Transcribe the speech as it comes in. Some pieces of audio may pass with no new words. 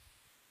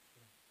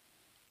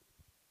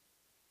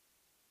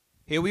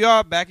Here we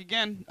are back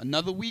again,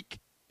 another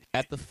week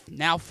at the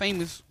now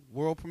famous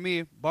world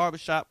premiere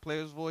Barbershop,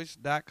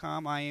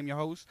 playersvoice.com. I am your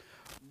host,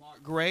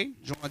 Mark Gray.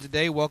 Joined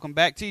today, welcome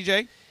back,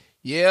 TJ.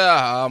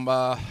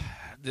 Yeah,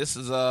 this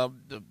is the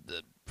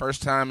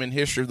first time in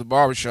history of the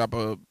Barbershop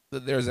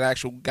that there's an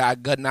actual guy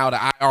gutting out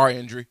an IR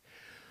injury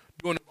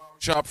doing the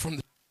Barbershop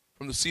from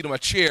the seat of my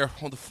chair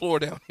on the floor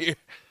down here.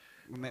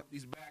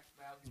 These back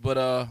spasms,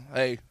 but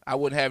hey, I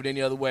wouldn't have it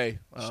any other way.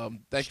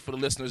 Thank you for the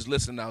listeners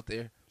listening out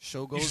there.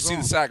 Show goes you should on.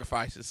 see the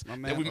sacrifices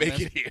that we make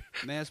it here.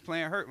 Man's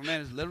playing hurt. My man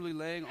is literally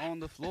laying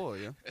on the floor,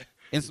 yeah,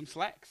 in some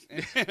slacks,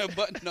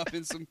 buttoned up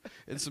in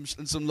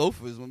some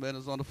loafers. My man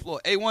is on the floor.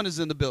 A1 is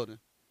in the building.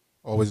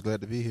 Always glad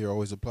to be here.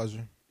 Always a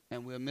pleasure.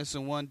 And we're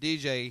missing one.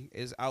 DJ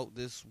is out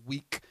this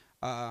week.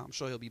 I'm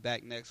sure he'll be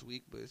back next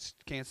week, but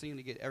can't seem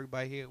to get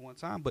everybody here at one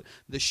time. But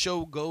the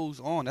show goes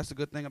on. That's the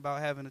good thing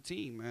about having a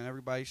team, man.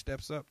 Everybody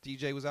steps up.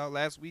 DJ was out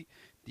last week.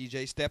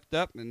 DJ stepped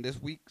up, and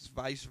this week's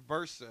vice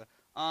versa.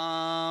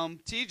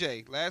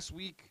 TJ, last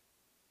week,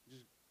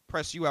 just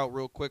press you out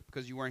real quick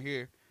because you weren't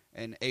here.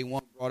 And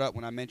A1 brought up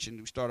when I mentioned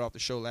we started off the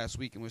show last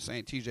week and we're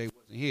saying TJ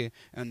wasn't here.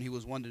 And he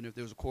was wondering if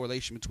there was a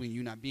correlation between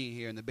you not being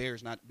here and the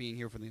Bears not being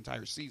here for the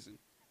entire season.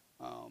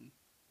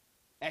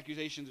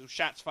 Accusations of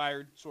shots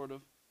fired, sort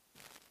of.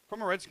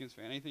 From a Redskins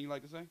fan, anything you'd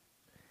like to say?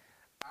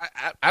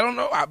 I don't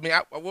know. I mean,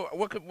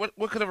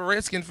 what could a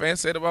Redskins fan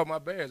said about my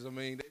Bears? I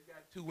mean, they've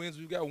got 2 wins,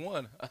 we've got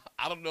 1.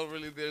 I don't know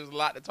really if there's a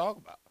lot to talk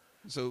about.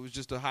 So it was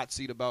just a hot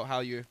seat about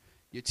how your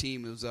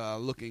team is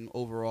looking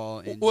overall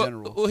in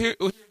general. Well, here's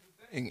the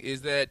thing,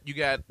 is that you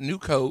got new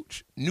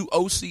coach, new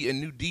OC, and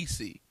new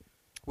DC.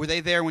 Were they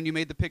there when you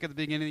made the pick at the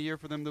beginning of the year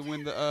for them to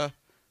win the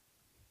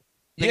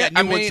yeah,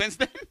 got new one since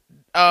then?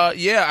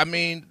 Yeah, I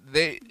mean,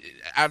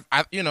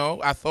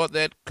 I thought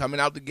that coming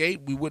out the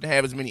gate, we wouldn't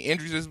have as many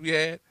injuries as we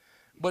had.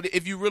 But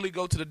if you really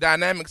go to the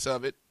dynamics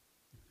of it,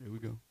 here we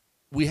go.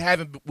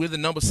 We're the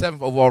number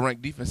 7th overall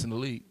ranked defense in the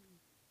league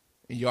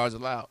in yards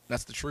allowed.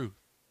 That's the truth.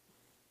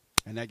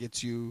 And that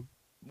gets you.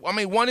 I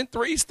mean,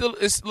 1-3 still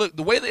is. Look,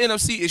 the way the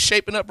NFC is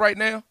shaping up right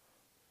now,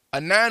 a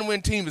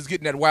 9-win team is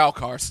getting that wild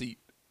card seat.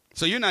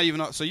 So you're not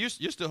even. So you're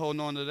still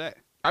holding on to that.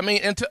 I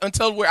mean,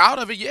 until we're out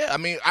of it, yeah. I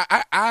mean,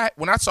 I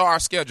when I saw our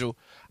schedule,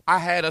 I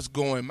had us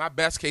going. My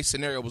best case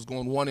scenario was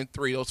going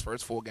 1-3 those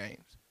first 4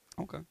 games.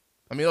 Okay.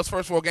 I mean, those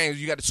first 4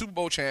 games, you got the Super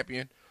Bowl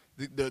champion,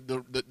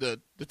 the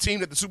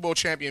team that the Super Bowl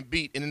champion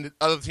beat, and then the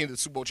other team that the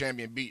Super Bowl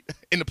champion beat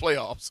in the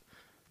playoffs.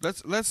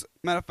 Let's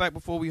matter of fact,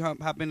 before we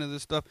hop into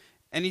this stuff,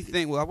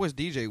 anything. Well, I wish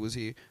DJ was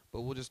here,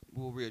 but we'll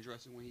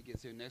readdress it when he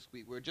gets here next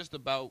week. We're just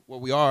about where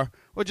we are.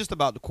 We're just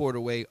about the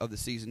quarter way of the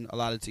season. A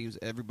lot of teams,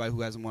 everybody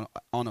who hasn't won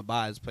on a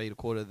bye has played a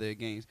quarter of their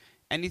games.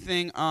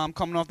 Anything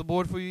coming off the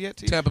board for you yet,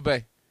 TJ? Tampa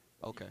Bay.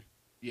 Okay.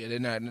 Yeah, they're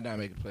not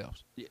making the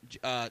playoffs.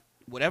 Yeah,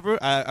 whatever.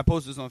 I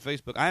posted this on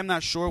Facebook. I am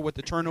not sure what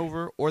the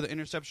turnover or the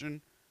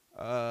interception.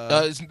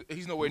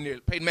 He's nowhere near.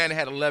 Peyton Manning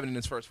had 11 in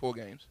his first 4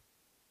 games.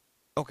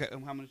 Okay,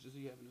 and how much does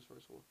he have in his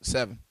first 4?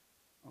 7.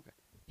 Okay,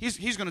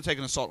 he's going to take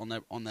an assault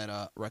on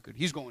that record.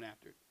 He's going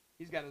after it.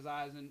 He's got his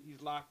eyes in. He's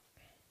locked.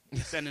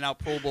 He's sending out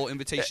Pro Bowl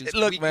invitations.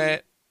 Look, weekly. man.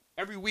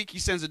 Every week he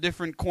sends a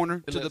different corner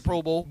to the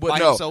Pro Bowl by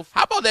no. himself.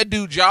 How about that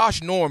dude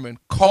Josh Norman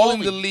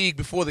calling the league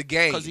before the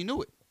game? Because he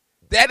knew it.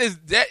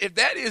 If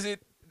that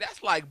isn't,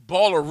 that's like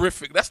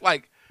ballerific. That's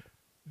like,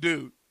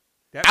 dude.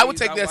 I would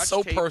take that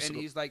so personal.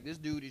 And he's like, this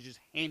dude is just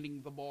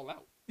handing the ball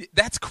out.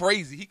 That's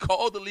crazy. He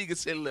called the league and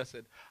said,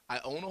 listen,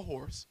 I own a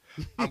horse.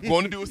 I'm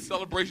going to do a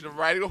celebration of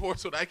riding a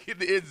horse when I get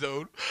in the end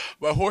zone.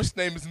 My horse's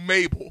name is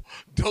Mabel.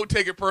 Don't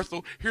take it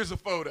personal. Here's a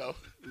photo.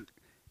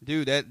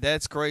 Dude,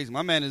 that's crazy.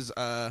 My man is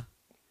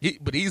he's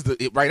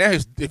right now,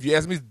 if you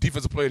ask me, he's the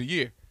defensive player of the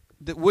year.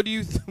 What do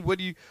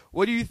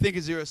you think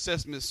is your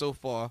assessment so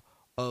far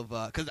of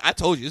because I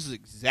told you this is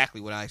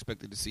exactly what I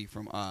expected to see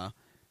from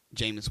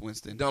Jameis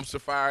Winston. Dumpster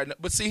fire.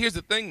 But see, here's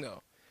the thing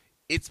though.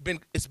 It's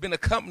been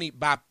accompanied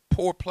by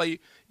poor play.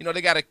 You know,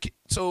 they got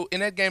so in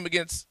that game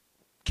against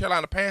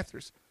Carolina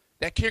Panthers,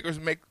 that kicker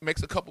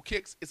makes a couple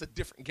kicks. It's a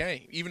different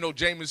game. Even though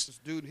this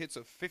dude hits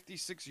a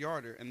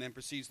 56-yarder and then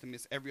proceeds to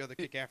miss every other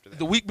kick after that.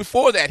 The week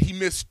before that, he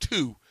missed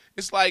 2.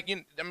 It's like,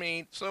 I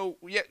mean, so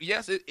yeah,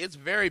 yes, it's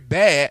very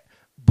bad,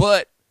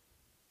 but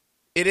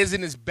it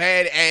isn't as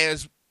bad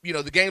as, you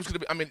know, the games could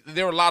have been. I mean,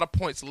 there are a lot of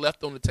points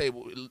left on the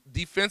table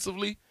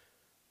defensively.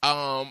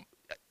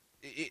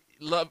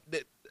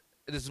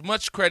 As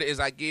much credit as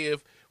I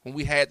give when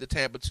we had the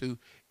Tampa 2,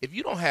 if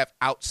you don't have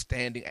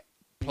outstanding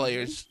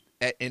players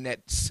in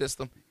that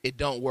system, it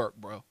don't work,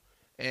 bro.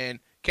 And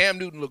Cam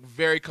Newton looked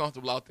very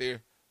comfortable out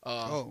there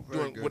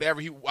doing good.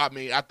 whatever I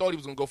mean, I thought he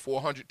was going to go for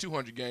 100,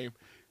 200 game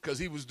because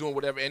he was doing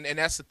whatever. And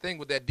that's the thing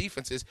with that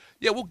defense is,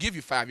 yeah, we'll give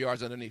you 5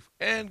 yards underneath.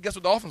 And guess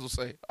what the offense will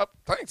say? Oh,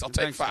 thanks, I'll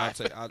take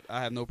 5.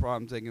 I have no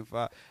problem taking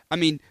 5. I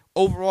mean,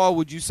 overall,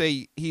 would you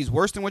say he's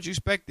worse than what you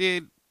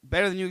expected?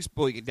 Better than you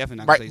expected? Well, you definitely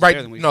not going to say he's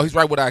better than what you expected. No, he's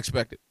right what I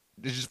expected.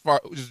 This is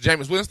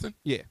Jameis Winston?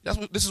 Yeah.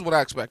 This is what I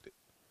expected.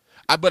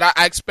 But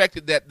I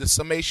expected that the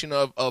summation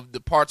of the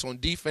parts on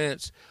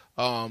defense,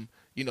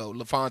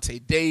 Levante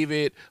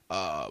David,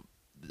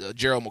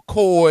 Gerald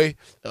McCoy.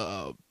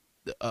 I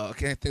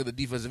can't think of the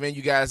defensive end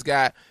you guys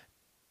got.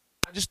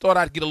 I just thought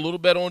I'd get a little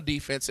better on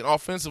defense, and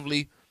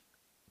offensively,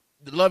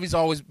 Lovey's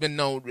always been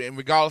known, and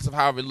regardless of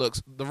however it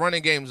looks, the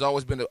running game has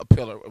always been a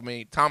pillar. I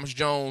mean, Thomas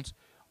Jones,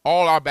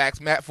 all our backs,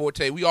 Matt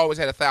Forte, we always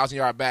had a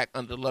 1,000-yard back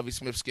under the Lovey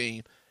Smith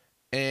scheme.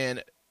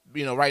 And,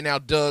 right now,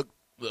 Doug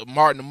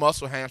Martin, the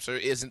muscle hamster,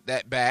 isn't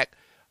that back.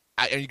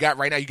 And you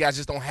guys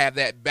just don't have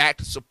that back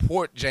to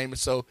support Jameis,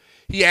 so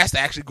he has to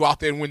actually go out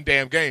there and win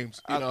damn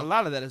games. A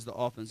lot of that is the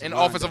offensive line. And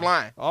the offensive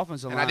line.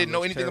 Offensive line. And I didn't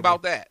know anything terrible.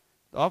 about that.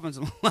 The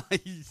offensive line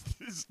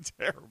is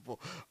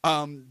terrible.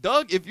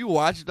 Doug, if you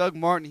watch Doug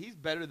Martin, he's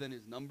better than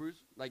his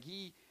numbers.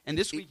 And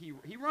this week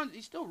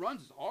he still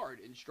runs hard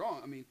and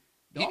strong. I mean,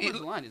 the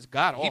offensive line is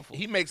god awful.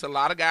 He makes a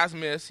lot of guys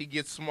miss. He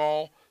gets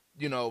small,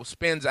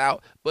 spins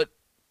out, but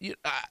the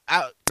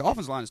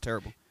offensive line is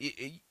terrible.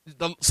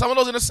 Some of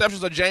those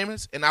interceptions are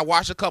Jameis, and I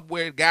watched a couple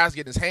where guys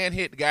get his hand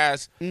hit,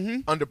 guys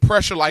under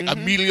pressure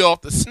immediately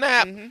off the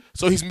snap.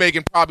 So he's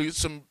making probably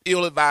some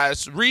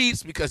ill-advised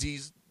reads because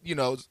he's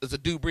there's a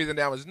dude breathing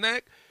down his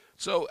neck.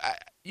 So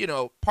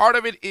part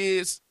of it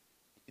is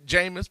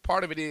Jameis.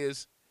 Part of it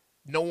is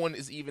no one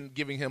is even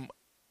giving him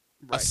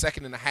a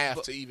second and a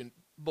half to even.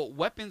 But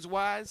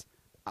weapons-wise,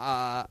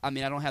 I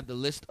don't have the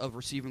list of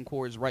receiving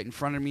cores right in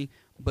front of me,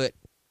 but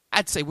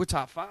I'd say we're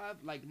top 5,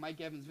 like Mike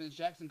Evans, Vince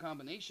Jackson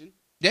combination.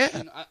 Yeah,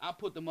 and I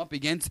put them up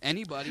against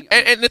anybody.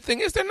 And the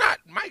thing is, they're not.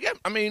 Mike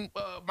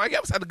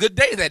Evans had a good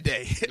day that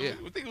day. Yeah.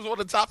 I think he was one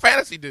of the top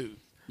fantasy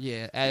dudes.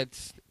 Yeah,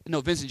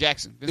 Vincent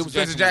Jackson. It was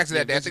Vincent Jackson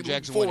that day. I think the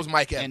week before was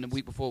Mike Evans. And the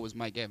week before was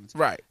Mike Evans.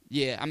 Right.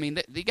 Yeah,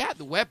 they got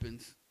the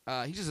weapons.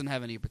 He just doesn't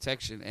have any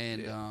protection,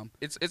 and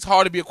it's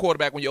hard to be a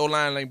quarterback when your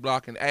O-line ain't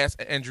blocking.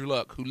 Ask Andrew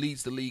Luck, who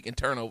leads the league in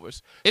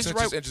turnovers since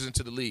his entrance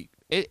into the league.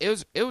 It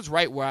was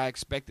right where I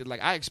expected.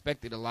 Like, I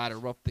expected a lot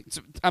of rough things.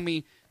 To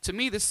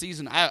me, this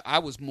season, I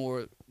was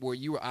more where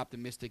you were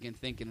optimistic and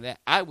thinking that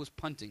I was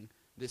punting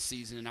this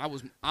season, and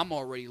I'm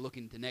already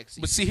looking to next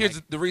season. But see,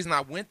 here's the reason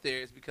I went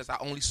there is because I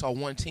only saw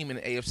one team in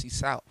the AFC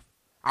South.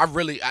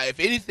 If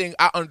anything,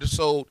 I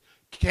undersold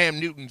Cam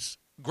Newton's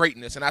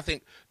greatness, and I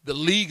think the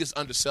league is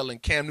underselling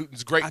Cam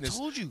Newton's greatness. I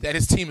told you that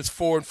his team is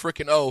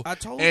 4-0. I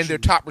told and you. their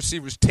top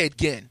receiver is Ted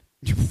Ginn.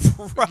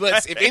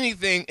 Right. If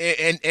anything,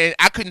 and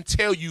I couldn't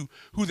tell you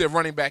who their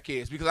running back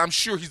is because I'm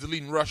sure he's the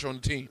leading rusher on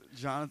the team.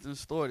 Jonathan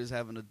Stewart is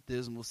having a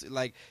dismal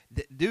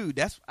dude.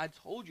 I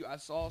told you I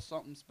saw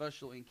something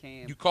special in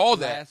Cam. You called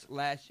that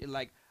last year.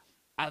 Like,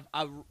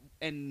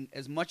 and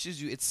as much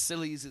as it's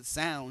silly as it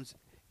sounds,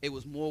 it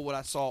was more what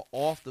I saw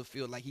off the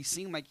field. Like, he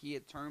seemed like he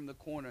had turned the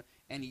corner,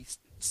 and he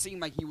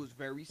seemed like he was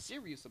very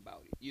serious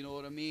about it. You know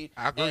what I mean?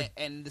 I agree.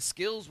 And the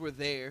skills were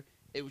there.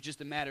 It was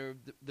just a matter of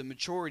the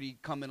maturity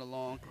coming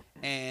along,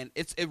 and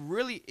it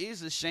really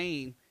is a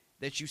shame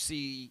that you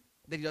see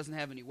that he doesn't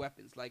have any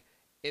weapons. Like,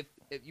 if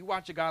you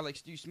watch a guy like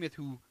Steve Smith,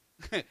 who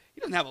he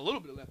doesn't have a little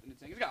bit left in the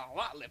tank, he's got a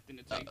lot left in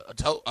the tank.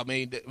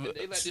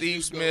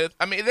 Steve Smith. Go.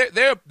 I mean,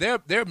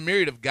 there are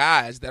myriad of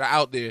guys that are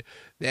out there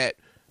that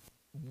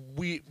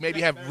we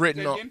maybe have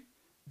written on.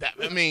 That,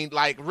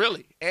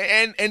 really,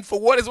 and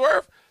for what it's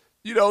worth,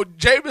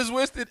 Jameis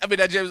Winston.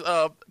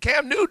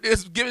 Cam Newton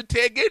is giving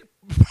Ted Ginn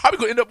probably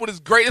going to end up with his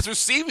greatest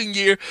receiving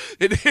year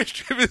in the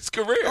history of his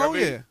career.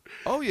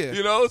 Oh yeah.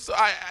 So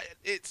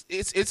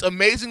it's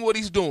amazing what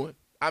he's doing.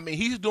 I mean,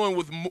 he's doing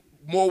with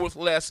more with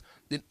less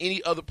than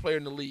any other player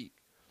in the league.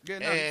 Yeah,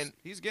 no,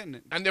 he's getting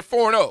it. And they're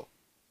 4-0.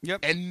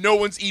 Yep. And no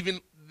one's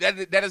even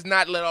that has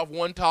not let off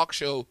one talk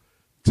show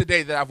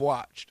today that I've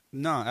watched.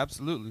 No,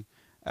 absolutely.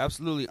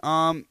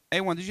 A1,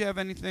 did you have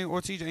anything,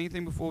 or TJ,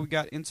 anything before we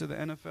got into the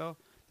NFL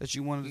that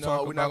you wanted to talk about?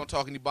 No, we're not going to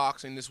talk any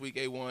boxing this week,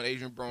 A1.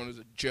 Adrian Broner is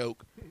a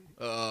joke.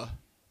 That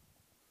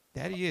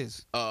he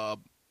is. I'm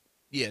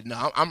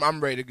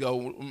ready to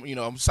go.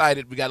 I'm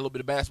excited. We got a little bit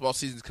of basketball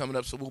seasons coming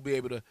up, so we'll be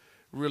able to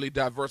really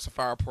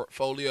diversify our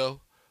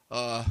portfolio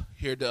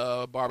here at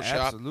the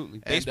Barbershop. Absolutely.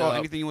 Baseball,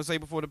 anything you want to say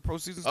before the pro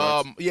season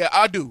starts? Yeah,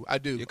 I do.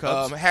 Your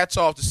Cubs? Hats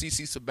off to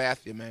CC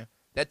Sabathia, man.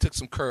 That took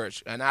some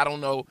courage, and I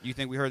don't know. You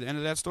think we heard the end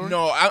of that story?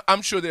 No,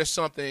 I'm sure there's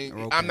something.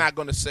 Okay. I'm not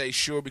going to say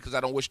sure because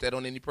I don't wish that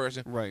on any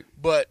person. Right.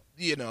 But,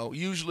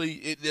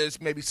 usually there's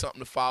maybe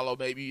something to follow,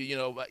 maybe,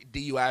 like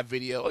DUI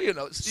video,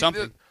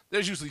 something.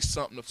 There's usually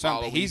something to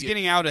follow. He's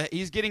getting out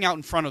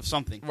in front of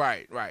something.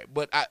 Right.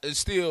 But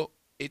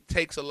it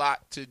takes a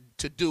lot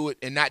to do it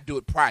and not do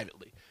it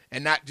privately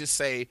and not just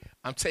say,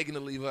 I'm taking a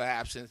leave of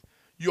absence.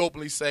 You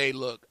openly say,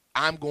 look,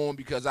 I'm going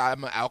because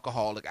I'm an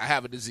alcoholic. I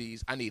have a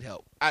disease. I need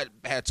help.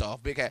 Hats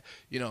off. Big hat.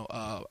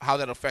 How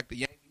that'll affect the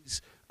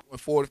Yankees going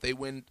forward if they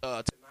win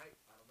tonight,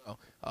 I don't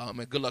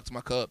know. And good luck to my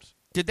Cubs.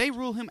 Did they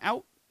rule him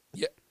out?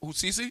 Yeah. Who,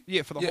 CC?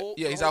 Yeah, for the whole.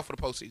 Yeah, he's out for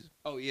the postseason.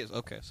 Oh, he is.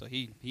 Okay, so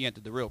he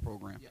entered the real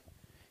program.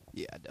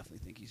 Yeah, I definitely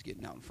think he's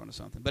getting out in front of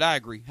something. But I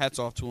agree. Hats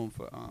off to him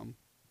for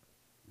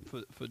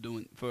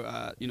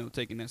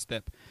taking that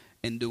step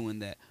and doing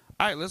that.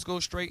 All right, let's go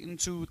straight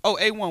into.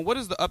 A1. What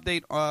is the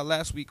update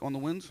last week on the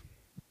wins?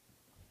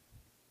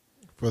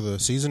 For the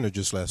season or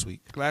just last week?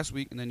 Last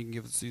week, and then you can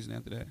give us the season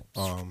after that.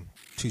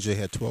 TJ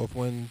had 12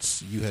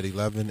 wins, you had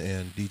 11,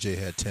 and DJ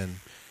had 10.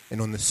 And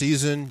on the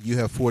season, you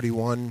have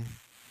 41,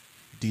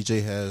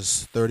 DJ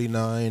has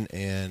 39,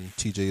 and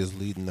TJ is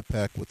leading the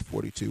pack with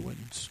 42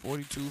 wins.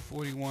 42,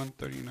 41,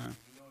 39.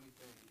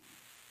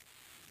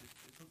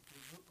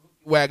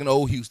 Wagging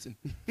old Houston.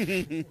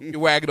 You're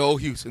wagging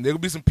old Houston. There will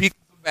be some peaks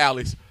and some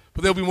valleys,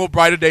 but there'll be more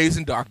brighter days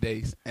and dark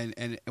days.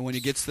 And when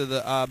it gets to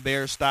the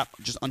Bears stop,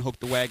 just unhook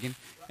the wagon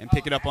and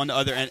pick it up on the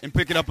other end, and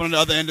pick it up on the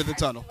other end of the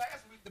tunnel.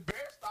 Last week, the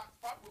Bears stop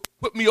probably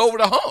put me over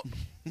the hump.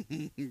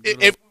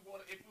 if we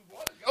want to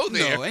go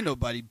there. No, ain't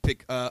nobody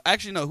pick.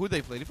 Actually, no. Who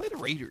they play? They play the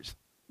Raiders.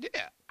 Yeah,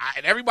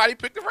 and everybody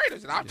picked the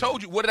Raiders. And I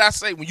told you, what did I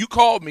say? When you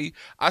called me,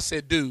 I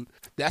said, dude,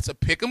 that's a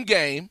pick 'em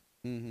game.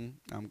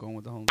 Mm-hmm. I'm going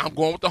with the home team. I'm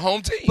going with the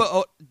home team.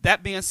 But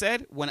that being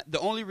said, when the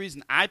only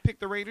reason I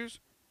picked the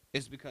Raiders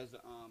is because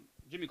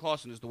Jimmy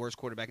Clausen is the worst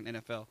quarterback in the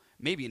NFL.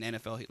 Maybe in the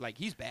NFL,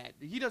 he's bad.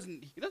 He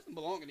doesn't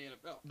belong in the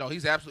NFL. No,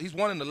 he's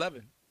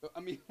 1-11. I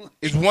mean,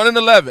 he's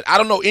 1-11. I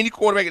don't know any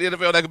quarterback in the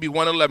NFL that could be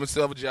 1-11 and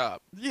still have a job.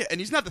 Yeah, and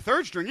he's not the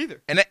third string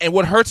either. And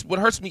what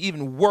hurts me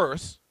even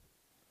worse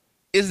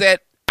is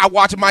that I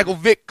watched Michael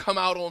Vick come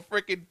out on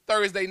freaking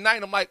Thursday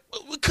night. I'm like,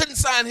 we couldn't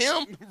sign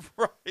him.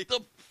 Right.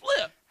 The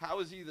flip. How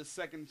is he the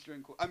second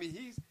string? I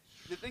mean,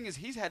 the thing is,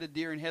 he's had a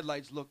deer in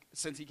headlights look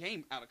since he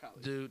came out of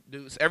college. Dude,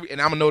 and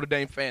I'm a Notre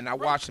Dame fan. I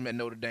watched him at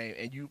Notre Dame,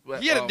 and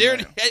he had a deer.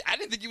 I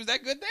didn't think he was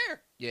that good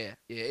there.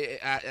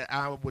 Yeah.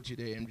 I'm with you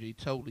there, MG.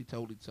 Totally.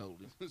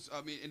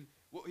 I mean,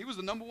 he was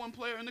the number one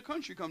player in the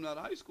country coming out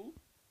of high school.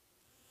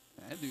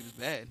 That dude is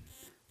bad.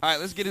 All right,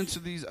 let's get into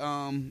these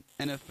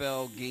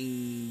NFL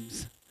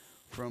games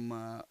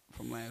from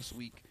last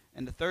week.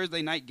 And the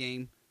Thursday night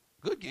game,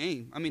 good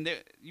game. I mean,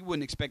 you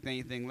wouldn't expect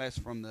anything less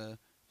from the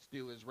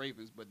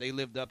Steelers-Ravens, but they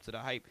lived up to the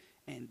hype.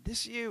 And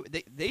this year,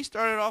 they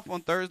started off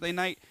on Thursday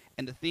night,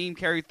 and the theme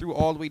carried through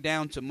all the way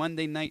down to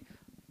Monday night.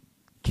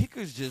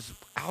 Kickers just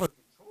out of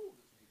control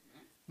this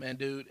week, man.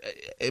 Dude,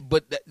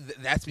 but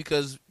that's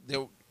because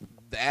the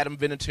Adam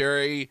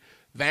Vinatieri,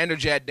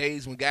 Vanderjagt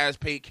days when guys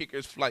paid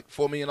kickers for like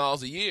 $4 million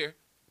a year.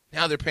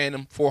 Now they're paying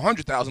them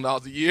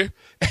 $400,000 a year,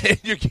 and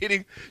you're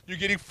getting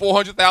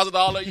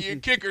 $400,000 a year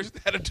kickers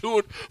that are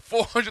doing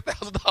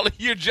 $400,000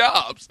 a year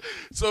jobs.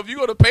 So if you're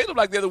going to pay them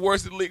like they're the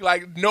worst in the league,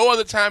 like no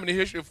other time in the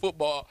history of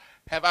football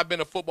have I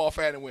been a football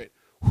fan and went,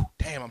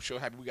 damn, I'm so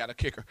happy we got a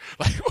kicker.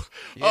 Like,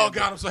 oh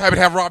God, I'm so happy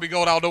to have Robbie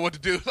Gold. I don't know what to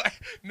do. Like,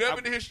 never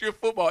in the history of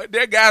football.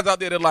 There are guys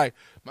out there that are like,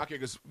 my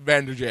kicker's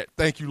Vanderjagt.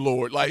 Thank you,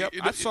 Lord. Like,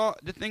 I saw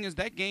the thing is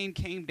that game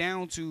came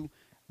down to.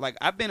 Like,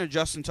 I've been a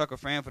Justin Tucker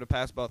fan for the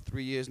past about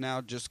 3 years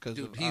now just because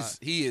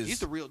he's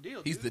the real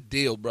deal. He's the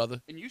deal,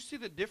 brother. And you see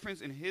the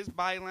difference in his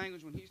body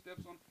language when he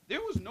steps on.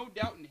 There was no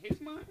doubt in his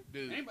mind.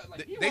 Dude,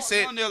 they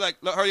said down there like,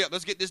 hurry up,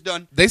 let's get this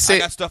done. They said, I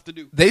got stuff to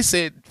do. They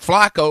said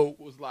Flacco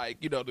was like,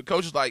 the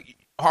coach was like,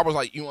 Harbaugh's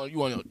like, you want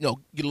to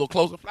get a little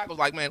closer. Flacco's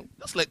like, man,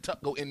 let's let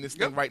Tuck go in this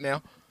thing right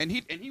now. And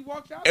he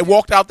walked out. And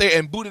walked out there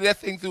and booted that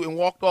thing through and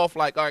walked off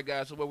like, all right,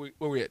 guys, so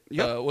where we at?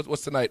 Yep.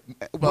 What's tonight?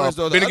 Whereas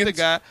the other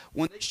guy,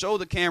 when they show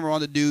the camera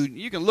on the dude,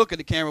 you can look at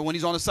the camera when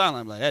he's on the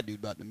sideline like, that dude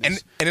about to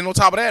miss. And then on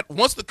top of that,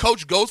 once the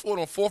coach goes for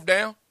it on fourth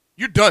down,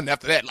 you're done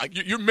after that. Like,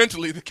 you're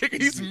mentally the kicker.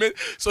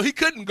 So he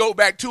couldn't go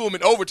back to him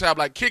in overtime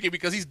like kicking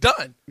because he's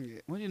done. Yeah.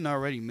 Well, he didn't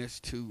already miss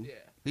two. Yeah.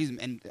 He's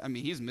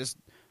missed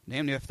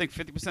damn near, I think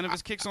 50% of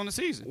his kicks on the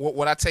season.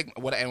 I'll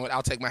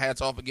take my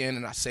hats off again,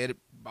 and I said it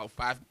about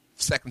 5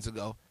 seconds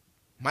ago.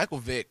 Michael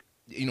Vick,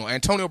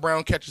 Antonio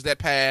Brown catches that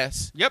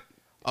pass. Yep.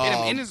 Hit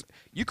him in his.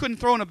 You couldn't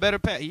throw in a better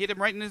pass. He hit him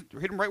right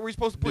where he's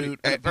supposed to put it.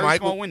 In a very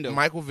small window.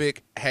 Michael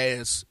Vick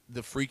has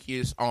the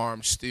freakiest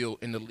arm still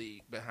in the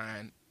league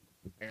behind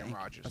Aaron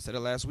Rodgers. I said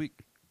it last week.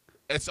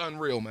 It's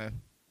unreal,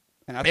 man.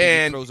 And I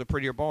think he throws a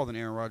prettier ball than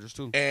Aaron Rodgers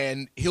too.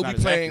 And he'll be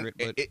playing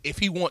if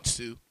he wants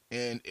to.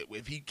 And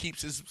if he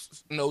keeps his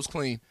nose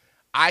clean,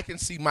 I can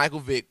see Michael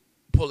Vick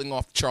pulling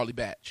off the Charlie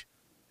Batch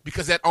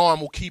because that arm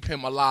will keep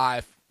him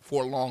alive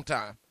for a long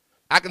time.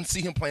 I can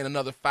see him playing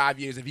another 5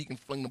 years if he can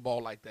fling the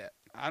ball like that.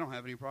 I don't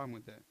have any problem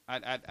with that.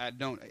 I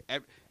don't.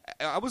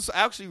 I was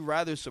actually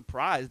rather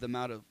surprised the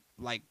amount of,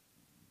 like,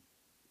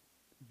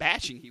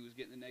 bashing he was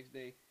getting the next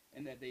day,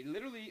 and that they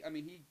literally,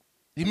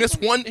 He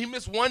missed one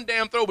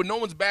damn throw, but no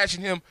one's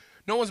bashing him.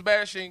 No one's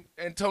bashing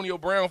Antonio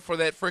Brown for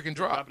that freaking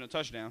drop. Dropping a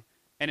touchdown.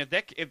 And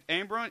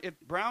if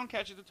Brown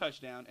catches a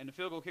touchdown and the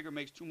field goal kicker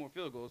makes 2 more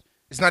field goals,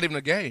 it's not even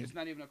a game. It's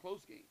not even a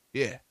close game.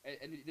 Yeah.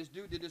 And this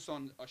dude did this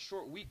on a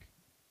short week.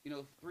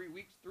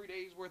 3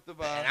 days worth of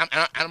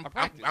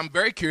practice. I'm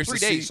very curious 3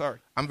 to days, see. Sorry.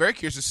 I'm very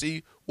curious to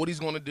see what he's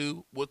going to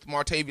do with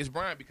Martavis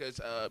Bryant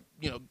because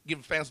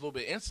give fans a little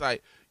bit of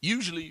insight.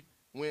 Usually,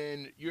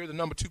 when you're the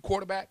number 2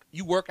 quarterback,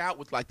 you work out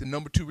with like the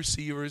number 2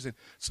 receivers, and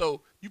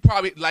so you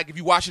probably like if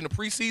you watch in the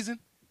preseason.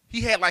 He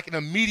had like an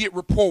immediate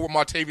rapport with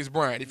Martavis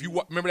Bryant. If you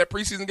remember that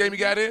preseason game he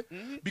got in,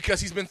 because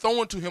he's been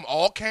throwing to him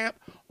all camp,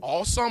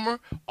 all summer,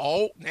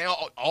 all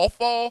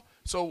fall.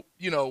 So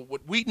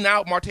with weeding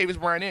out Martavis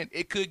Bryant in,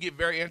 it could get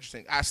very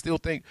interesting. I still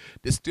think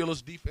the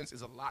Steelers defense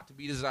is a lot to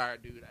be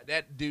desired, dude.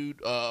 That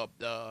dude,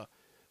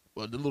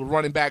 the little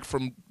running back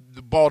from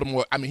the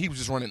Baltimore. I mean, he was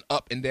just running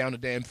up and down the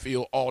damn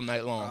field all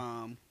night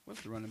long.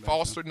 What's the running back?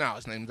 Foster? No,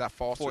 his name is not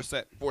Foster.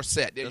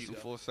 Forsett. There you go.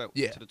 Forsett.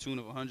 Yeah. To the tune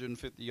of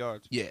 150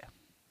 yards. Yeah.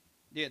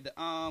 Yeah.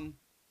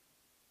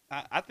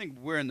 I think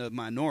we're in the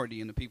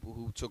minority in the people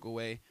who took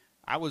away.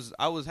 I was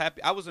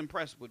happy. I was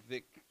impressed with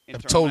Vic. I'm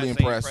totally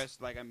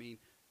impressed. Like, I mean,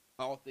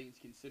 all things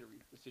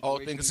considering. All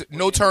things.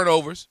 No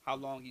turnovers. How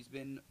long he's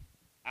been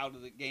out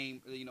of the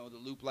game, the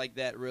loop like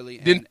that, really.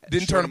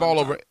 Didn't turn the ball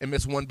over and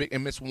miss one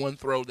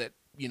throw that,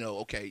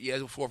 okay, yeah,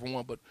 it was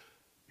 4-for-1, but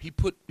he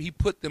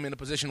put them in a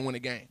position to win a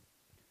game.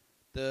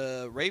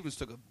 The Ravens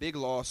took a big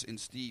loss in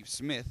Steve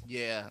Smith.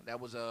 Yeah, that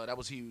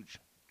was huge.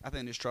 I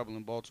think there's trouble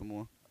in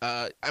Baltimore.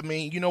 I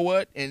mean, you know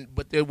what?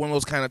 But they're one of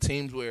those kind of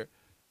teams where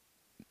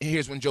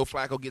here's when Joe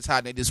Flacco gets hot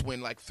and they just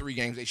win like 3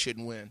 games they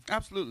shouldn't win.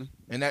 Absolutely.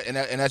 And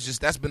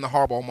that's been the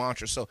Harbaugh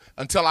mantra. So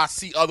until I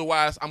see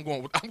otherwise, I'm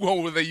going with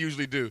what they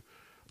usually do.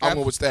 I'm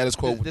going with status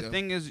quo. The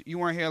thing is, you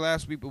weren't here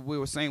last week, but we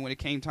were saying when it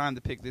came time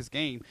to pick this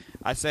game,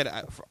 I said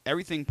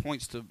everything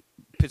points to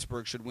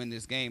Pittsburgh should win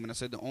this game, and I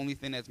said the only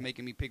thing that's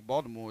making me pick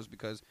Baltimore is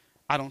because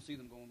I don't see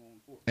them going on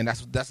 4. And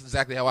that's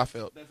exactly how I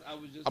felt.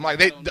 I'm like,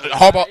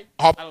 Harbaugh.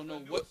 I don't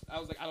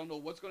know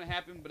what's going to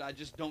happen, but I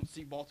just don't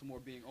see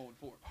Baltimore being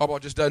 0-4. Harbaugh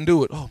just doesn't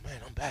do it. Oh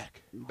man, I'm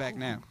back. Back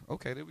now.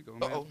 Okay, there we go.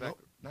 No,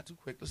 not too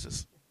quick.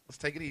 Let's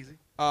take it easy.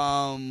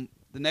 The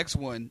next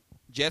one,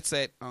 Jets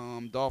at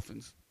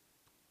Dolphins.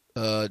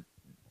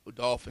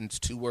 Dolphins,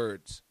 2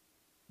 words.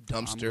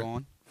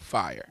 Dumpster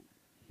fire.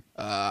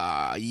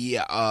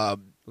 Yeah.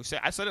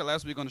 I said it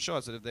last week on the show. I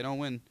said if they don't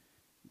win,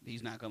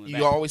 he's not coming back.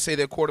 You always say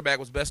their quarterback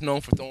was best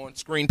known for throwing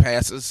screen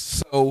passes,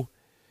 so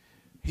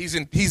he's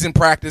in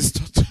practice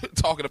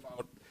talking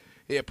about,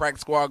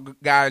 practice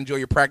squad guy, enjoy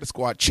your practice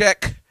squad.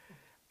 Check.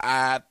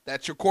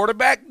 That's your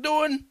quarterback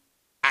doing?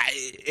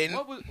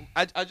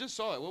 I just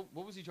saw it.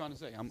 What was he trying to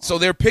say? So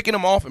they're picking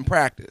him off in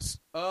practice.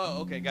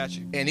 Oh, okay, got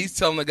you. And he's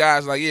telling the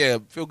guys, like, yeah,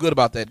 feel good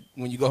about that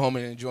when you go home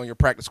and enjoy your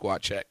practice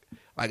squad check.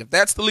 Like, if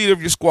that's the leader of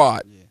your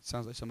squad. Yeah,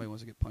 sounds like somebody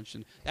wants to get punched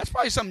in. That's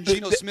probably something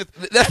Geno Smith.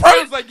 That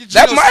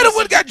might have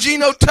what got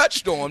Geno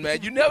touched on,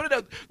 man. You never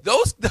know.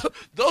 Those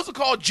are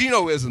called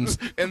Genoisms,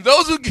 and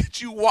those will get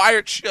you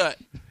wired shut.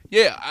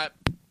 Yeah,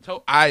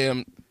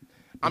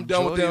 I'm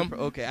done with them.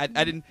 Okay, I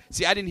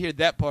didn't hear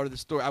that part of the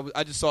story.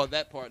 I just saw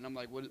that part, and I'm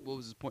like, what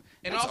was his point?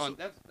 And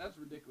that's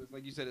ridiculous.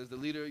 Like you said, as the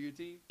leader of your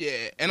team.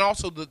 Yeah, and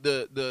also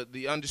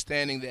the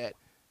understanding that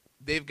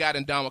they've got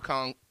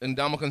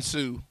Ndamukong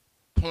Suh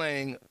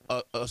playing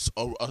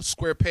a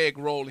square peg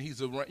role, and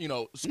he's a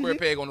square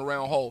peg on the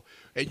round hole,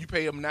 and you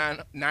pay him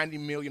 $90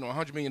 million or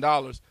 $100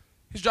 million.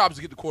 His job is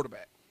to get the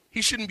quarterback.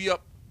 He shouldn't be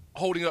up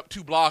holding up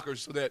 2 blockers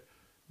so that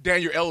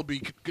Daniel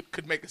Ellerbe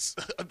could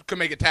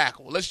make a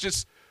tackle. Let's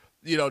just.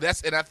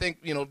 And I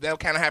think, that'll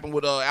kind of happen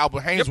with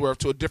Albert Hainsworth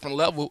to a different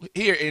level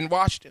here in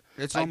Washington.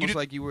 It's almost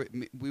like me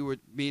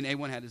and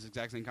A1 had this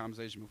exact same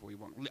conversation before we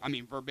won. I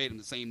mean, verbatim,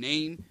 the same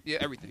name,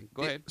 everything.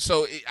 Go ahead.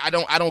 So I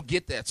don't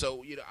get that.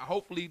 So,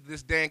 hopefully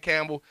this Dan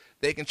Campbell,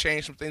 they can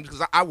change some things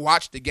because I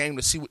watched the game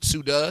to see what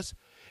Sue does,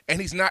 and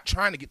he's not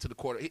trying to get to the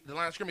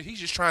line of scrimmage. He's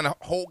just trying to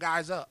hold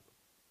guys up.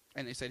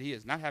 And they said he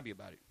is not happy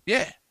about it.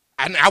 Yeah.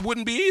 I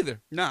wouldn't be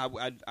either. No,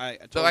 I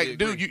totally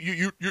agree.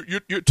 Dude,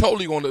 you're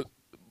totally going to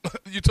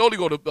you're totally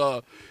going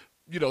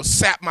to,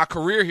 sap my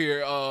career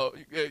here.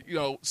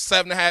 7.5,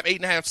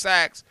 8.5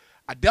 sacks.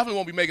 I definitely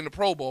won't be making the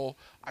Pro Bowl.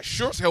 I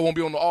sure as hell won't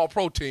be on the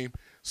All-Pro team.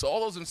 So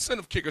all those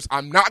incentive kickers,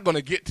 I'm not going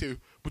to get to.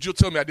 But you'll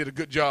tell me I did a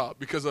good job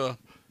because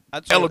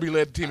Ellerbe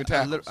led the team in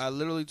tackles. I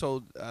literally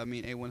told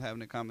A1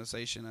 having a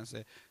conversation. I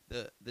said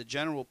the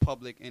general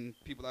public and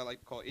people I like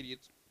to call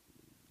idiots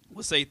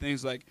will say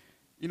things like,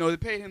 they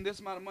paid him this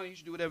amount of money. You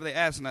should do whatever they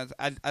ask. And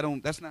I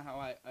don't. That's not how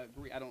I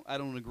agree. I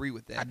don't agree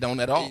with that. I don't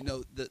at all.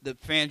 The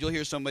fans. You'll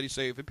hear somebody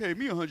say, "If it paid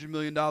me $100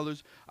 million,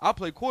 I'll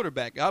play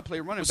quarterback. I'll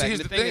play running back." Here's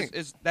the thing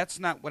is that's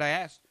not what I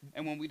asked.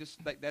 And when we just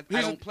like that,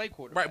 I don't play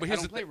quarterback. Right, but I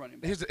don't play running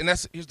back.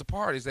 Here's the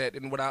part is that,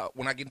 and when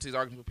I get into these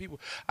arguments with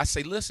people, I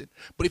say, listen.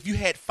 But if you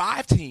had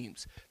 5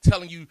 teams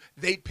telling you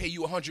they'd pay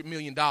you $100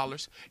 million,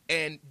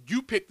 and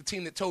you pick the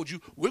team that told you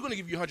we're going to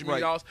give you $100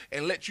 million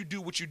and let you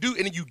do what you do,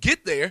 and then you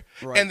get there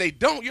and they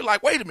don't, you're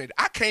like, wait a minute,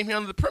 I came here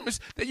under the premise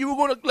that you were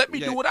going to let me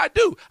do what I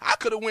do. I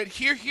could have went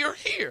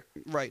here.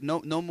 Right.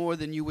 No more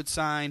than you would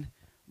sign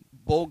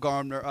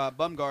Bumgardner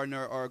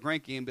or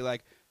Greinke and be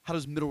like, how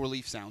does middle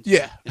relief sound?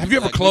 Yeah. And have you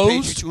ever like,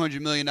 closed? We paid you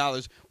 $200 million.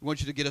 We want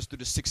you to get us through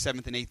the 6th,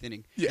 7th, and 8th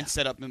inning. Yeah. And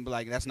set up and be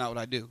like, that's not what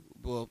I do.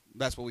 Well,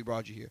 that's what we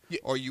brought you here. Yeah.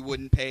 Or you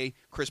wouldn't pay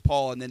Chris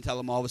Paul and then tell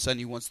him all of a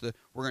sudden we're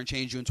going to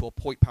change you into a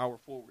point power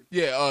forward.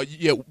 Yeah.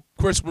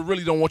 Chris, we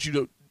really don't want you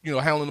to,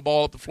 handling the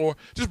ball up the floor.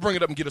 Just bring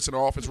it up and get us in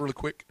our office really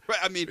quick. Right.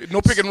 I mean, no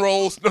pick and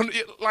rolls,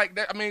 like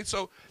that. I mean,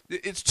 so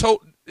it's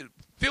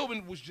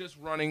Philbin was just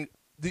running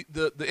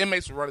the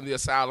inmates were running the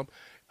asylum.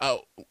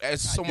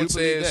 As someone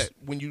says,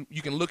 when you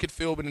can look at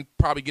Philbin and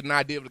probably get an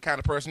idea of the kind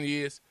of person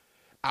he is.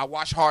 I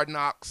watch Hard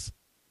Knocks.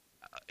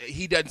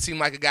 He doesn't seem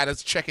like a guy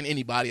that's checking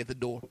anybody at the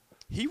door.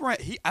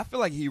 I feel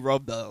like he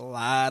rubbed a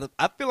lot of.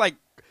 I feel like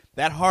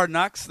that Hard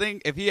Knocks thing,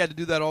 if he had to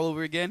do that all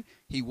over again,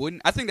 he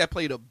wouldn't. I think that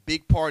played a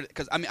big part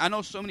because I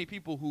know so many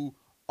people who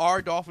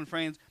are Dolphin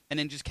fans, and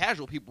then just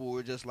casual people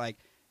were just like,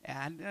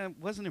 I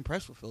wasn't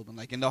impressed with Philbin.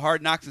 Like in the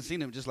Hard Knocks and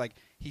seeing him, just like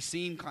he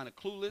seemed kind of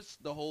clueless.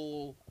 The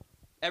whole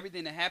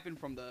everything that happened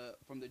from the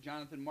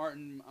Jonathan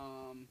Martin,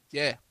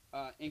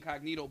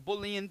 incognito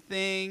bullying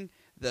thing.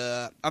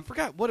 I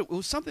forgot what it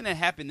was. Something that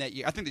happened that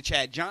year. I think the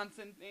Chad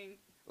Johnson thing.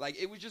 Like,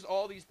 it was just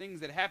all these things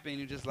that happened.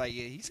 You're just like,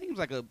 yeah, he seems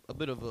like a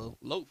bit of a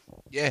loaf.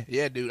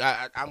 Yeah, dude.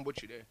 I'm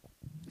with you there.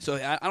 So,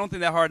 I don't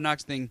think that Hard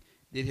Knocks thing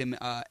did him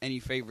any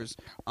favors.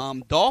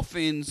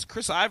 Dolphins,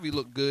 Chris Ivory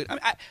looked good.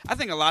 I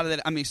think a lot of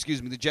that,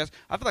 the Jets,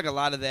 I feel like a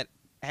lot of that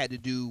had to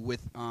do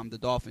with the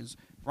Dolphins.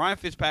 Ryan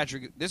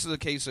Fitzpatrick, this is a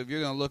case of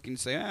you're going to look and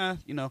say, I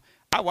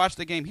watched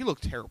the game. He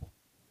looked terrible.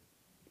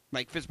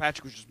 Like,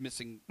 Fitzpatrick was just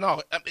missing.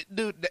 No,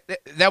 dude,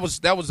 that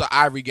was the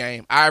Ivory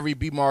game. Ivory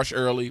beat Marsh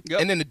early,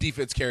 and then the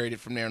defense carried it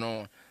from there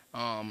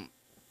on.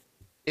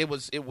 It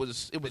was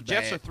the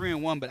Jets are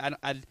 3-1, but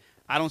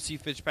I don't see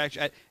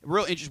Fitzpatrick.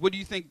 Real interest. What do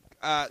you think?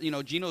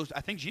 Geno.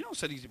 I think Geno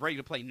said he's ready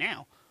to play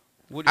now.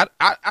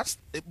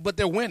 But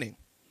they're winning.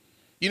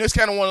 It's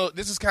kind of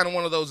this is kind of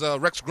one of those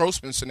Rex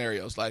Grossman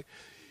scenarios. Like,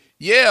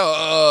 we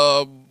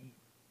got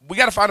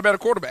to find a better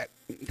quarterback.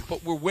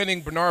 But we're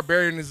winning. Bernard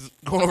Berrian is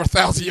going over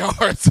 1,000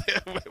 yards.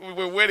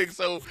 We're winning,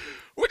 so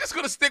we're just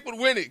going to stick with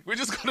winning. We're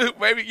just going to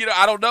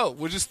I don't know.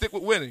 We'll just stick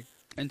with winning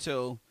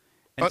until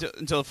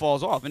it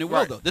falls off, and it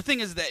will though. The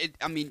thing is that it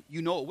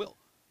will.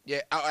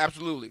 Yeah,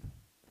 absolutely,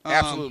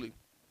 absolutely.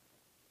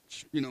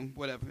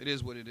 Whatever it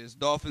is, what it is.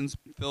 Dolphins,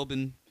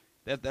 Philbin,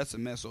 that's a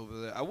mess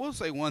over there. I will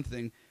say one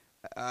thing,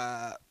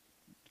 kind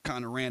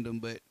of random,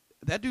 but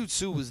that dude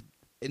Sue was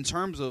in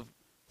terms of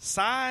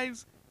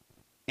size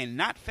and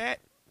not fat.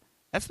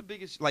 That's the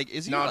biggest. Like,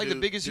 is he the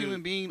biggest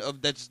human being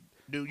has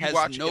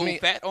no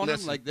fat on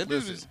him? Like that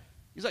dude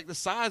he's like the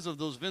size of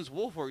those Vince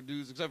Wilfork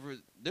dudes, except for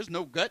there's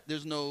no gut,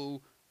 there's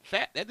no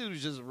fat. That dude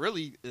is just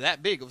really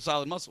that big of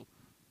solid muscle.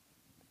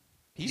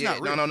 He's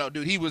not real. No,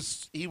 dude. He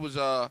is.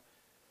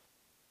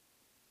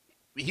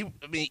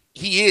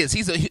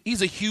 He's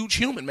a huge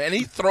human, man.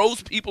 He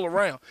throws people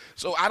around.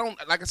 So I don't,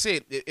 like I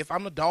said, if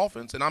I'm the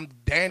Dolphins and I'm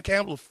Dan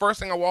Campbell, the first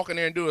thing I walk in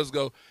there and do is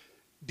go,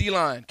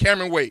 D-line,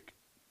 Cameron Wake.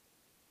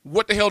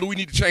 What the hell do we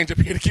need to change up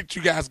here to get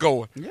you guys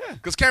going? Yeah.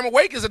 Because Cameron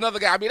Wake is another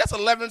guy. That's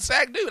 11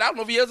 sack dude. I don't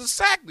know if he has a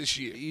sack this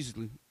year.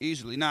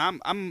 Easily. Now,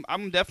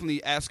 I'm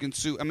definitely asking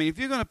Sue. If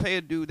you're going to pay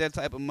a dude that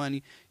type of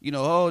money,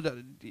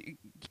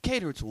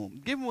 cater to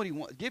him. Give him what he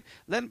wants.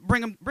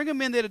 Bring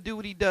him in there to do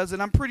what he does.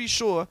 And I'm pretty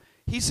sure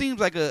he seems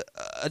like a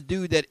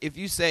dude that if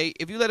you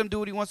let him do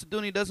what he wants to do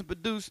and he doesn't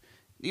produce,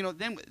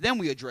 then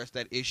we address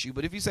that issue.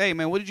 But if you say, hey,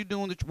 man, what did you do?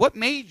 What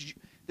made you?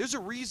 There's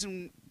a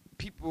reason.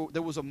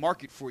 There was a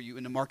market for you,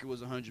 and the market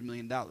was $100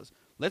 million.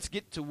 Let's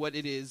get to what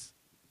it is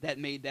that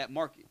made that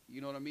market.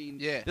 You know what I mean?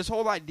 Yeah. This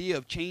whole idea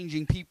of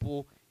changing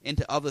people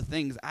into other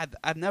things,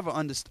 I've never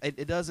understood.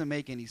 It doesn't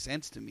make any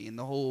sense to me. And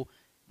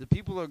the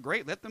people are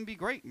great. Let them be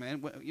great,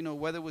 man.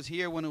 Whether it was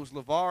here when it was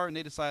LeVar and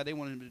they decided they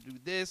wanted him to do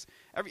this.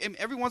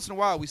 Every once in a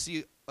while, we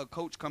see a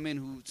coach come in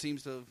who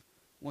seems to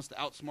wants to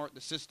outsmart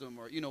the system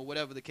or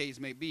whatever the case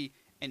may be,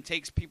 and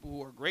takes people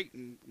who are great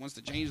and wants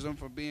to change them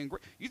from being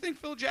great. You think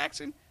Phil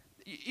Jackson?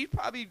 He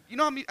probably,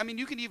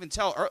 you can even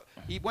tell.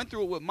 He went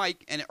through it with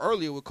Mike and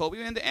earlier with Kobe.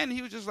 And in the end,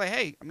 he was just like,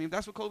 hey, if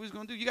that's what Kobe's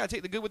going to do, you got to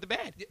take the good with the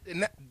bad.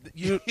 And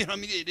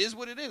it is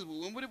what it is.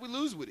 When would we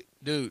lose with it?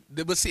 Dude,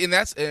 but see, and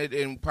that's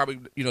probably,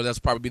 that's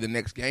probably the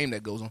next game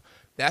that goes on.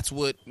 That's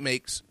what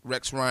makes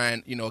Rex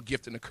Ryan, a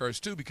gift and a curse,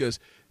 too, because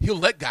he'll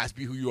let guys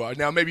be who you are.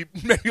 Now, maybe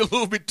a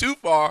little bit too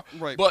far,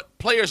 right. But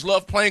players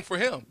love playing for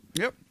him.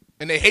 Yep.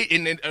 And they hate,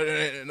 and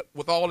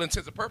with all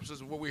intents and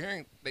purposes of what we're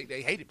hearing,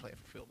 they hated playing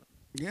for Phil.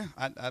 Yeah,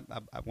 I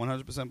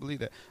 100% believe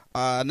that.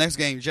 Next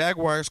game,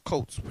 Jaguars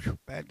Colts.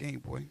 Bad game,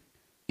 boy.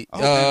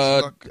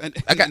 I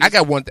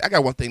got one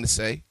thing to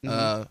say.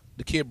 Mm-hmm.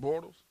 The kid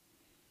Bortles,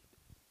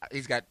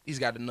 he's got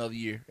another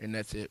year, and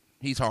that's it.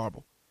 He's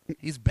horrible.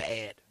 He's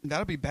bad.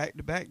 That'll be back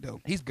to back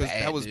though. He's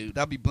bad.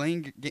 That'll be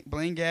Blaine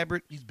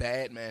Gabbert. He's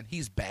bad, man.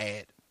 He's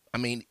bad. I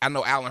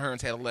know Allen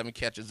Hurns had 11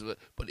 catches, but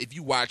if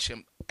you watch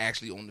him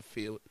actually on the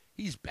field,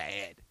 he's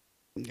bad.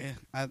 Yeah,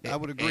 I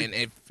would agree.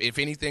 And if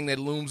anything that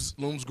looms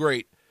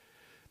great,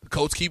 the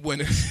Colts keep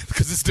winning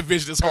because this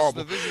division is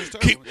horrible.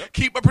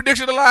 Keep my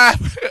prediction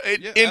alive,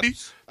 Indy.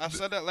 I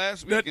said that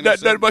last week.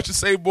 Not much to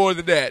say more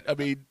than that.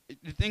 The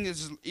thing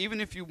is,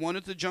 even if you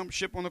wanted to jump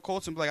ship on the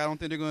Colts and be like, I don't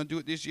think they're going to do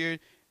it this year,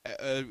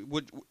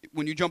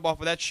 when you jump off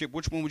of that ship,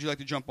 which one would you like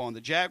to jump on?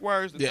 The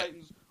Jaguars, the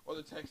Titans, or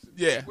the Texans?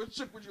 Yeah. Which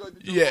ship would you like to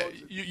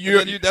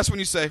jump on? That's when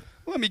you say,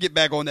 let me get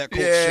back on that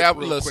Colts ship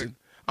real quick.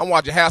 I'm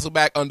watching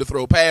Hasselback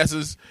underthrow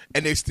passes,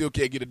 and they still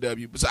can't get a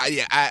W. So,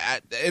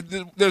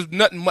 there's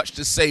nothing much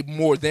to say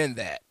more than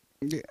that.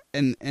 Yeah,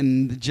 and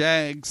the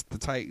Jags, the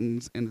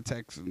Titans, and the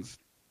Texans,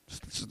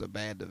 this is a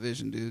bad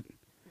division, dude.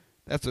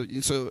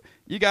 So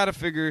you got to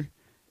figure.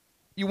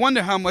 You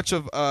wonder how much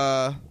of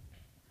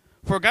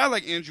for a guy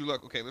like Andrew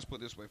Luck. Okay, let's put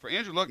it this way: for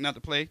Andrew Luck not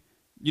to play,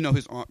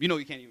 his arm. He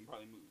can't even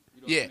probably move.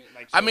 You know Yeah. what I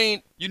mean? I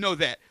mean, you know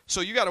that.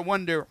 So you got to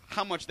wonder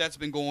how much that's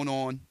been going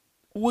on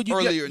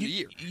earlier in the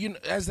year. You know,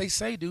 as they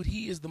say, dude,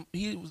 he is the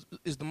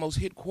most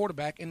hit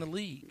quarterback in the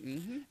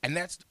league, and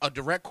that's a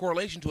direct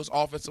correlation to his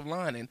offensive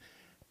line. And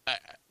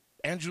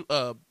Andrew,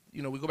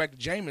 we go back to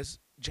Jameis.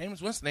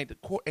 Jameis Winston ain't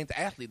the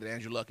athlete that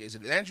Andrew Luck is.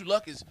 And Andrew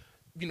Luck is,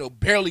 not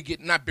barely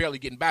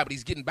getting by, but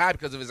he's getting by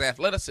because of his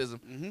athleticism.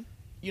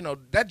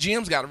 That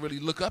GM's got to really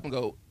look up and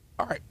go,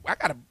 all right,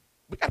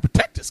 we gotta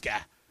protect this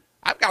guy.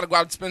 I've got to go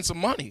out and spend some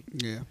money.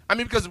 Yeah. I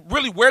mean, because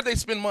really, where they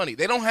spend money,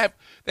 they have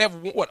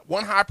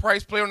one high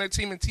priced player on their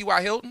team in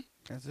T.Y. Hilton.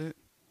 That's it.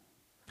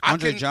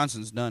 Andre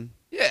Johnson's done.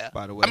 Yeah.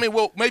 By the way, I mean,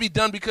 maybe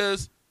done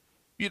because,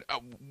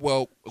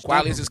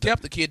 quietly as it's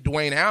kept, the kid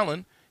Dwayne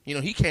Allen,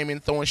 he came in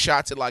throwing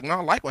shots at I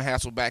like when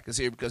Hasselbeck is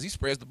here because he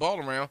spreads the ball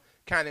around,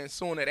 kind of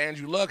ensuring that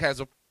Andrew Luck has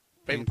a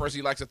favorite person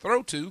he likes to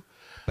throw to.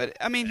 But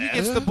I mean, he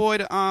gets the boy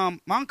to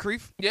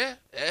Moncrief. Yeah.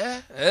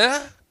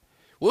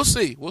 We'll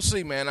see,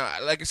 man.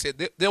 Like I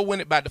said, they'll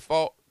win it by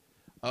default.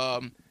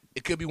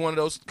 It could be one of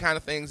those kind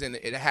of things, and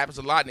it happens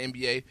a lot in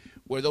the NBA,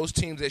 where those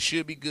teams that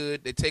should be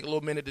good, they take a little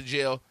minute to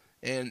gel,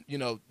 and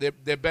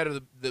they're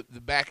better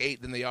the back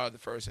 8 than they are the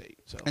first 8.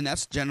 So. And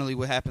that's generally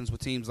what happens with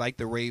teams like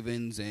the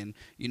Ravens, and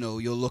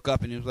you'll look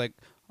up and it's like,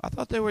 I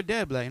thought they were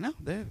dead, but like, no,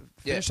 they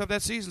finished up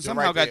that season.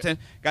 Somehow got the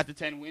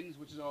 10 wins,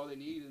 which is all they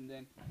need, and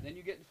then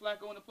you get the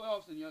Flacco in the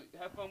playoffs, and you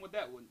have fun with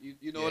that one.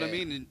 You know what I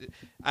mean? And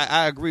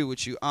I agree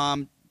with you.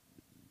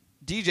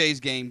 DJ's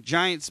game,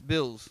 Giants,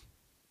 Bills.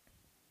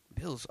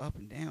 Bills up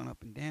and down,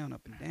 up and down, up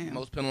and down.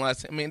 Most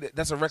penalized. I mean,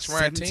 that's a Rex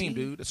Ryan team,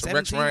 dude. That's a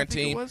Rex Ryan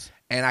team.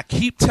 And I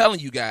keep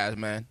telling you guys,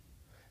 man,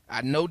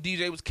 I know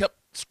DJ was kept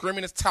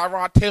screaming this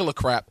Tyrod Taylor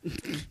crap.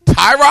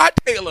 Tyrod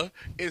Taylor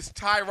is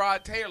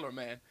Tyrod Taylor,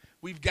 man.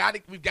 We've got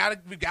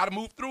to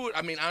move through it.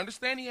 I mean, I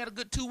understand he had a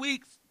good 2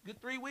 weeks,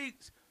 good 3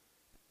 weeks.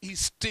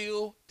 He's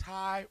still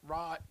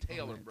Tyrod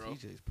Taylor, bro.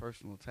 DJ's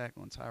personal attack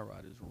on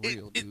Tyrod is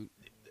real, dude.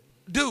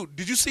 Dude,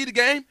 did you see the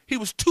game? He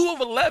was 2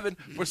 of 11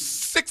 for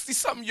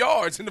 60-something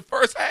yards in the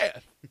first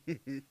half.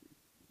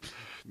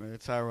 Man,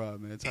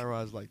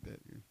 Tyrod's like that.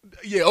 Dude.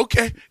 Yeah,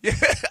 okay. Yeah,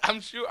 I'm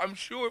sure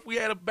if we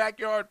had a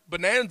backyard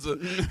bonanza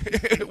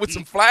with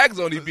some flags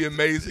on, he'd be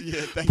amazing.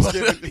 Yeah,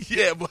 Thanksgiving.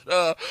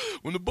 But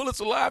when the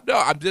Bullets are live,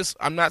 no,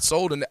 I'm not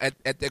sold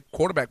at that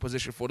quarterback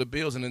position for the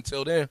Bills, and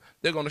until then,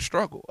 they're going to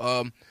struggle.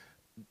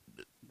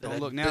 Don't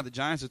look now. The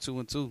Giants are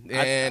 2-2,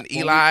 and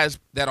Eli's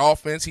that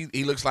offense.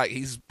 He looks like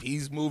he's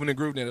moving and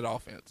grooving in that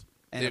offense.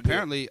 And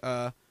apparently,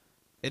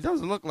 it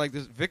doesn't look like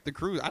this Victor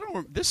Cruz.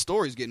 This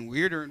story's getting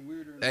weirder and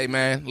weirder. Hey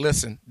man,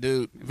 listen,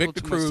 dude.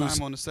 Victor Cruz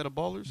time on the set of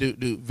ballers.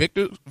 Dude.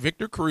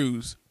 Victor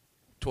Cruz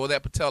tore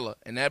that patella,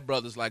 and that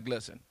brother's like,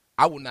 listen,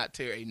 I will not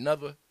tear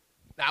another.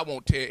 I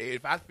won't tear.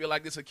 If I feel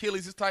like this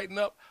Achilles is tightened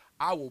up,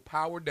 I will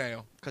power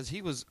down. Because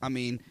he was. I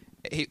mean.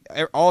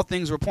 All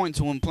things were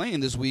pointing to him playing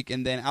this week,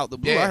 and then out the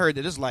blue, I heard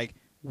that it's like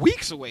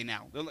weeks away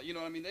now. You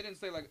know what I mean? They didn't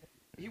say like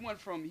he went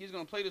from he's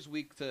going to play this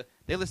week to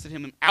they listed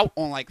him out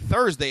on like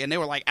Thursday, and they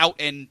were like out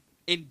and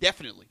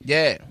indefinitely.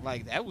 Yeah,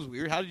 like that was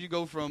weird. How did you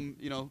go from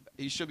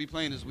he should be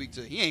playing this week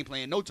to he ain't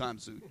playing no time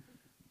soon?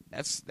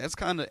 That's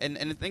kind of and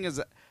the thing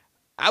is,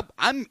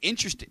 I'm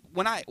interested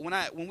when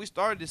we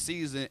started the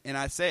season, and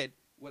I said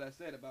what I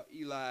said about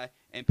Eli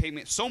and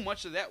payment. So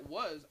much of that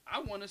was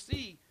I want to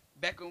see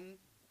Beckham.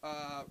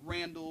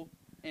 Randall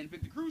and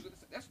Victor Cruz.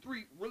 That's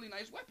 3 really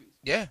nice weapons.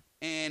 Yeah,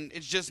 and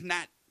it's just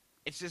not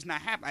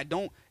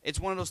happening. It's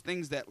one of those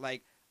things that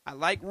like I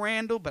like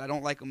Randall, but I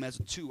don't like him as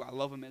a 2. I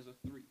love him as a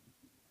 3.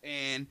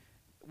 And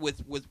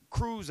with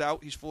Cruz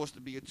out, he's forced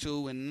to be a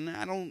 2, and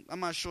I'm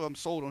not sure I'm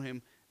sold on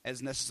him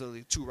as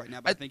necessarily a 2 right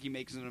now. But I think he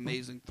makes an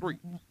amazing 3.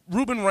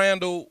 Ruben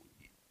Randall.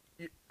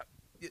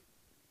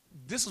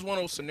 This is one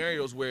of those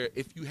scenarios where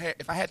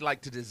if I had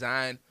like to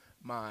design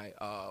my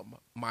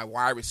my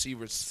wide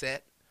receiver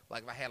set.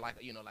 Like if I had like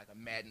a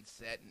Madden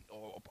set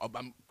or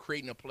I'm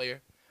creating a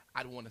player,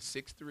 I'd want a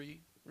 6'3"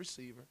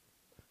 receiver.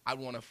 I'd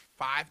want a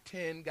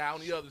 5'10" guy on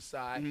the other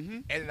side,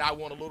 and then I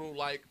want a little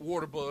like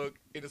water bug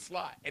in the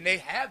slot. And they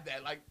have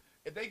that. Like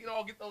if they can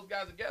all get those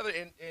guys together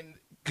and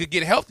could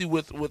get healthy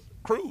with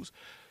Cruz,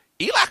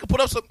 Eli could put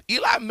up some.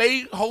 Eli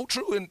may hold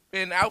true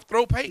and out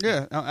throw Peyton.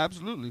 Yeah,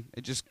 absolutely.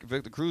 It just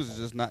Victor Cruz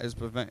is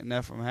preventing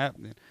that from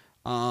happening.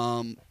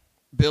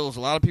 Bills. A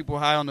lot of people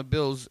high on the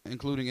Bills,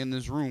 including in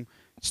this room.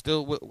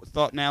 Still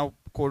thought now,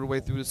 quarter way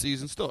through the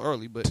season, still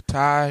early, but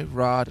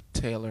Tyrod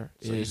Taylor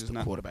is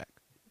the quarterback.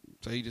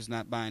 So you're just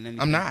not buying anything.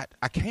 I'm not.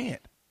 I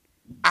can't.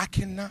 I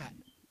cannot.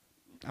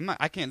 I'm not.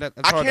 I can't.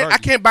 That's hard to argue. I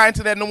can't buy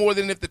into that no more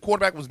than if the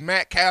quarterback was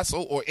Matt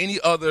Castle or any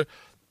other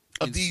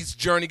of these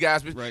journey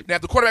guys. Right. Now,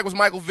 if the quarterback was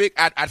Michael Vick,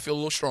 I'd feel a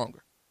little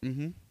stronger.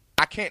 Mm-hmm.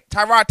 I can't.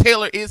 Tyrod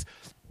Taylor is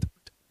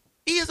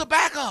a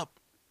backup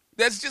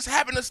that's just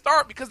happened to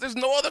start because there's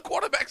no other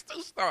quarterbacks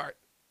to start.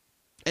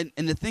 And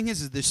the thing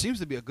is there seems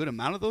to be a good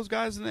amount of those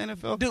guys in the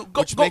NFL, dude,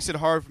 which makes it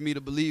hard for me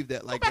to believe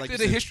that. Go back to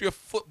the history of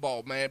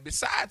football, man.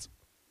 Besides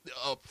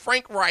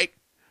Frank Reich,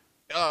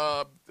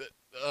 Hostetler,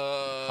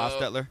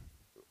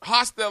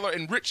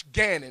 and Rich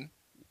Gannon,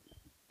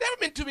 Never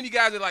been too many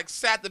guys that like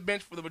sat the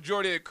bench for the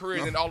majority of their career,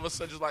 and then all of a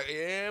sudden just like,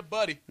 yeah,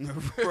 buddy,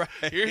 Right.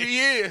 here he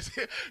is.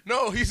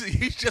 No,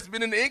 he's just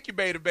been in the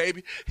incubator,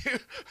 baby.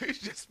 he's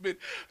just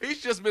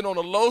been on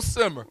a low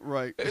simmer.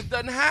 Right. It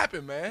doesn't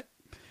happen, man.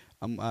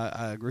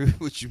 I agree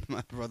with you,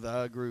 my brother.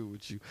 I agree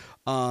with you.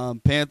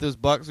 Panthers,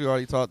 Bucks. We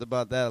already talked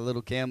about that.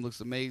 Little Cam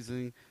looks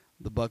amazing.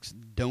 The Bucks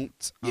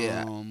don't.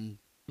 Yeah.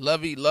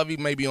 Lovey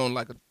may be on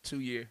like a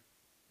 2-year.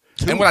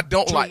 Two? And what I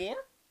don't Two like, more?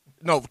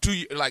 no, 2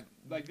 years, like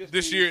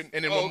this year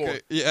and then one more.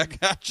 Yeah, I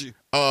got you.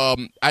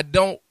 I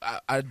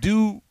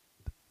do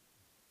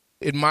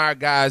admire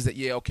guys that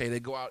they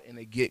go out and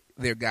they get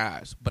their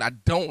guys, but I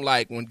don't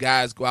like when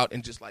guys go out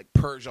and just like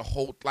purge a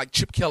whole, like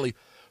Chip Kelly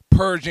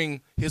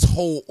purging his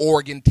whole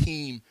Oregon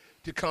team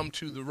to come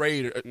to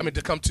the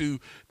to come to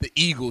the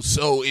Eagles.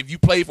 So if you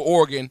play for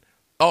Oregon,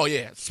 oh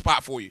yeah,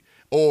 spot for you.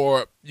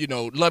 Or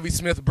Lovie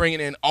Smith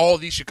bringing in all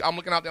these. I'm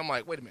looking out there. I'm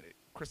like, wait a minute,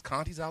 Chris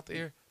Conte's out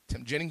there.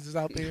 Tim Jennings is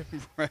out there.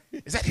 Right.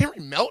 Is that Henry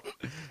Melton?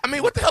 I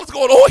mean, what the hell's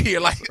going on here?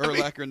 Like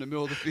Urlacher in the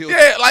middle of the field.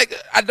 Yeah, like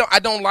I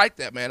don't like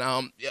that, man.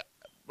 Yeah,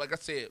 like I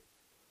said,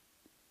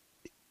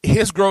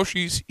 his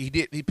groceries. He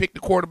picked the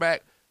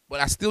quarterback,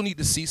 but I still need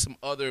to see some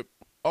other.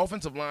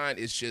 Offensive line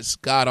is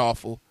just god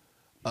awful.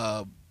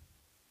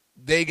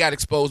 They got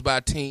exposed by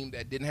a team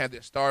that didn't have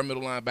their star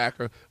middle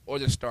linebacker or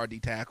their star D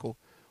tackle,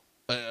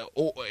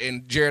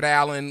 and Jared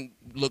Allen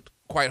looked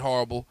quite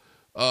horrible.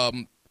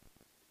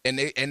 And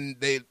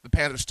the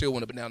Panthers still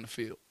went up and down the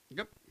field.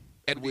 Yep.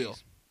 At will.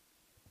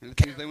 And the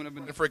things they went up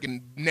and the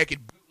freaking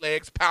naked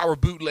bootlegs, power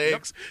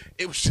bootlegs. Yep.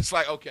 It was just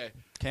like, okay.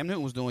 Cam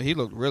Newton was doing. He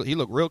looked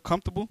real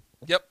comfortable.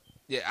 Yep.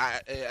 Yeah.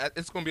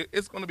 It's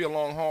gonna be a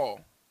long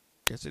haul.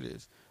 Yes, it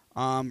is.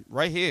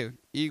 Right here,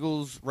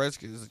 Eagles,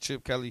 Redskins,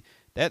 Chip Kelly.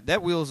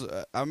 That wheels.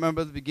 I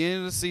remember at the beginning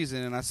of the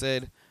season, and I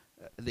said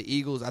the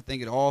Eagles. I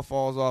think it all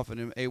falls off.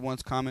 And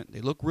A1's comment: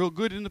 they look real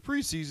good in the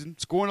preseason,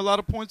 scoring a lot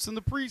of points in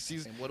the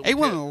preseason.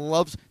 A1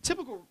 loves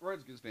typical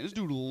Redskins fan. This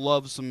dude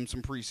loves some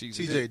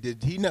preseason. TJ,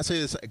 did he not say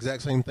this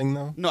exact same thing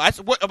though? No, I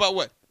said what about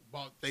what?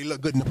 They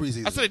look good in the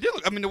preseason. I said they did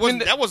look. I mean,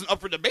 that wasn't up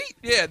for debate.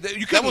 Yeah,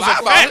 you couldn't lie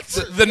about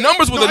it. The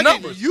numbers were the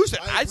numbers. You said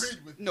I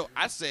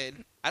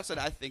said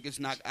I think it's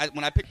not.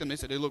 When I picked them, they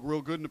said they look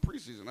real good in the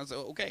preseason. I said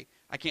okay,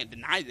 I can't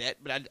deny that,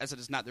 but I said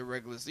it's not their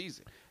regular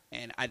season.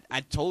 And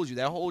I told you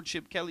that whole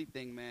Chip Kelly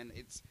thing, man.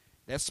 It's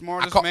that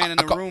smartest man in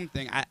the room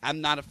thing.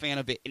 I'm not a fan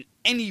of it in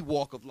any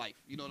walk of life.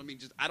 You know what I mean?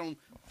 Just I don't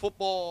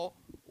football,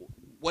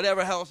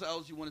 whatever else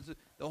you wanted to.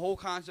 The whole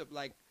concept,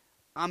 like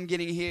I'm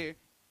getting here.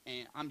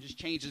 And I'm just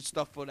changing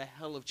stuff for the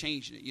hell of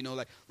changing it.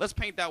 Like, let's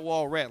paint that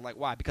wall red. Like,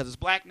 why? Because it's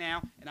black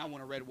now, and I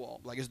want a red wall.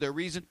 Like, is there a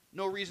reason?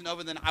 No reason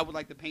other than I would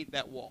like to paint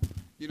that wall.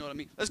 You know what I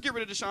mean? Let's get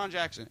rid of Deshaun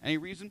Jackson. Any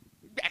reason?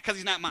 Because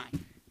he's not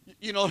mine.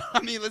 You know what I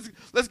mean?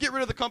 Let's get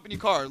rid of the company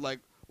car. Like,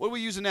 what are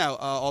we using now?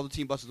 All the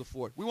team buses are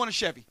Ford. We want a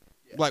Chevy.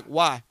 Yeah. Like,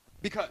 why?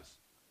 Because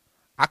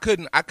I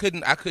couldn't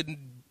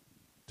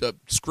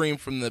scream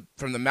from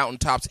the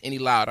mountaintops any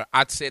louder.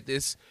 I said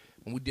this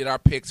when we did our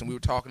picks and we were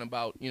talking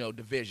about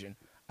division.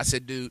 I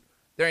said, dude,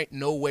 there ain't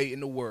no way in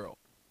the world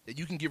that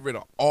you can get rid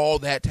of all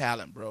that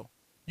talent, bro.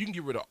 You can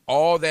get rid of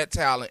all that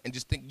talent and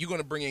just think you're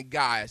going to bring in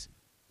guys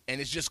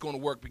and it's just going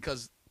to work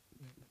because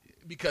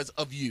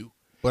of you.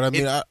 But, I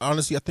mean,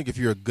 honestly, I think if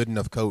you're a good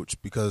enough coach,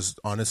 because,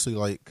 honestly,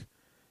 like,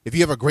 if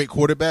you have a great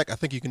quarterback, I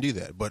think you can do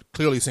that. But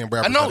clearly Sam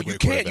Bradford's not a great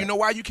quarterback. You know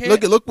why you can't?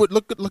 Look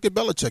at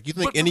Belichick. You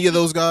think any of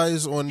those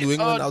guys on New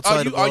England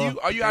outside of are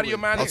you out of your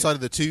mind? Outside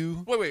of the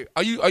two? Wait.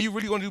 Are you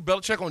really going to do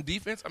Belichick on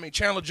defense? I mean,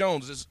 Chandler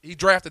Jones he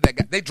drafted that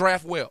guy. They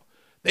draft well.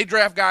 They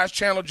draft guys.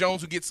 Chandler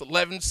Jones who gets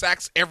 11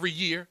 sacks every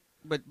year.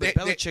 But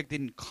Belichick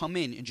didn't come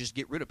in and just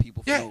get rid of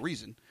people for no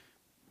reason.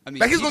 I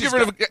mean, like he's going to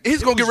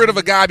get rid of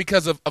a guy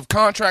because of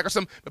contract or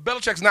something. But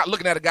Belichick's not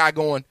looking at a guy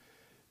going,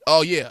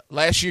 oh, yeah,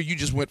 last year you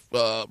just went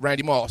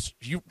Randy Moss.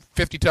 You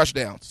 50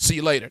 touchdowns. See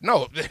you later.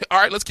 No. All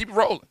right, let's keep it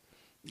rolling.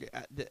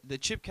 The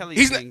Chip Kelly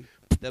thing.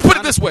 Put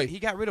it this way. He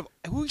got rid of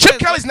Chip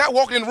Kelly's not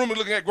walking in the room and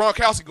looking at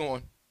Gronkowski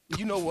going,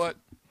 you know what?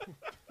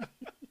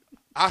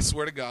 I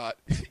swear to God,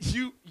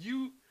 you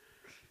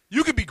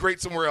could be great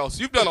somewhere else.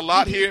 You've done a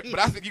lot here, but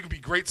I think you could be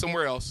great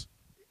somewhere else.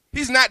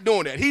 He's not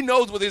doing that. He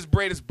knows where his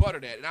bread is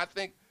buttered at. And I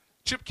think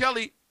Chip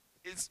Kelly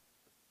it's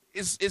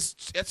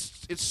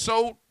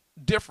so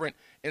different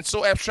and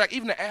so abstract.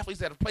 Even the athletes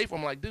that have played for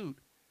him, like, dude,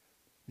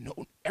 no,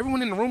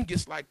 everyone in the room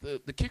gets like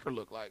the kicker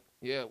look. Like,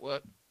 yeah,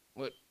 what?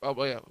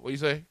 Oh yeah, what you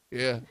say?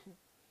 Yeah,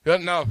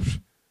 no,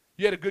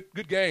 you had a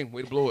good game.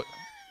 Way to blow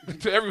it.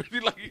 To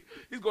everybody, like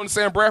he's going to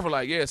Sam Bradford,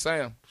 like, yeah,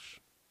 Sam.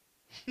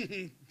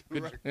 Good,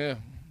 right.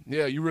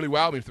 Yeah, you really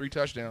wowed me. 3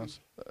 touchdowns.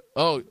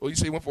 You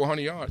say you went for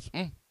 100 yards.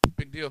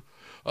 Big deal.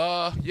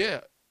 Yeah.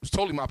 It was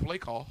totally my play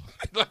call.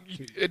 Like,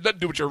 it doesn't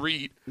do with your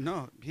read.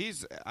 No, he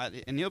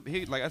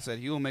like I said,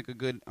 he will make a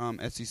good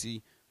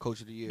SEC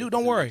coach of the year. Dude,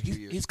 don't worry.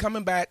 He's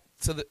coming back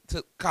to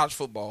college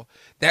football.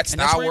 That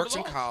style works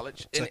in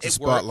college. And it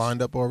spot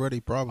lined up already,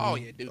 probably. Oh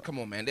yeah, dude, come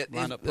on, man.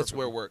 That's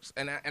where it works.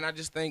 And I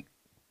just think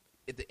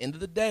at the end of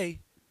the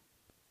day,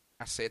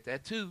 I said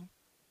that too,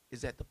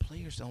 is that the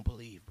players don't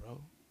believe,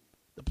 bro.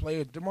 The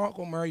player,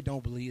 DeMarco Murray,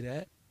 don't believe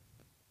that.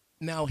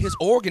 Now, his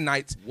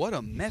Organites. What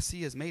a mess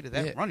he has made of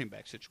that running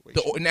back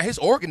situation. Now, his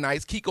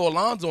Organites, Kiko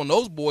Alonso and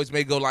those boys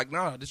may go like,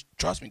 nah,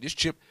 trust me, this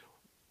chip.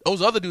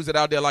 Those other dudes that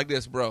out there like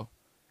this, bro,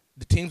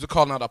 the teams are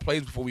calling out our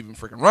plays before we even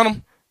freaking run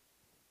them.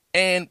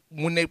 And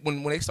when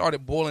they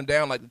started boiling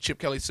down like the Chip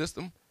Kelly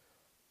system,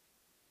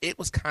 it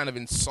was kind of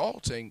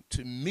insulting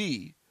to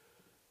me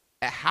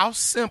at how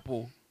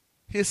simple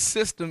his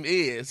system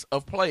is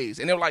of plays.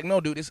 And they were like,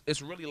 no, dude,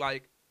 it's really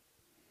like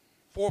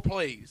 4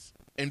 plays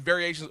and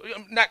variations.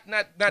 Not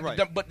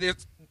right. But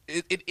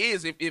it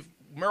is. If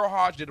Merrill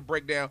Hodge did a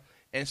breakdown,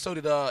 and so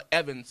did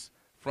Evans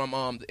from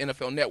the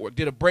NFL Network,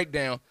 did a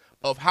breakdown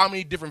of how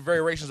many different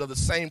variations of the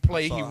same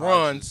play he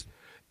runs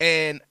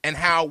and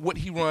how what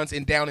he runs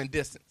in down and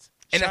distance.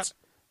 And that's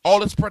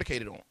all it's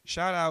predicated on.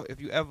 Shout out if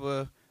you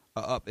ever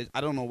up.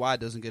 I don't know why it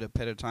doesn't get a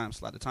better time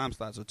slot. The time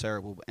slots are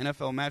terrible. But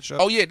NFL matchup.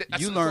 Oh yeah,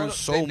 you learn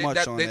so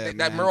much on that.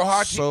 That Merrill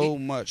Hodge, so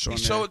much on that.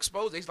 He's so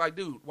exposed. He's like,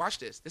 dude, watch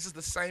this. This is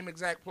the same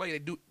exact play they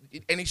do,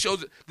 and he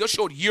shows it. They'll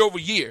show it year over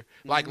year.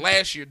 Like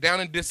last year, down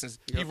in distance,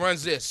 he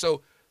runs this.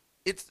 So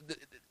it's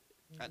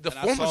the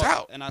form is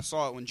out. And I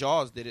saw it when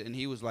Jaws did it, and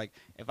he was like,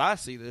 if I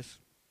see this,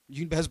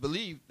 you best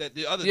believe that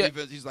the other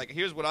defense, he's like,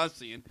 here's what I'm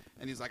seeing.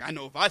 And he's like, I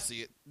know if I see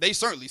it, they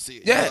certainly see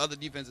it. Yeah. The other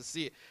defenses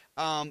see it.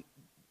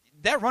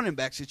 That running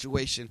back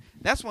situation,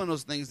 that's one of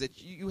those things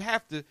that you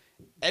have to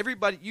 –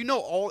 everybody in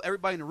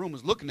the room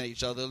is looking at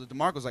each other.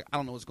 DeMarco's like, I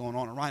don't know what's going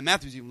on. And Ryan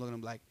Matthews even looking at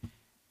him like,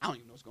 I don't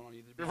even know what's going on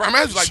either. Ryan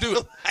Matthews like,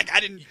 dude,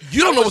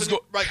 you don't know what's going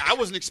on. Like, I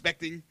wasn't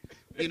expecting –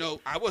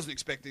 I wasn't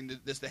expecting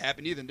this to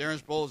happen either. And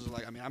Darren Sproles is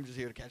like, I'm just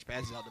here to catch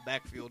passes out the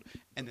backfield,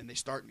 and then they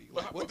start me.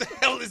 Like, what the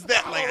hell is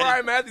that? Like,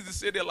 Ryan Matthews is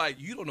sitting there like,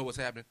 you don't know what's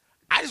happening.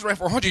 I just ran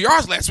for 100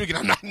 yards last week, and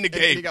I'm not in the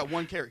game. And he got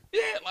 1 carry.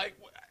 Yeah, like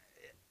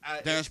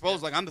Darren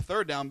Sproles like, I'm the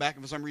third down back,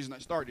 and for some reason I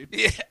started.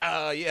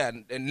 Yeah.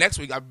 And next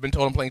week I've been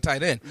told I'm playing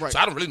tight end, so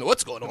I don't really know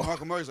what's going on.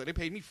 Marco Murray's like, they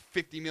paid me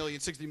 $50 million,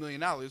 $60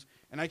 million,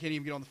 and I can't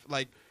even get on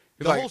the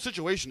the whole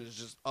situation is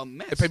just a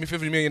mess. They paid me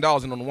 $50 million,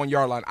 and on the 1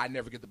 yard line, I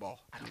never get the ball.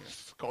 I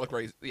just call it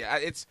crazy. Yeah,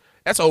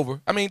 that's over.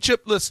 I mean,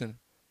 Chip, listen,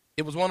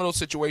 it was one of those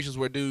situations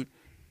where, dude,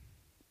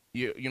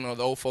 you know,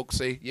 the old folks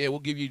say, yeah, we'll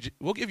give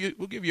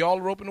you all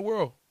the rope in the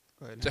world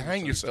to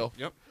hang yourself.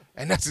 Yep,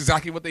 and that's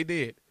exactly what they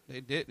did.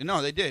 They did.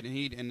 No, they did.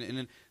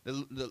 And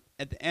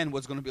at the end,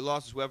 what's going to be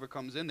lost is whoever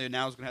comes in there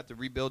now is going to have to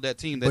rebuild that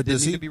team that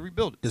didn't need to be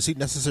rebuilt. Does he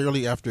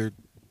necessarily, after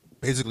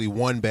basically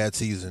one bad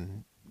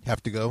season,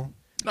 have to go?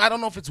 No, I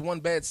don't know if it's one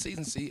bad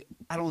season. See,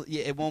 I don't.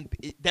 Yeah, it won't.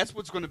 That's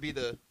what's going to be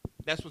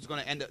that's what's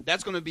going to end up.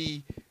 That's going to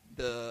be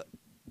the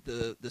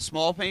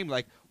small pain.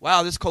 Like,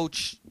 wow, this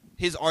coach.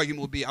 His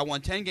argument would be, I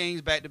won 10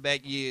 games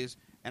back-to-back years,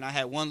 and I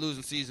had 1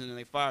 losing season, and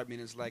they fired me.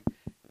 And it's like,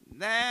 nah,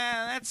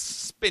 that's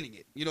spinning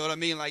it. You know what I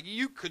mean? Like,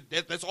 you could.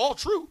 That's all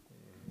true,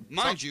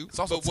 mind you.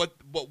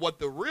 But what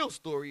the real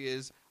story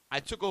is, I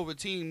took over a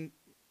team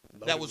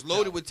that was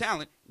loaded with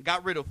talent,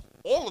 got rid of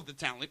all of the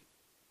talent,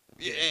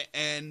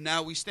 and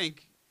now we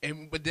stink.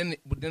 But then,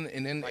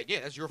 like, yeah,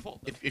 that's your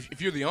fault.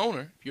 If you're the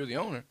owner,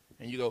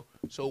 and you go,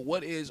 so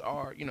what is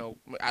our,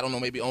 I don't know,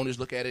 maybe owners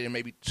look at it and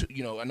maybe,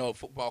 I know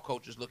football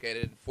coaches look at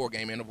it in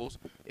 4-game intervals.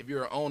 If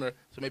you're an owner,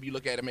 so maybe you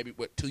look at it maybe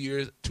 2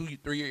 years,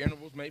 3-year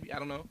intervals, maybe, I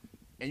don't know,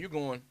 and you're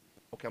going,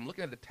 okay, I'm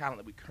looking at the talent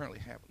that we currently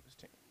have on this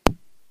team.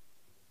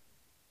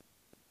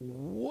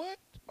 Where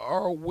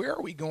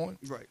are we going?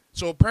 Right.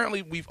 So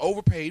apparently we've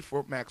overpaid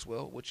for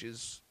Maxwell, which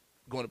is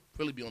going to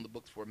really be on the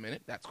books for a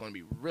minute. That's going to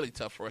be really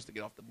tough for us to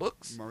get off the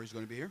books. Murray's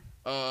going to be here.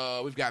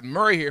 We've got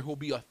Murray here, who'll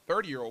be a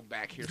 30-year-old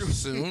back here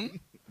soon.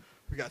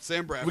 We got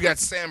Sam Bradford. We got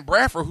Sam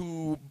Bradford,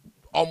 who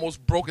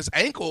almost broke his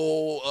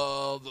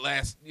ankle the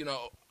last, We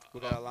got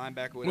a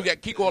linebacker. We got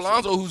Kiko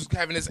Alonso, who's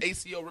having his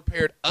ACL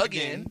repaired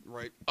again.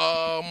 Right.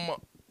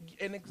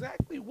 And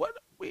exactly what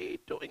are we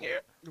doing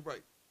here?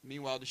 Right.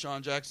 Meanwhile,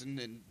 Deshaun Jackson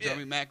and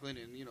Jeremy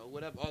Maclin and,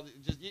 whatever.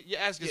 You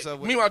ask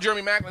yourself. Meanwhile,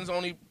 Jeremy Maclin's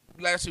only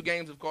last 2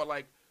 games have caught,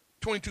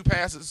 22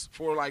 passes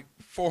for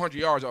 400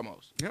 yards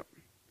almost.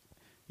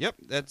 Yep.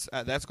 That's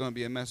going to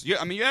be a mess.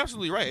 Yeah, I mean, you're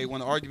absolutely right. When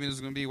the argument is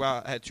going to be,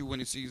 wow, I had 2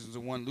 winning seasons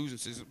and 1 losing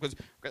season, because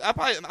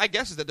I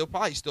guess is that they'll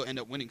probably still end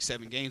up winning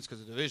 7 games because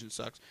the division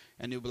sucks,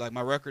 and they'll be like,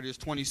 my record is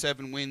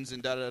 27 wins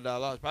and da da da.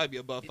 It'll probably be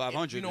above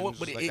 500. You know what?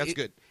 But that's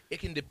good. It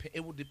can depend.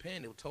 It will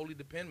depend. It will totally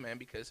depend, man.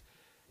 Because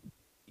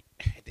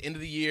at the end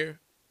of the year,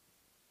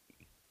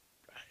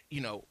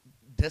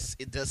 does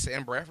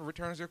Sam Bradford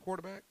return as their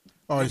quarterback?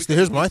 All right, so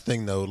here's my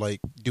thing, though.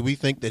 Do we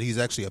think that he's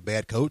actually a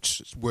bad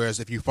coach?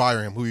 Whereas if you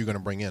fire him, who are you going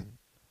to bring in?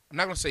 I'm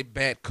not going to say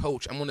bad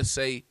coach. I'm going to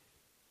say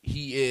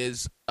he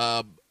is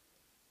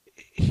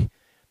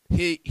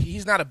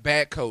he's not a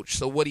bad coach.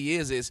 So what he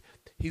is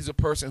he's a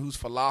person whose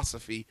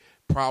philosophy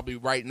probably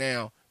right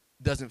now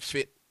doesn't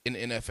fit in the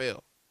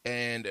NFL.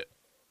 And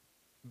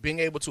being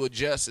able to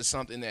adjust is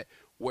something that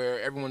where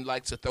everyone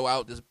likes to throw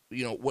out this,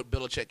 what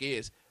Belichick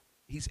is.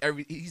 He's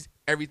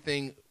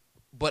everything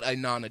but a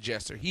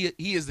non-adjuster. He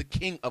is the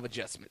king of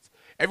adjustments.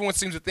 Everyone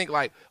seems to think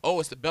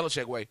it's the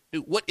Belichick way.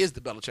 Dude, what is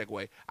the Belichick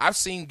way? I've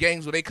seen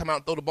games where they come out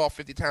and throw the ball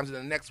 50 times, and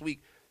the next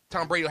week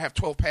Tom Brady will have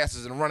 12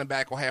 passes and a running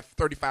back will have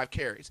 35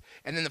 carries.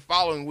 And then the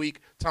following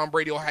week, Tom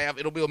Brady will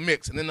it'll be a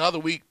mix. And then the other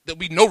week, there'll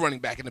be no running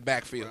back in the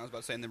backfield. I was about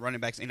to say, and the running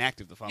back's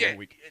inactive the following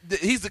week.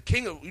 He's the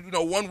king of,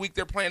 1 week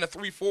they're playing a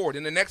 3-4,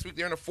 then the next week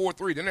they're in a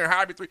 4-3, then they're a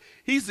hybrid 3.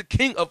 He's the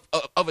king of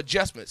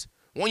adjustments.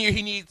 1 year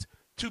he needs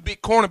 2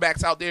 big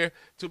cornerbacks out there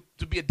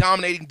to be a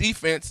dominating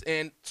defense,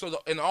 and so the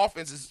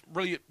offense is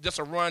really just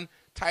a run,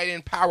 tight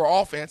end power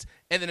offense.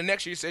 And then the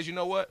next year he says, you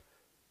know what?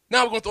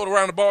 Now we're going to throw it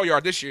around the ball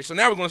yard this year. So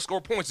now we're going to score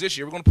points this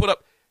year. We're going to put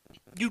up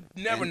 – you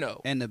never know.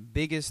 And the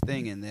biggest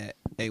thing in that,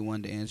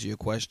 A1, to answer your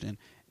question,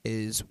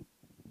 is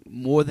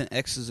more than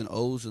X's and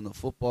O's in the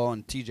football,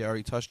 and TJ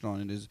already touched on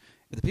it, is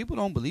if the people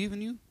don't believe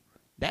in you,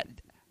 that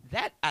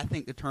I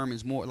think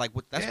determines more. Like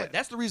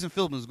that's the reason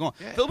Philbin's gone.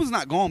 Yeah. Philbin's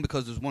not gone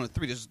because there's 1 and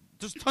 3. There's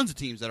tons of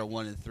teams that are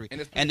 1 and 3,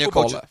 and their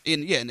coaches.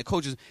 And the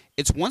coaches.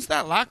 It's once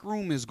that locker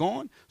room is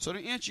gone. So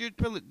to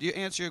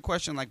answer your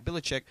question, like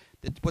Belichick,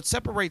 what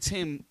separates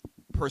him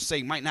per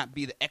se might not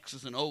be the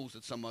X's and O's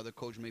that some other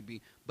coach may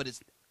be, but it's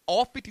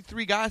all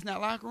 53 guys in that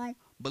locker room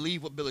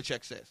believe what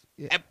Belichick says.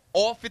 Yeah.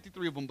 All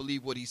 53 of them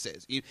believe what he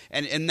says.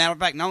 And matter of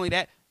fact, not only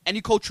that, any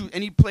coach,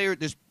 any player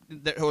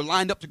that are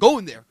lined up to go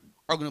in there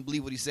are going to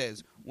believe what he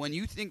says. When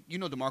you think,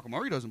 DeMarco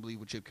Murray doesn't believe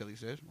what Chip Kelly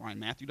says. Ryan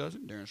Matthew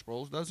doesn't. Darren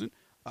Sproles doesn't.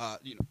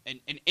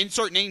 And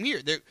insert name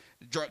here. The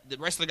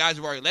rest of the guys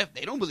who already left,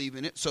 they don't believe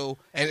in it. So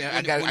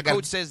when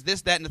coach says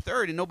this, that, and the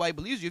third, and nobody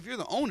believes you, if you're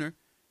the owner,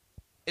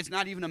 it's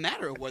not even a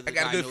matter of whether. I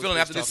got a good feeling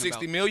after this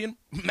 $60 million,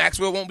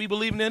 Maxwell won't be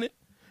believing in it,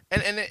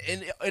 and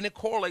it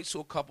correlates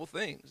to a couple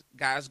things.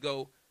 Guys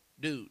go,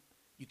 dude,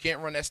 you can't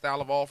run that style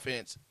of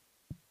offense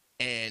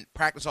and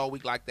practice all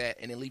week like that,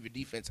 and then leave your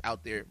defense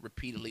out there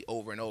repeatedly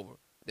over and over.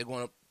 They're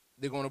going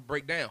to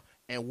break down.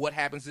 And what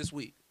happens this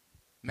week?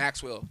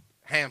 Maxwell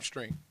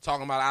hamstring,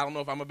 talking about I don't know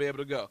if I'm gonna be able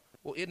to go.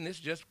 Well, isn't this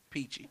just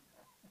peachy?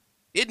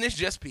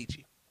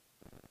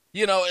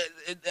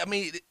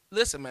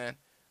 Listen, man.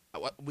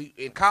 We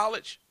in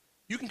college,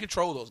 you can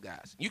control those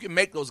guys. You can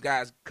make those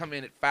guys come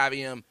in at 5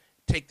 a.m.,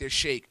 take their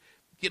shake,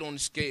 get on the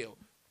scale,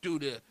 do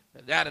the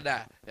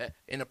da-da-da.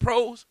 In the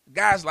pros,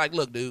 guys like,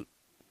 look, dude,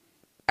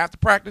 after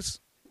practice,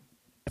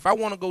 if I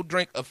want to go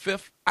drink a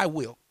fifth, I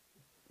will.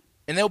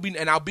 And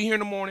I'll be here in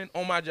the morning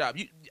on my job.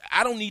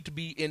 I don't need to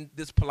be in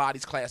this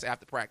Pilates class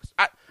after practice.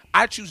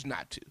 I choose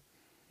not to.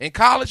 In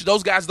college,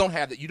 those guys don't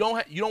have that. You don't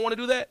want to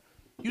do that?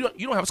 You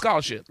don't have a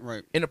scholarship.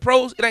 Right. In the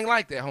pros, it ain't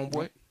like that,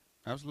 homeboy.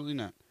 Absolutely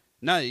not.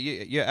 No,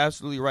 you're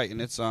absolutely right,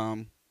 and it's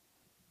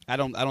I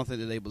don't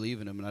think that they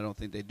believe in him, and I don't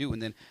think they do.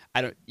 And then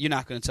you're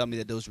not going to tell me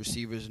that those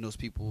receivers and those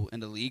people in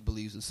the league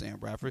believes in Sam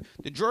Bradford.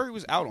 The jury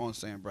was out on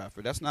Sam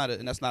Bradford. That's not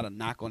a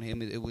knock on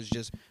him. It was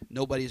just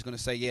nobody's going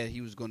to say he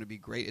was going to be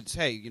great. It's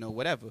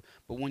whatever.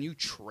 But when you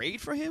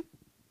trade for him,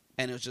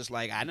 and it's just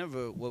like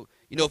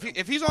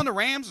if he's on the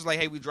Rams, it's like,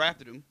 hey, we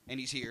drafted him and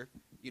he's here,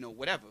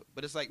 whatever.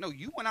 But it's like, no,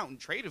 you went out and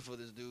traded for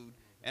this dude.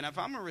 And if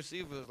I'm a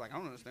receiver, it's like, I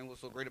don't understand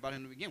what's so great about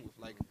him to begin with.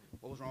 Like,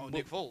 what was wrong with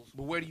Nick Foles?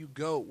 But where do you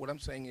go? What I'm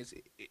saying is,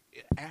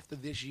 after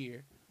this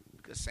year,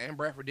 because Sam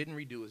Bradford didn't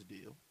redo his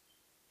deal,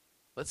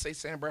 let's say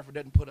Sam Bradford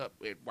doesn't put up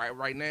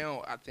right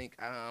now. I think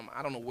I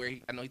don't know where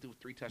I know he threw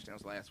 3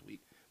 touchdowns last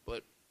week,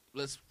 but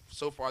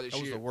so far this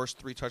year, that was the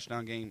worst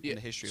 3-touchdown game in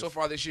the history. So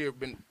far this year,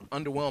 been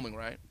underwhelming,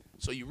 right?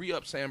 So you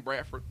re-up Sam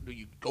Bradford. Do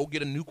you go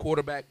get a new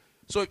quarterback?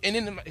 So and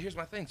then here's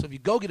my thing. So if you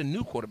go get a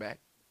new quarterback,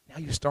 now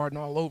you're starting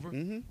all over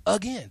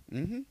again.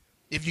 Mm-hmm.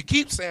 If you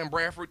keep Sam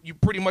Bradford, you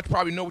pretty much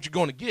probably know what you're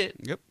going to get.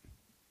 Yep.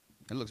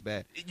 It looks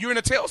bad. You're in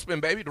a tailspin,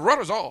 baby. The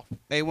rudder's off.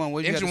 A1,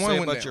 what do you have to say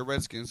about your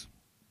Redskins?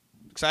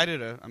 Excited?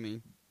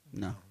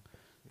 No.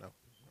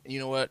 You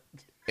know what?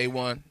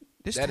 A1.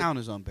 This town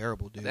is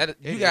unbearable, dude.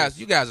 You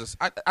guys.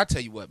 I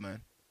tell you what,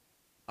 man.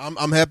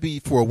 I'm happy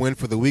for a win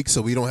for the week,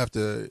 so we don't have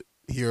to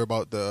hear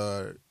about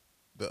the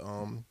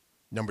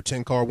number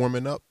 10 car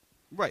warming up.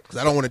 Right. Because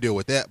I don't want to deal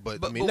with that.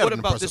 But I mean, what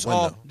about this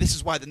all? This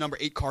is why the number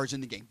 8 car's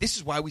in the game. This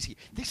is why he's here.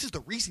 This is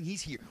the reason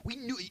he's here. We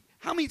knew.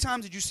 How many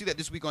times did you see that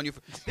this week on your?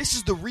 This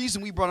is the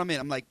reason we brought him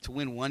in. I'm like, to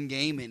win one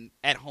game and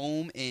at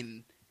home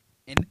in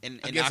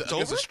October.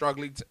 Against a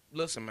struggling.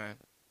 Listen, man.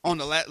 On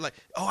the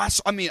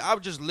I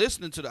was just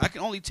listening to I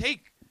can only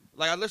take.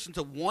 I listened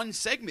to one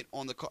segment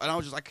on the call, and I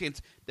was just, I can't.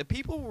 The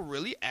people were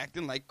really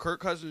acting like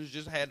Kirk Cousins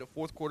just had the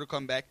fourth quarter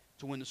comeback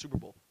to win the Super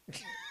Bowl,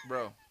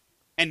 bro.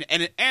 And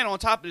on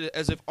top of it,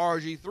 as if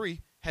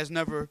RG3 has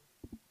never,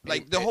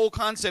 the whole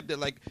concept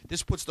that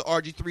this puts the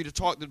RG3 to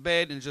talk to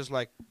bed, and just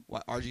what,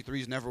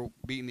 RG3's never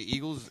beaten the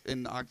Eagles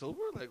in October?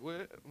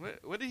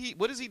 What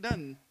has he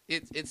done?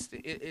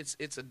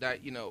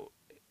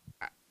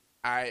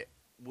 I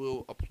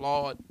will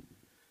applaud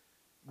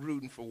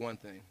Gruden for one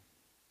thing.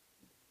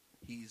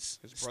 He's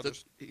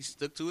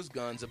stuck to his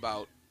guns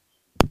about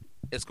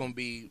it's going to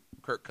be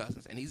Kirk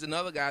Cousins, and he's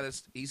another guy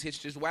he's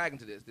hitched his wagon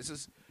to this. This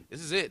is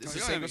it. This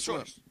is second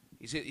choice.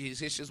 He's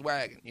hitched his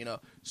wagon,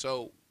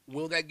 So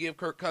will that give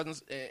Kirk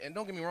Cousins? And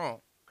don't get me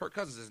wrong, Kirk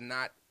Cousins is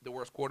not the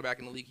worst quarterback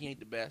in the league. He ain't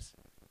the best,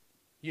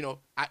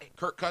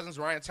 Kirk Cousins,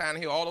 Ryan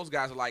Tannehill, all those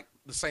guys are like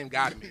the same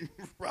guy to me.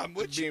 I'm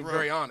with you, Being bro.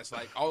 very honest,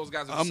 like all those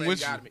guys are the same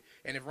with guy you. to me.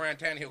 And if Ryan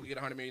Tannehill could get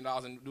 $100 million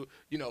and do,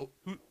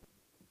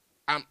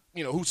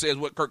 who says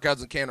what Kirk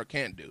Cousins can or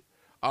can't do?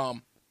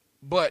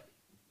 But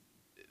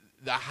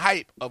the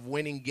hype of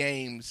winning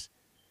games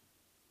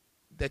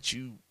that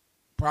you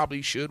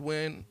probably should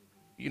win,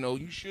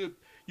 you should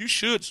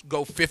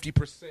go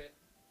 50%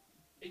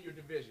 in your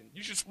division.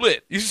 You should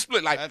split.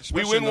 Like we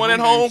Especially win in one the at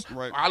home home, games,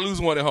 right. I lose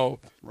one at home.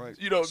 Right.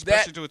 Especially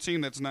Especially to a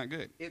team that's not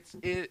good.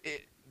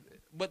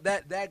 But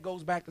that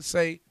goes back to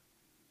say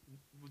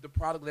the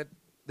product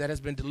that has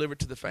been delivered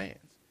to the fans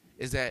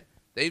is that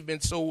they've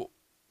been so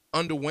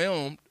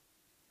underwhelmed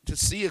to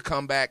see a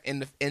comeback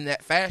in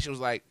that fashion. It was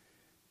like,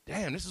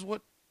 damn, this is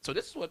what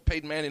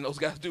Peyton Manning and those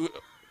guys do.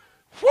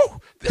 Whew,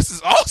 this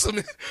is awesome.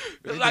 Is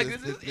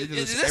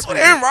this what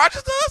Aaron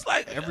Rodgers does?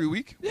 Like Every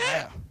week?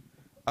 Yeah.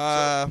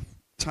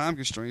 Time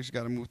constraints. You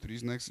got to move through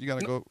these next. You got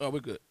to go. Oh,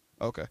 we're good.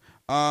 Okay.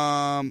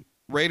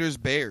 Raiders,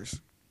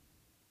 Bears.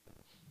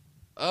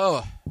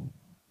 Oh,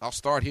 I'll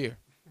start here.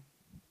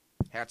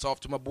 Hats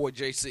off to my boy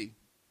JC.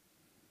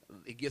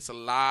 It gets a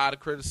lot of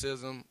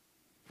criticism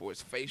for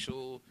his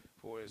facial,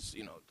 for his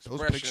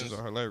Those expressions. pictures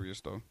are hilarious,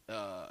 though.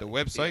 The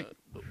website,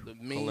 the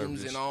memes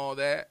hilarious. and all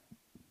that.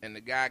 And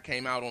the guy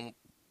came out on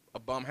a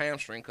bum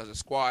hamstring because the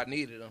squad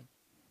needed him,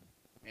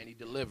 and he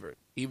delivered.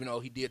 Even though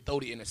he did throw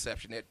the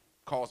interception that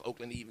caused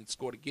Oakland to even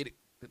score to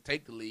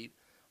take the lead,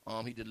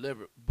 he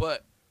delivered.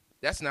 But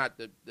that's not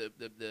the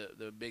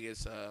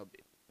biggest,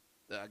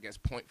 I guess,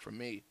 point for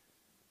me.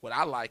 What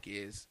I like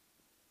is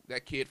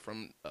that kid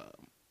from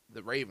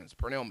the Ravens,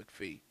 Pernell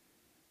McPhee.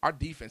 Our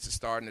defense is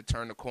starting to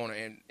turn the corner,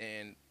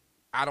 and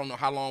I don't know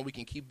how long we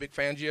can keep Vic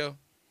Fangio,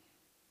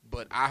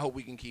 but I hope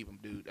we can keep him,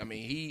 dude. I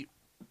mean,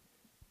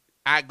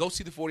 I go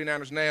see the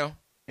 49ers now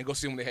and go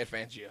see him when they had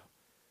Fangio.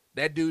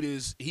 That dude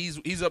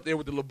he's up there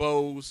with the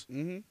LeBeaus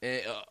and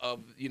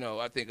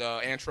I think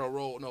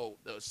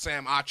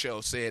Sam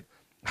Acho said,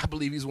 I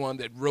believe he's one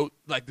that wrote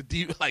like the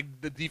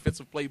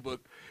defensive playbook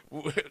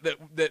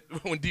that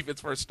when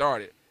defense first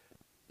started.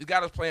 He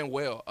got us playing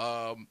well.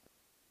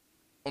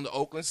 On the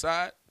Oakland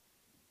side,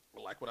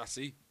 I like what I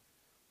see.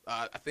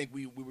 I think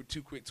we were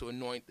too quick to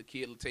anoint the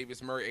kid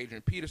Latavius Murray,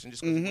 Adrian Peterson,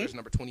 just because he wears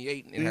number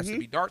 28 and it has to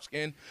be dark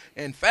skinned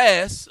and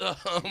fast.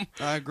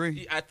 I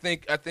agree. I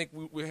think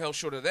we're held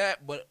short of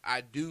that, but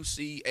I do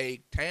see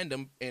a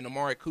tandem in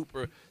Amari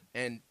Cooper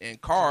and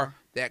Carr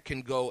that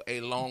can go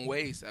a long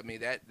ways. I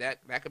mean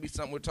that could be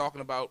something we're talking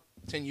about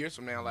 10 years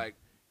from now. Like,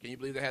 can you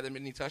believe they had that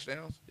many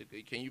touchdowns?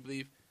 Can you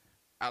believe?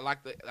 I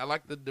like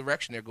the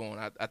direction they're going.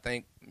 I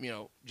think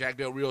Jack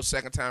Del Rio's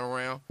second time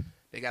around,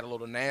 they got a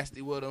little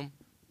nasty with him.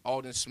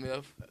 Alden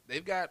Smith,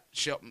 they've got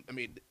Shelton. I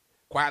mean,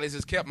 quietly as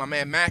it's kept, my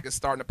man Mack is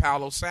starting to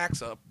pile those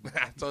sacks up.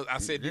 So I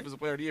said defensive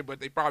player of the year, but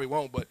they probably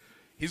won't. But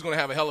he's going to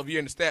have a hell of a year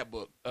in the stat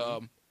book.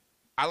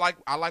 I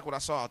like what I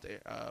saw out there.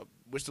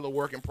 We're still a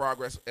work in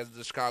progress as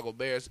the Chicago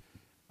Bears.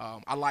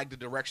 I like the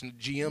direction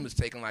the GM is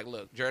taking. Like,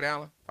 look, Jared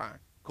Allen, fine,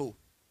 cool,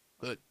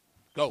 good,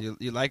 go.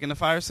 You liking the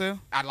fire sale?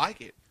 I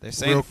like it. They're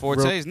saying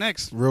Forte's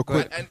next. Real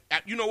quick. And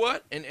you know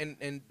what?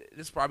 And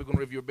this is probably going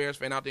to, if you're a Bears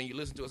fan out there and you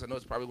listen to us, I know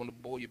it's probably going to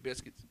boil your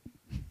biscuits.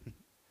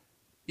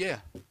 Yeah,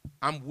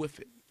 I'm with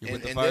it. You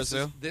with the fire this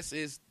sale? This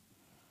is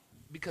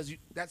because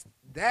that's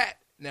that.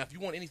 Now, if you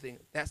want anything,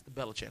 that's the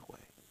Belichick way.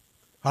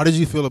 How did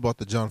you feel about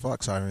the John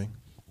Fox hiring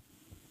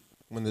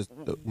when the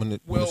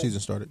season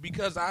started?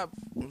 Because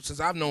since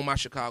I've known my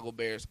Chicago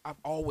Bears, I've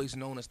always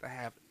known us to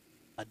have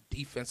a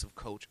defensive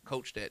coach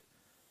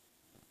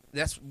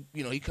that's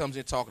he comes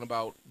in talking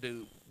about,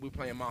 dude, we're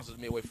playing Monsters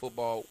Midway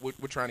football. We're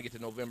trying to get to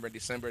November and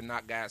December and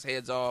knock guys'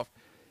 heads off.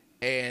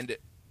 And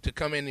to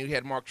come in and you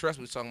had Mark Trust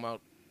was talking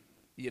about,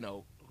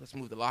 let's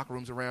move the locker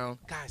rooms around.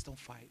 Guys, don't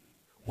fight.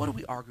 What are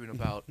we arguing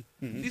about?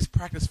 These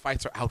practice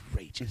fights are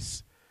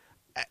outrageous.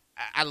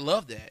 I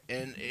love that.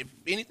 And if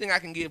anything I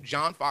can give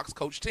John Fox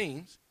coach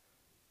teams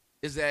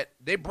is that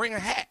they bring a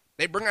hat.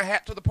 They bring a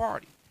hat to the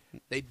party.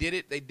 They did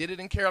it. They did it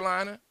in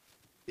Carolina.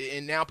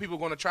 And now people are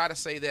going to try to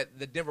say that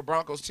the Denver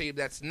Broncos team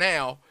that's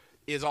now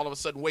is all of a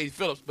sudden Wade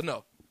Phillips. But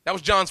no, that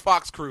was John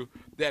Fox crew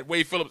that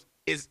Wade Phillips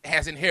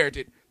has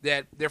inherited,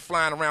 that they're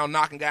flying around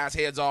knocking guys'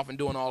 heads off and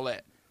doing all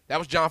that. That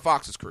was John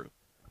Fox's crew.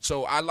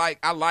 So I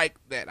like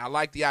that. I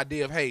like the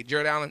idea of, hey,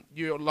 Jared Allen,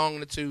 you're long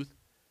in the tooth.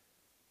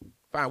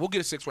 Fine, we'll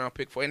get a 6th-round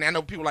pick for you. And I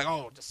know people are like,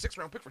 oh, the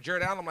 6th-round pick for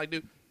Jared Allen. I'm like,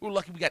 dude, we're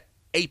lucky we got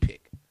a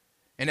pick.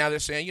 And now they're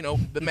saying,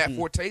 the Matt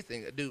Forte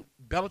thing. Dude,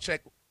 Belichick,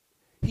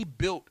 he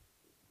built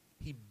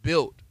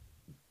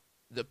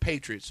the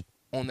Patriots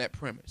on that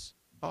premise.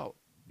 Oh,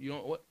 you know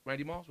what?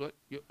 Randy Moss, what?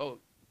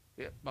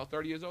 Yeah, about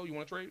 30 years old. You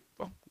want to trade?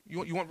 Oh,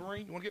 you want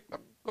Vereen? You want to get?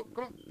 Come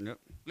on. Yep.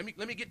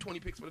 Let me get 20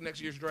 picks for the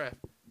next year's draft.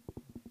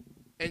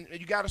 And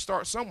you got to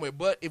start somewhere.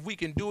 But if we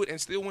can do it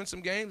and still win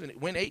some games and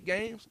win 8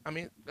 games, I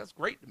mean, that's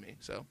great to me.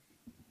 So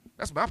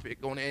that's my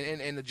pick going.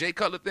 And the Jay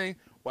Cutler thing,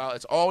 while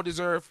it's all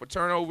deserved for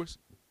turnovers,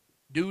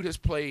 dude has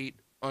played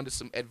under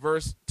some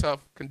adverse,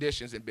 tough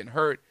conditions and been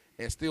hurt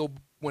and still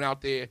went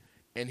out there,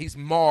 and he's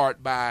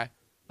marred by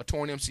a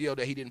torn MCL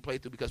that he didn't play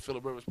through because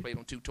Phillip Rivers played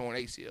on 2 torn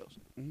ACLs.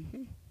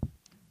 Mm-hmm.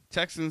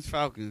 Texans,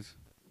 Falcons.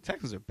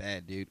 Texans are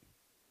bad, dude.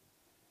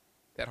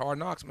 That Hard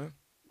Knocks, man.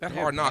 That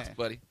They're Hard Knocks, bad.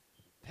 buddy.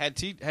 Had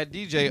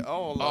DJ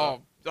all.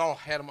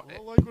 Had him.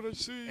 I like what I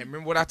see. And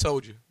remember what I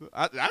told you?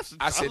 I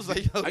said, was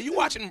like, yo, are you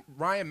watching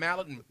Ryan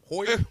Mallett and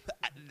Hoyer?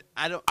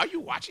 I don't. Are you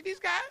watching these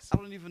guys? I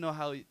don't even know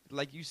how.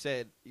 Like you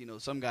said,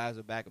 some guys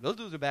are backup. Those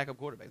dudes are backup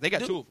quarterbacks. They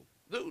got two of them.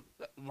 Dude,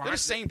 They're the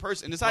same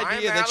person. This Ryan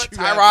idea Mallett, that you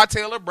have, Tyrod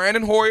Taylor,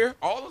 Brandon Hoyer,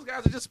 all those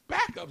guys are just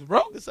backups,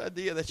 bro. this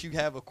idea that you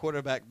have a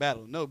quarterback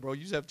battle. No, bro,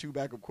 you just have two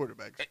backup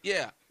quarterbacks.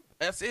 Yeah,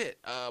 that's it.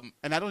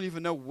 And I don't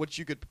even know what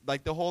you could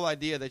like. The whole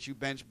idea that you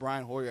bench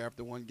Brian Hoyer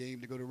after one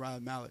game to go to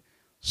Ryan Mallett.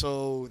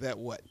 So that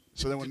what?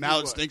 So then when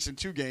Mallett stinks in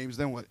 2 games,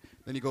 then what?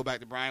 Then you go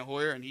back to Brian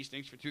Hoyer and he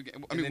stinks for 2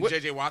 games. I mean, and then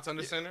J.J. Watt's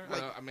under center.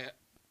 Like,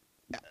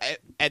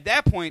 At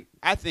that point,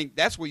 I think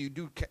that's where you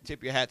do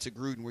tip your hat to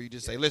Gruden, where you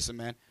just say, "Listen,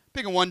 man,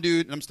 picking one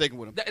dude and I'm sticking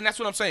with him." And that's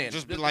what I'm saying.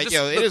 Just be like, it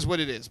is what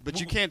it is.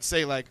 But you can't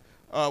say like,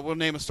 "We'll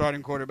name a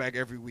starting quarterback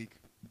every week."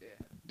 Yeah.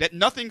 That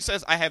nothing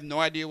says I have no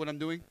idea what I'm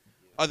doing,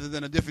 other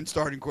than a different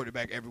starting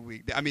quarterback every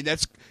week. I mean,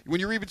 that's when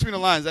you read between the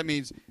lines. That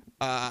means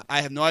I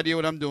have no idea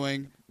what I'm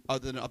doing,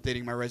 other than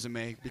updating my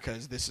resume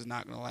because this is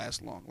not going to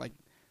last long. Like,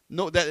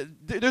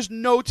 there's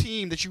no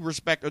team that you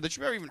respect or that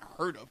you've ever even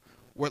heard of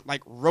with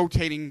like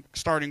rotating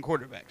starting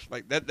quarterbacks.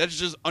 Like that's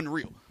just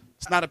unreal.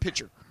 It's not a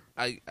picture.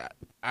 I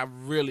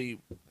really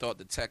thought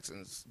the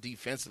Texans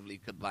defensively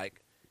could like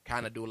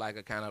kind of do like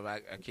a kind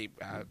of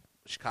keep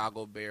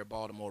Chicago Bear,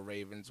 Baltimore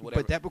Ravens,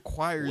 whatever. But that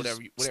requires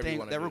whatever you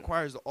want to do.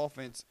 requires the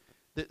offense.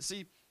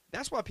 See,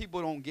 that's why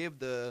people don't give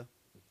the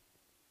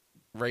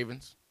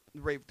Ravens.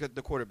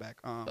 The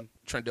quarterback.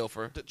 Trent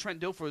Dilfer. Trent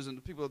Dilfers and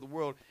the people of the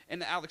world,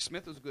 and Alex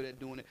Smith was good at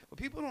doing it. But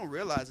people don't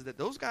realize that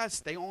those guys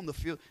stay on the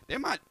field. They're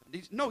not.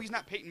 No, he's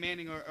not Peyton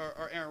Manning or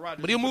Aaron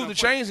Rodgers. But he'll move the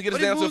chains to get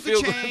us down to the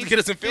field goal. Get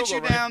us in field goal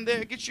range. Get you down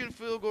there, get you in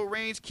field goal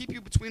range, keep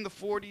you between the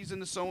 40s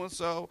and the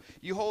so-and-so.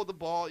 You hold the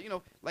ball.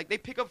 Like they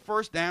pick up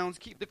first downs,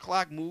 keep the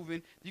clock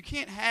moving. You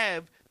can't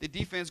have the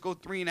defense go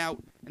 3 and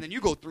out, and then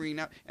you go 3 and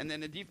out, and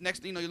then the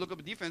next thing you look up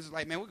the defense is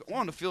like, man, we're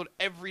on the field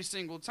every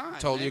single time.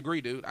 Totally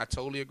agree, dude. I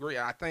totally agree.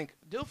 I think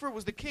Dilfer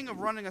was the king of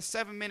running a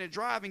 7-minute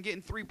drive and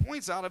getting 3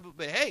 points out of it,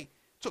 but hey,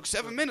 took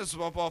 7 minutes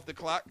off the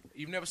clock.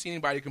 You've never seen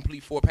anybody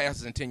complete 4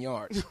 passes in 10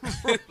 yards.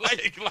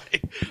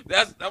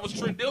 that was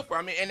Trent Dilfer.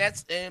 I mean,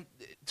 and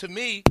to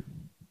me,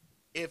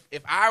 if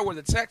I were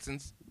the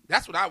Texans,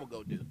 that's what I would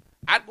go do.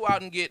 I'd go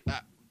out and get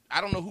I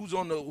don't know who's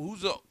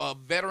a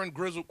veteran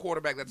grizzled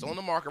quarterback that's on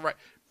the market right.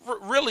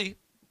 Really,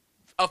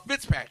 a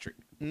Fitzpatrick.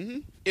 Mm-hmm.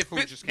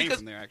 Who just came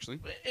from there actually,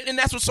 and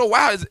that's what's so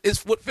wild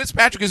is what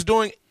Fitzpatrick is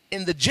doing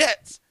in the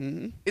Jets.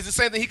 Mm-hmm. Is the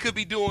same thing he could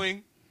be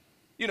doing.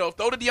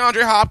 Throw to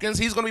DeAndre Hopkins.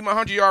 He's going to be my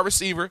 100-yard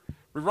receiver.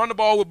 We run the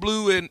ball with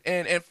Blue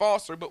and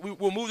Foster, but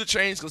we'll move the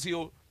chains because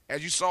he'll,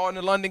 as you saw in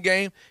the London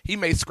game, he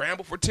may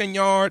scramble for 10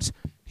 yards.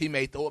 He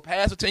may throw a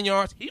pass for 10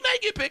 yards. He may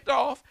get picked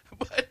off.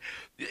 But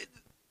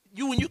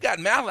when you got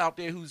Mallett out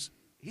there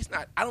he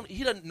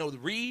doesn't know the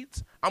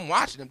reads. I'm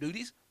watching him, dude.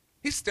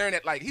 He's staring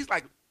at he's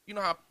like,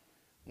 how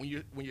when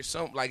you're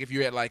like if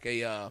you're at like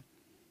when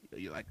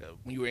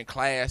you were in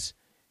class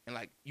and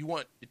like you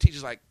want the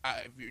teacher's like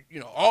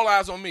all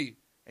eyes on me.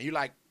 And you're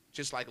like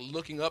just like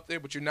looking up there,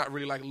 but you're not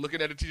really like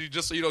looking at the teacher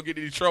just so you don't get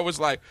any trouble. It's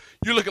like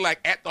you're looking like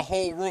at the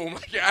whole room.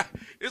 Like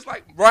it's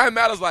like Brian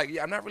Mallett's like,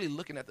 I'm not really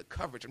looking at the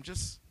coverage. I'm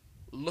just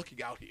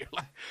looking out here.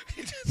 Like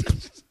I'm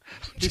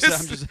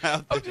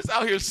just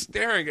out here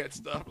staring at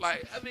stuff.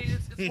 Like I mean,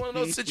 it's one of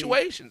those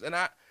situations. And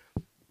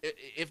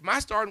if my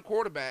starting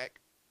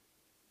quarterback,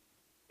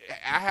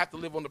 I have to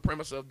live on the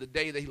premise of the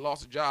day that he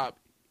lost a job,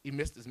 he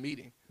missed his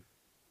meeting.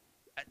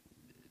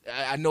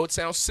 I know it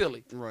sounds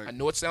silly. Right. I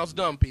know it sounds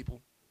dumb,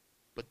 people.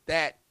 But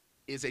that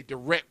is a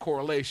direct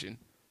correlation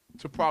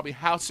to probably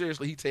how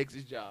seriously he takes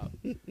his job.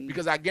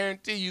 Because I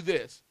guarantee you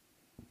this,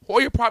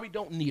 Hoyer probably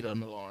don't need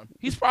an alarm.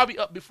 He's probably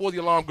up before the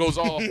alarm goes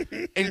off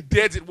and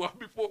deads it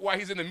while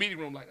he's in the meeting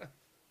room like, I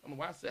don't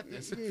know why I said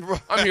this.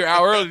 I'm here an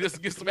hour early just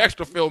to get some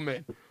extra film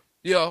in.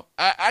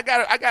 I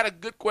got a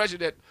good question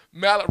that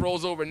Mallett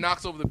rolls over and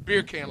knocks over the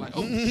beer can like,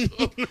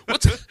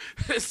 what's it?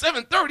 It's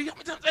 7:30. How many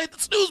times I hit the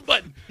snooze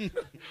button?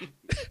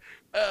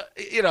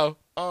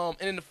 And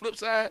then the flip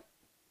side,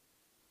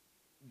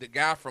 the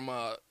guy from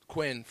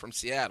Quinn from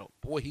Seattle,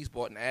 boy, he's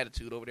brought an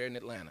attitude over there in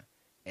Atlanta,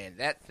 and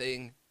that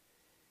thing,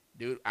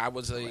 dude, I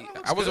was a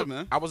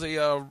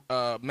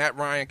Matt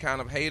Ryan kind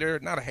of hater,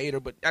 not a hater,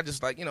 but I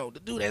just like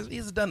the dude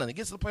he's done nothing. He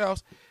gets to the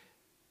playoffs.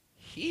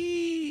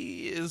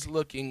 He is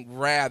looking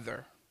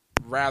rather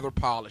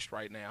polished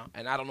right now,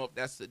 and I don't know if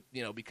that's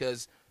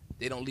because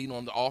they don't lean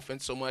on the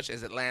offense so much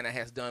as Atlanta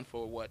has done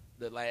for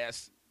the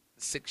last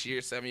 7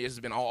 years has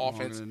been all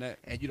offense,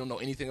 and you don't know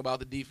anything about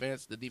the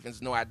defense. The defense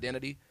has no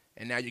identity,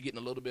 and now you're getting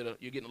a little bit of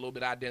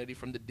identity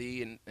from the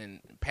D, and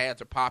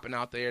pads are popping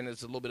out there, and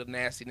there's a little bit of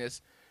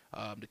nastiness.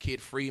 The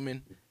kid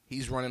Freeman,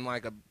 he's running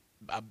like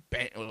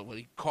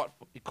he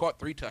caught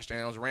 3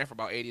 touchdowns, ran for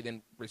about 80,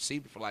 then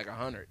received for like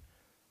 100.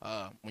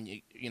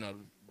 When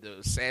the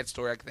sad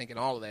story I think in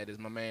all of that is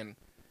my man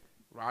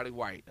Roddy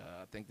White.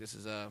 I think this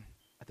is a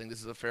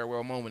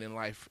farewell moment in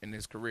life in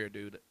his career,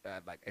 dude.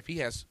 Like if he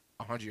has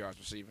 100 yards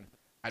receiving,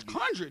 I'd be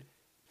 100.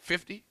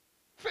 50.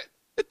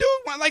 The dude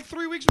went like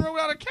 3 weeks in a row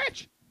without a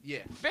catch. Yeah,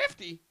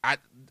 50. I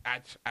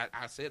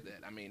said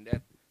that. I mean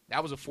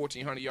that was a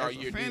 1,400-yard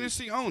year.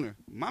 Fantasy owner,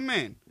 my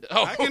man.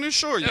 Oh. I can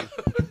assure you.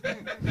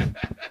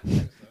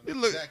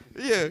 Look,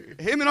 yeah,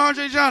 him and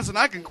R.J. Johnson.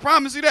 I can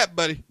promise you that,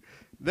 buddy.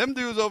 Them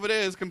dudes over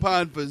there is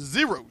combined for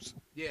zeros.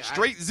 Yeah,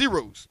 straight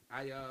zeros.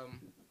 I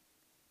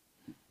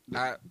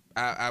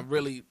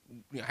really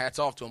hats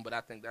off to him, but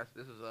I think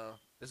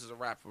this is a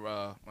wrap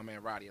for my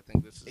man Roddy. I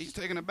think he's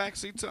taking a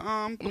backseat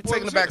to He's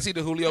taking a backseat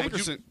to Julio.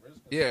 Hankerson.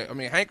 Yeah, I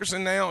mean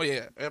Hankerson now.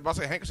 Yeah, I was about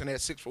to say Hankerson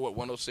had 6 for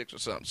 106 or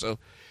something. So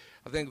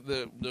I think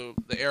the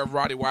era of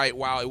Roddy White,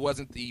 while it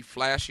wasn't the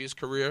flashiest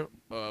career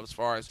as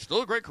far as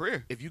still a great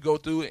career. If you go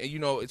through it,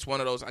 and it's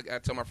one of those. I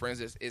tell my friends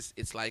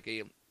it's like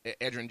a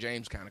Edgerrin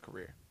James kind of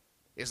career.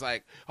 It's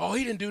like, oh,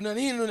 he didn't do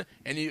nothing,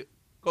 and you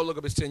go look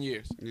up his 10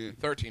 years. Yeah.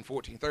 13,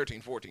 14,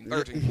 13, 14,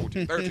 13,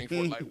 14, 13,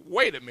 14. Like,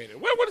 wait a minute.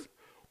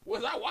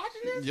 Was I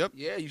watching this? Yep.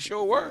 Yeah, you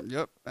sure were.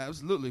 Yep,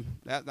 absolutely.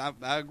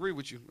 I agree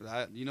with you.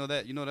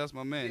 That's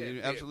my man.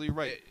 You're absolutely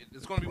right.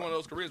 It's going to be one of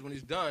those careers when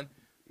he's done,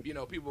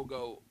 people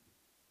go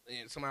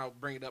and somehow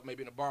bring it up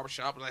maybe in a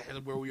barbershop, like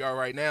where we are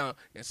right now,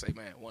 and say,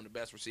 man, one of the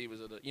best receivers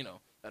of the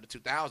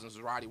 2000s was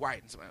Roddy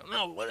White. And somebody,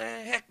 no, what the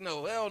heck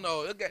no, hell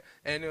no. Okay.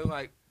 And they're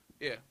like,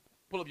 yeah,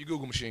 pull up your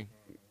Google machine.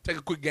 Take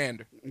a quick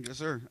gander. Yes,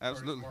 sir.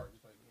 Absolutely.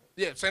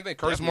 Yeah, same thing.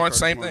 Curtis Martin,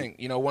 same thing.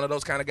 One of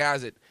those kind of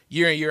guys that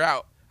year in, year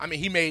out, I mean,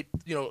 he made,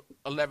 1,100,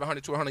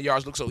 1,200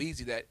 yards look so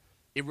easy that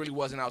it really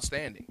wasn't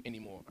outstanding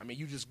anymore. I mean,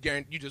 you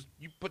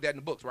put that in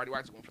the books. Roddy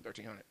White's going for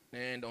 1,300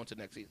 and on to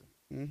next season.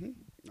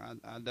 Mm-hmm.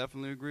 I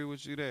definitely agree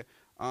with you there.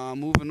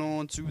 Moving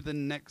on to the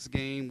next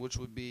game, which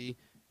would be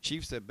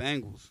Chiefs at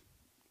Bengals.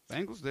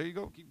 Bengals, there you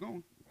go. Keep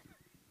going.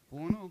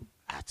 4-0.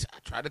 I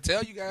try to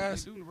tell you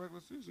guys. They do in the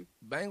regular season.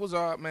 Bengals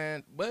are,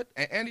 man. But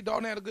Andy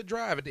Dalton had a good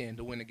drive at the end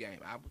to win the game.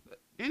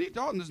 Andy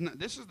Dalton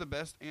this is the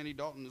best Andy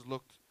Dalton has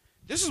looked.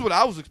 This is what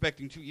I was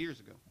expecting 2 years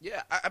ago.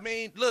 Yeah, I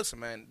mean, listen,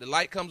 man. The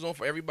light comes on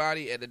for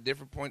everybody at a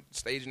different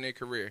stage in their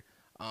career.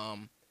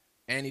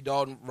 Andy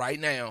Dalton right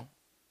now,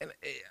 and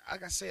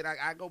like I said,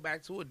 I go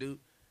back to it, dude.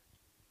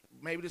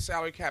 Maybe the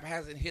salary cap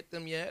hasn't hit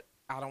them yet.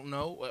 I don't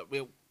know.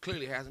 It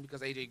clearly hasn't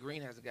because A.J.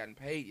 Green hasn't gotten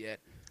paid yet.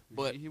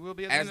 But he will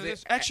be at the end of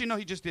this. Actually, no,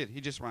 he just did. He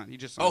just signed.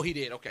 Oh, he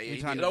did. Okay,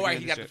 he got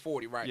the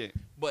 40, right? Yeah.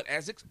 But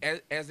as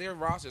their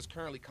roster is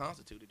currently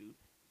constituted, dude,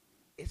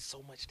 it's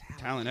so much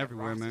talent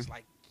everywhere, man. It's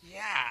like,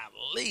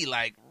 golly,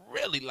 like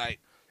really, like,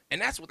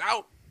 and that's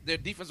without their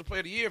defensive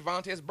player of the year,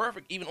 Vontaze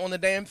Burfict, even on the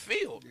damn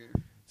field.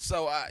 Yeah.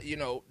 So,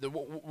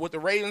 what the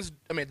Ravens,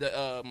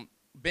 the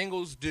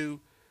Bengals do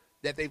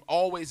that they've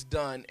always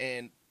done,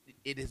 and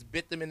it has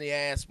bit them in the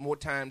ass more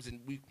times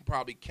than we can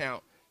probably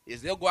count,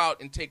 is they'll go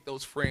out and take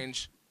those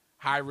fringe,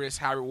 high-risk,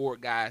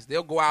 high-reward guys.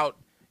 They'll go out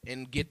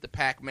and get the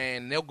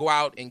Pac-Man. They'll go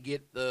out and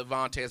get the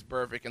Vontaze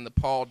Burfict and the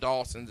Paul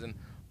Dawsons and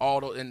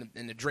all those, and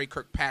the Dre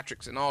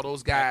Kirkpatricks and all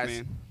those guys.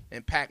 Pac-Man.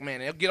 And Pac-Man.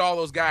 They'll get all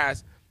those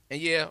guys,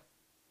 and a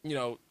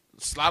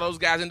lot of those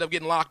guys end up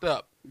getting locked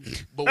up.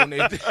 But when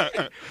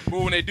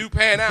they do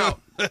pan out,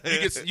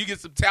 you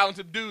get some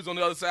talented dudes on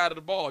the other side of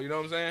the ball. You know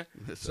what I'm saying?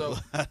 So a lot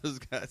of those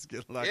guys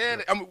get locked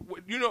up. Yeah,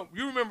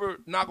 you remember,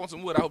 knock on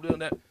some wood, I hope they're on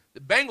that. The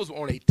Bengals were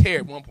on a tear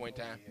at one point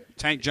in time.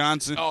 Tank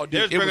Johnson. Oh,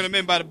 dude, they was bringing them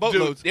in by the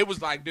boatloads. It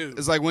was like, dude.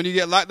 It's like when you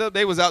get locked up,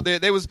 they was out there.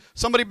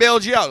 Somebody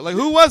bailed you out. Like,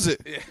 who was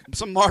it? Yeah.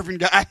 Some Marvin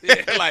guy.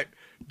 Yeah, like,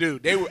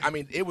 dude, they were. I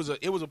mean, it was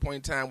a point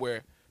in time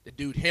where the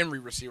dude Henry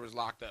receiver was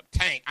locked up.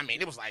 Tank. I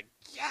mean, it was like,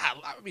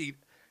 how many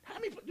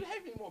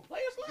more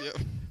players left?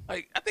 Yeah.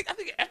 Like, I think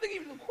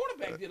even the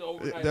quarterback did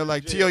overnight. They're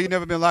like, T.O., you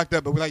never been locked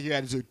up, but we like your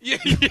attitude. Yeah.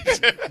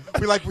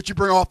 We like what you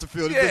bring off the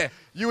field. Yeah.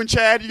 You and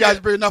Chad, you guys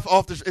bring enough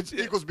off the. It's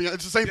equals being.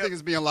 It's the same thing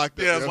as being locked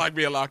up. Yeah, it's like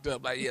being locked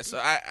up. Like, yeah. So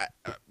I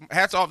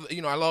hats off. I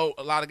know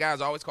a lot of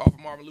guys always call for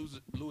Marvin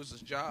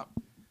Lewis's job,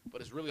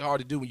 but it's really hard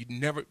to do when you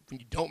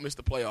don't miss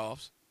the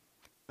playoffs.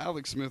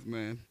 Alex Smith,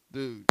 man,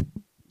 dude,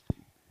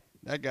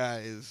 that guy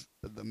is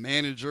the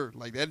manager.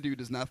 Like, that dude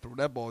does not throw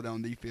that ball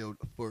down the field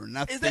for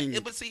nothing.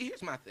 But see,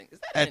 here's my thing. Is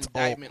that an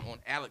indictment on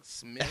Alex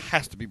Smith? It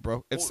has to be,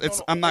 bro.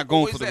 I'm not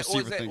going for the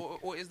receiver thing.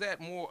 Or is that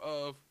more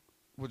of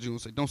what you gonna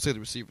say? Don't say the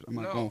receiver. I'm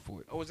not going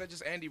for it. Or is that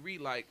just Andy Reid,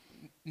 like,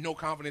 no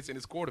confidence in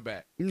his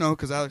quarterback? No,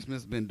 because Alex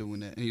Smith's been doing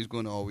that, and he's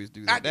going to always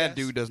do that. That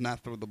dude does not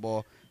throw the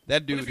ball.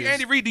 That dude. But if you're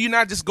Andy Reid, do you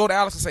not just go to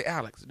Alex and say,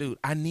 Alex, dude,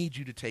 I need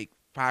you to take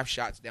 5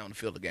 shots down the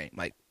field of the game?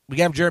 Like, we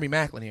have Jeremy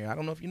Maclin here. I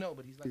don't know if you know,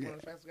 but he's like one of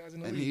the fastest guys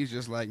in the league. And he's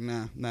just like,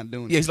 nah, not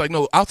doing it. Yeah, he's like,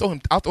 no, I'll throw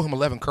him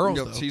 11 curls.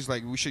 Though. He's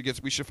like, we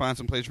should find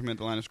some plays from him at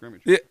the line of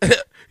scrimmage. Yeah.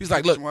 He's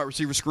like, look, wide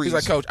receiver screens. He's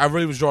like, Coach, I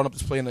really was drawing up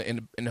this play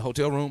in the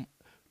hotel room.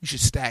 You should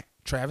stack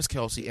Travis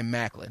Kelce and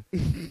Maclin.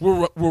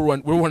 we'll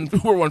run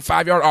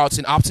 5-yard outs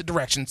in opposite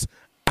directions.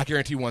 I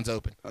guarantee one's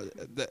open.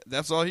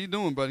 That's all he's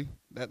doing, buddy.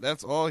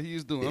 That's all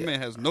he's doing. Yeah. That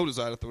man has no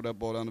desire to throw that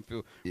ball down the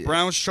field. Yeah.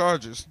 Browns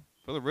Chargers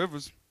for the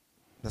Rivers.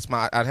 That's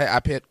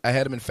I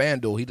had him in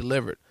FanDuel. He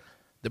delivered.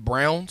 The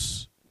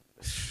Browns,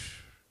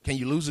 Can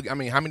you lose? I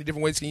mean, how many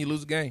different ways can you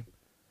lose a game?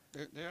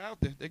 They're out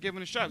there. They're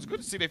giving it a shot. It's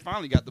good to see they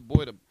finally got the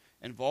boy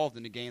involved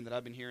in the game that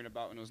I've been hearing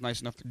about, and it was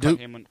nice enough to cut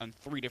him on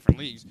 3 different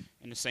leagues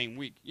in the same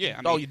week. Yeah,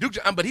 I mean, you do,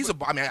 but he's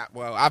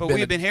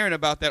we've been hearing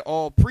about that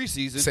all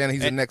preseason, saying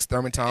he's the next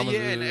Thurman Thomas,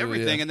 and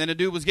everything. Yeah. And then the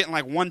dude was getting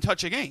like 1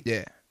 touch a game.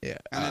 Yeah.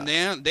 And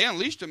then they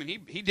unleashed him, and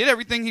he did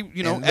everything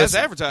as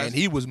advertised, and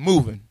he was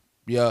moving.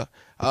 Yeah,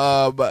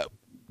 but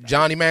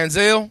Johnny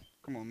Manziel,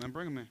 come on, man,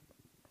 bring him in.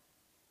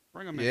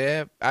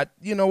 Yeah,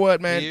 you know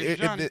what,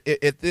 man?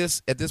 At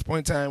this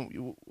point in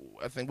time,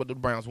 I think what the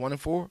Browns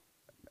 1-4.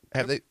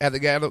 Have they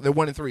got? They're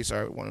 1-3.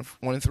 Sorry, 1-3.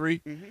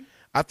 Mm-hmm.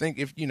 I think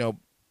if you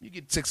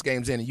get 6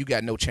 games in and you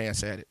got no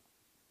chance at it,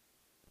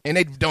 and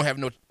they don't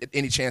have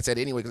any chance at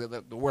it anyway because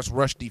they're the worst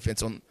rush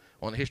defense on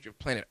the history of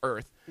planet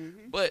Earth.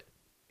 Mm-hmm. But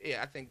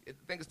yeah, I think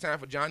it's time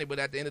for Johnny. But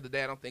at the end of the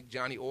day, I don't think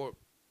Johnny or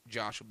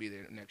Josh will be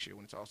there next year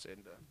when it's all said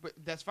and done. But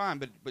that's fine.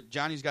 But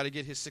Johnny's got to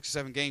get his 6 or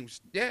 7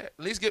 games. Yeah, at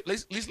least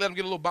let him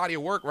get a little body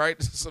of work,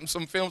 right?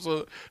 some film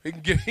so he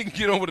can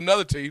get on with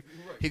another team.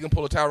 Right. He can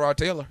pull a Tyrod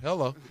Taylor.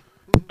 Hello.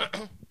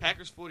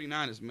 Packers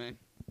 49ers, man.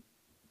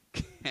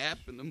 Cap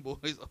and them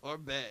boys are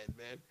bad,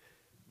 man.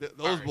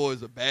 Those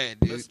boys are bad,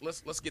 dude.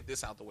 Let's get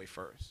this out the way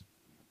first.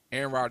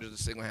 Aaron Rodgers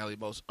is single-handedly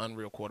the most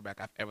unreal quarterback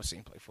I've ever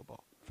seen play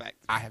football. Fact.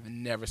 I have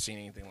never seen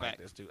anything like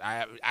this, dude.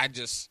 I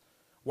just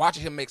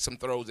watching him make some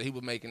throws that he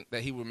was making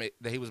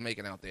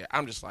out there.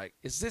 I'm just like,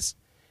 is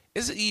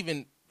it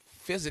even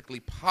physically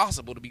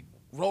possible to be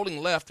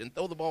rolling left and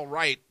throw the ball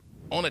right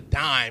on a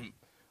dime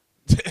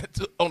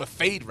on a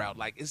fade route?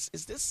 Like, is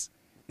this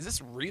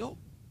real?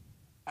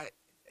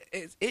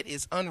 It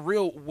is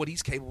unreal what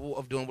he's capable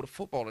of doing with a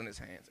football in his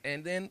hands.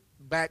 And then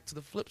back to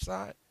the flip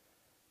side,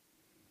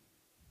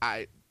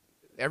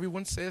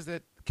 everyone says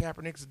that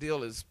Kaepernick's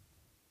deal is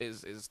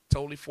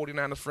totally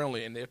 49ers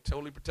friendly and they're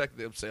totally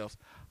protecting themselves.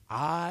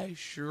 I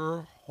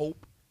sure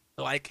hope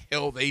like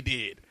hell they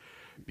did,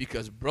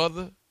 because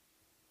brother,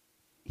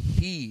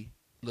 he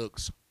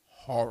looks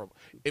horrible.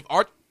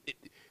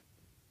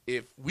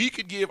 If we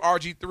could give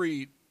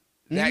RG3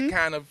 that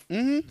kind of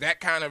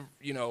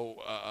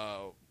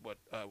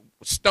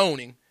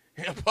stoning,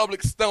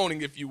 public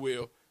stoning, if you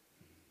will,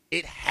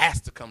 it has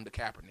to come to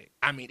Kaepernick.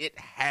 I mean, it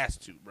has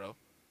to, bro.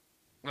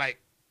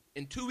 Like,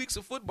 in 2 weeks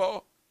of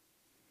football,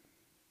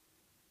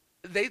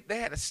 they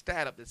had a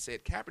stat up that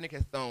said Kaepernick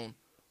had thrown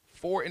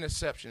 4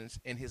 interceptions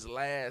in his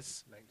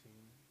last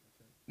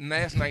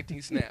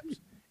 19 snaps.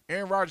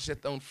 Aaron Rodgers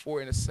had thrown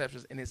 4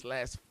 interceptions in his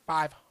last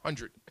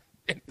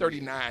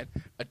 539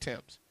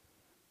 attempts.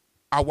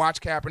 I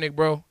watch Kaepernick,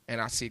 bro, and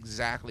I see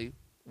exactly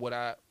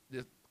what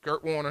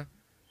Kurt Warner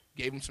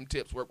gave him some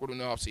tips, worked with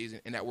him in the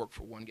offseason, and that worked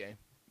for 1 game.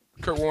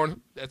 Kurt Warner,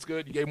 that's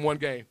good. You gave him 1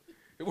 game.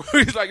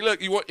 He's like,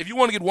 look, if you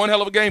want to get one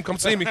hell of a game, come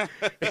see me.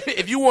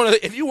 if you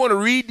want to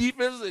read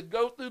defenses and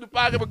go through the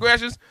pocket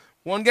progressions,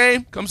 1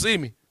 game, come see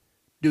me.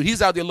 Dude,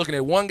 he's out there looking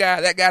at one guy.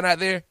 That guy not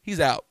there,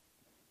 he's out.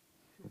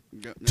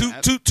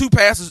 Two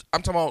passes.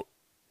 I'm talking about.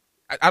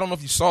 I don't know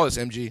if you saw this,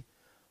 MG,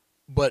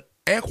 but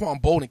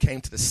Anquan Bolden came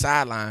to the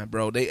sideline,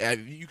 bro.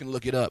 You can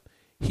look it up.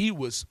 He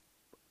was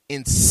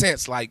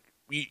incensed. Like,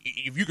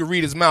 if you could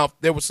read his mouth,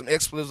 there was some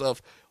expletives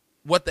of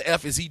what the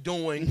F is he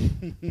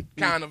doing,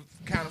 kind of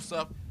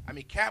stuff. I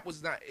mean, Cap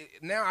was not.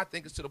 Now I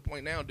think it's to the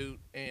point now, dude,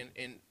 and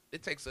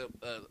it takes a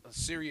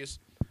serious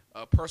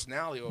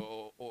personality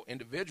or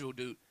individual,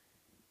 dude.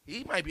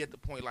 He might be at the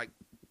point like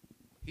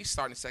he's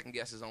starting to second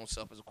guess his own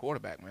self as a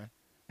quarterback, man.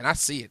 And I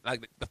see it.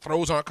 Like, the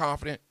throws aren't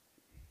confident.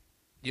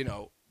 You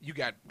know, you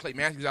got Clay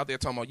Matthews out there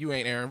talking about you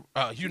ain't Aaron.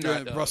 You're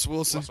not Russell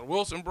Wilson. Russell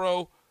Wilson,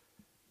 bro.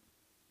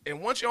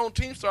 And once your own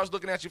team starts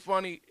looking at you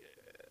funny,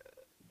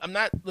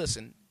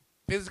 listen,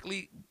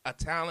 physically a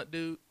talent,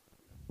 dude,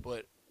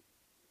 but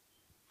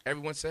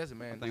everyone says it,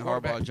 man. I think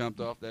Harbaugh jumped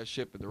off that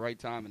ship at the right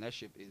time, and the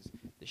ship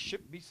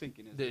be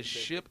sinking. The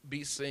ship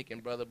be sinking,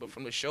 brother. But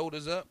from the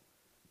shoulders up,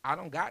 I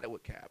don't got it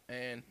with Cap,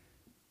 and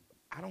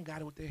I don't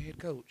got it with their head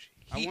coach.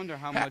 I wonder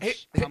how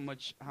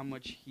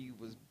much he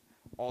was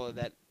all of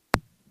that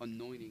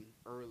anointing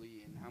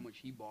early, and how much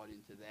he bought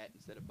into that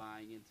instead of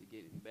buying into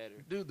getting better.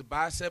 Dude, the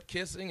bicep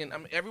kissing, and I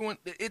mean, everyone.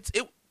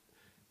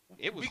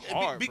 It was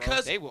hard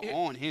because they were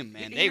on him,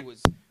 man.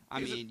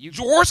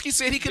 Jaworski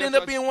said he could end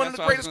up being one of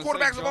the greatest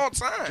quarterbacks of all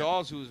time.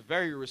 Jaws, who is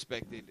very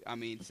respected,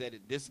 said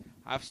it. This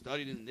I've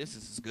studied it, and this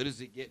is as good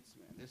as it gets,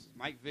 man. This is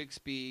Mike Vick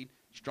speed,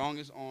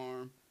 strongest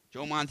arm,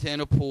 Joe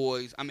Montana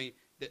poise. I mean,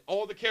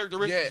 all the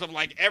characteristics of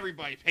like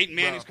everybody. Peyton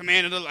Manning's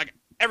commander, like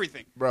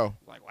everything, bro.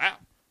 Like, wow,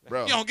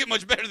 bro. You don't get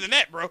much better than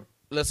that, bro.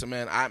 Listen,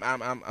 man,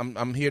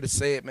 I'm here to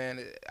say it,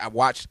 man. I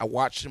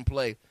watched him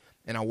play.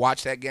 And I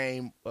watched that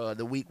game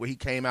the week where he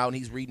came out and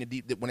he's reading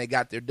when they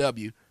got their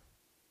W.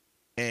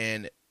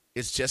 And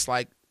it's just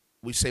like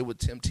we say with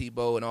Tim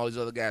Tebow and all these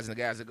other guys, and the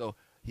guys that go,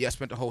 yeah, I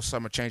spent the whole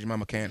summer changing my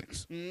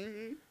mechanics.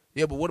 Mm-hmm.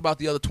 Yeah, but what about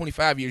the other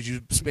 25 years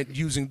you spent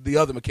using the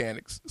other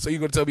mechanics? So you're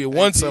going to tell me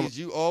one summer.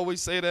 You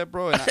always say that,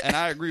 bro, and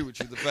I agree with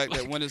you. The fact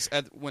that when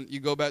you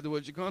go back to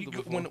what you're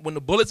comfortable for. When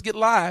the bullets get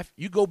live,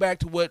 you go back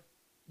to what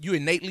you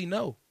innately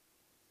know.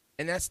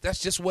 And that's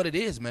just what it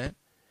is, man.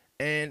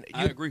 And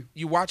I agree.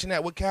 You watching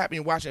that with Cap, and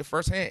you're watching it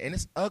firsthand, and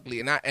it's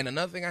ugly. And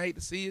another thing I hate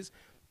to see is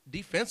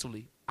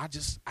defensively. I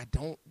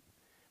don't.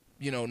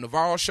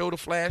 Navarro showed a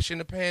flash in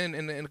the pan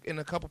in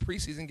a couple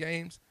preseason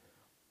games,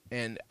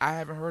 and I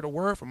haven't heard a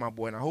word from my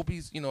boy. And I hope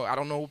he's. I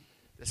don't know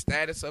the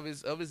status of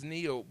his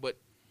knee, but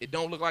it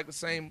don't look like the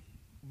same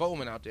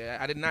Bowman out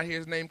there. I did not hear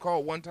his name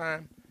called one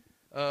time.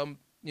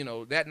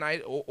 That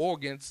night or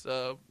against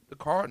the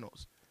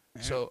Cardinals.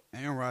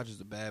 Aaron Rodgers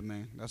is a bad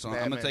man. That's all.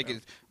 Bad I'm gonna man, take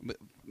it.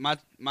 My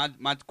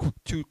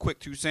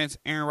 2 cents.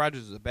 Aaron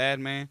Rodgers is a bad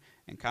man,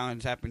 and Colin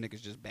Kaepernick is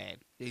just bad.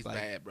 He's like,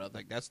 bad, brother.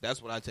 Like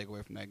that's what I take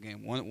away from that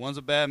game. One's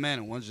a bad man,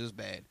 and one's just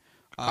bad.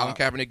 Colin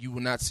Kaepernick, you will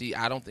not see.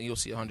 I don't think you'll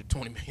see $120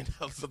 million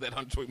of that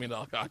 $120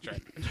 million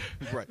contract.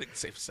 Right. I think it's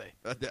safe to say.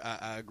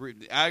 I agree.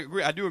 I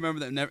agree. I do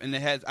remember that. And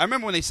I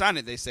remember when they signed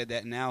it, they said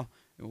that. And now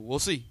we'll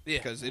see. Yeah.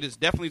 Because it is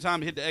definitely time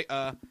to hit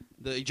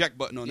the eject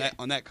button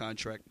on that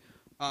contract.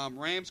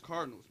 Rams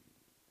Cardinals.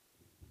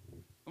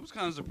 I was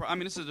kind of surprised. I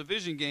mean, this is a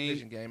division game.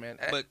 Division game, man.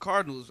 But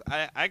Cardinals,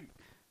 I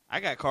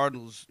got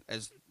Cardinals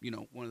as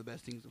one of the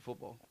best teams in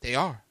football. They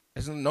are.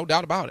 There's no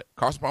doubt about it.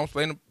 Carson Palmer's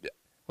playing.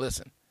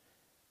 Listen,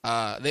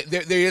 there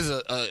is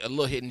a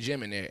little hidden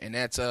gem in there, and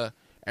that's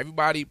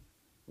everybody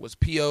was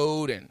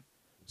PO'd and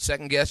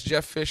second guessed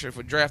Jeff Fisher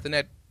for drafting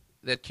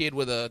that kid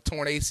with a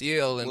torn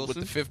ACL and Wilson?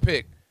 with the 5th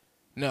pick.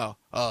 No,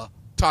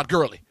 Todd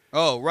Gurley.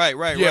 Oh, right.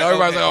 Yeah,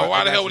 everybody's okay, like,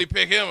 why the hell you. would he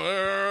pick him?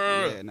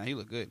 Yeah, no, he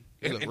looked good.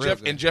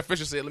 And Jeff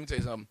Fisher said, let me tell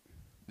you something.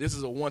 This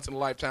is a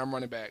once-in-a-lifetime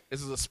running back.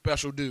 This is a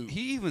special dude.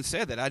 He even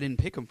said that I didn't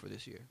pick him for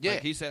this year. Yeah.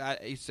 Like he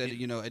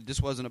said, this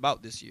wasn't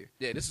about this year.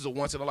 Yeah, this is a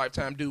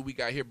once-in-a-lifetime dude we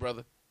got here,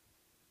 brother.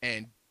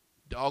 And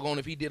doggone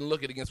if he didn't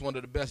look it against one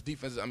of the best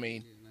defenses. I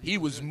mean, he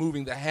was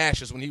moving the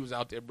hashes when he was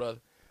out there, brother.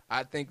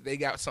 I think they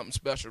got something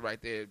special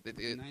right there.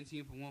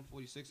 19 for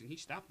 146, and he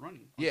stopped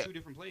running on 2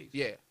 different plays.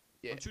 Yeah.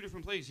 On 2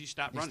 different plays, he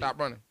stopped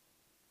running.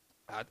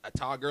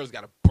 Todd Gurley's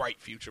got a bright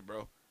future,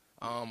 bro.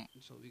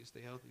 So we can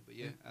stay healthy, but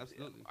yeah,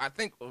 absolutely. I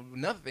think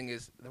another thing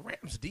is the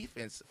Rams'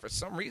 defense. For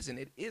some reason,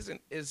 it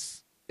isn't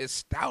as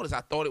stout as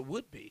I thought it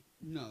would be.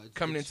 No,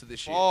 coming into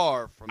this year.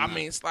 Far from. I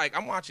mean, it's like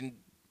I'm watching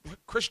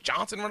Chris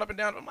Johnson run up and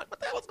down. I'm like,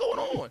 what the hell is going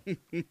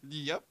on?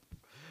 Yep,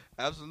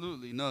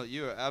 absolutely. No,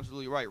 you're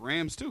absolutely right.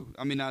 Rams too.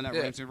 I mean, not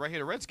Rams. Right here,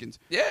 the Redskins.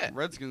 Yeah,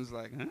 Redskins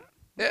like, huh?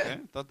 Yeah, okay.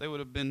 Thought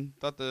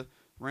the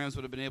Rams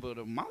would have been able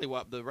to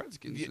mollywop the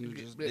Redskins, and it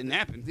just didn't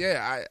happen.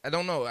 Yeah, I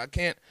don't know. I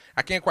can't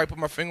quite put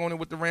my finger on it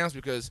with the Rams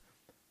because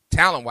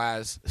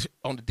talent-wise,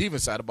 on the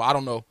defense side of the ball, I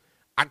don't know.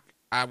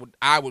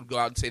 I would go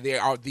out and say they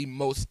are the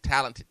most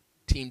talented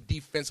team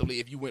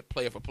defensively if you went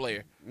player for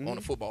player on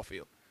the football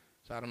field.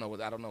 So I don't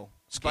know.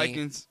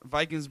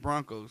 Vikings,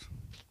 Broncos.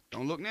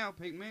 Don't look now.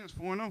 Peyton Manning's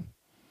 4-0.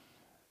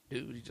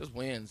 Dude, he just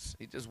wins.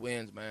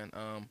 Man.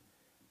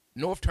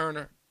 North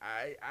Turner,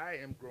 I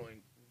am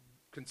growing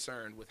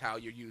concerned with how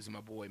you're using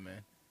my boy,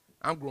 man.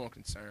 I'm growing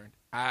concerned.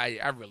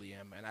 I really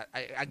am, man.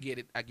 I get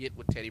it. I get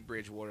what Teddy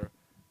Bridgewater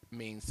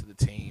means to the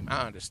team.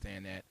 I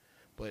understand that,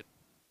 but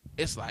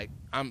it's like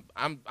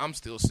I'm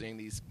still seeing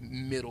these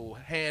middle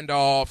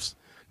handoffs,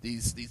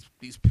 these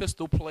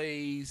pistol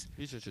plays.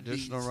 He's a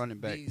traditional running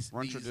back.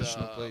 Run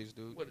traditional plays,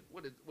 dude.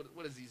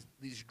 What is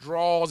these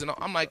draws? And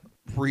I'm like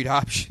read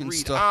option.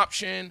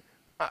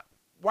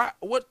 What?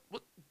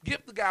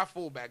 Give the guy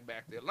fullback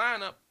back there.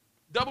 Line up.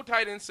 Double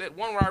tight end set,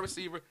 1 wide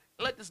receiver,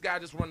 and let this guy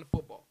just run the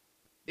football.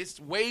 It's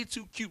way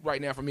too cute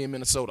right now for me in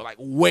Minnesota, like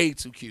way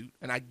too cute.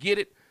 And I get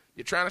it.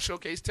 You're trying to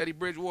showcase Teddy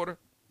Bridgewater,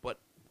 but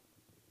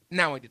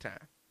now ain't the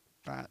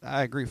time.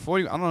 I agree.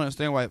 I don't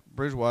understand why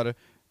Bridgewater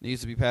needs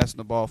to be passing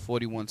the ball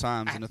 41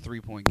 times in a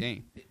 3-point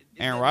game.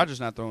 Aaron Rodgers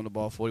not throwing the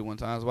ball 41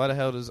 times. Why the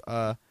hell does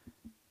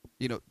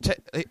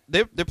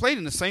they're playing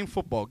in the same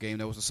football game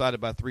that was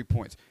decided by 3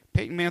 points.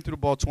 Peyton Manning threw the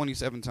ball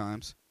 27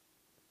 times.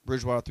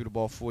 Bridgewater threw the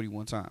ball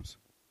 41 times.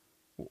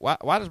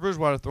 Why does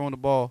Bridgewater throwing the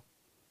ball,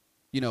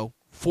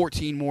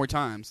 14 more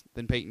times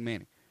than Peyton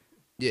Manning?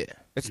 Yeah.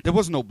 There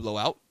was no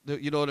blowout.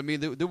 You know what I mean?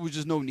 There was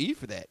just no need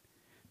for that.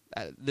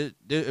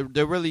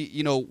 They're really,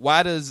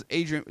 why does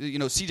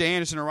C.J.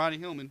 Anderson or Ronnie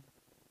Hillman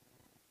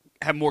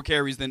have more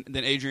carries than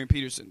Adrian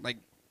Peterson? Like,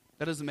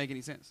 that doesn't make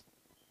any sense.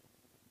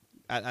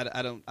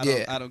 I don't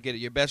get it.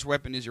 Your best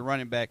weapon is your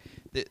running back.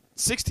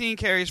 16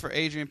 carries for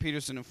Adrian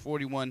Peterson and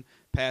 41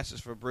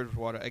 passes for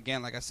Bridgewater.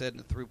 Again, like I said, in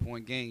a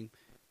 3-point game.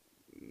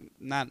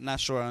 Not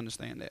sure I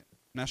understand that.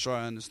 Not sure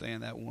I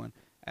understand that one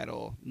at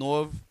all.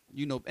 Norv,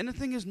 and the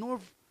thing is,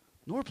 Norv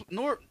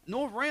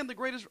ran the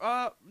greatest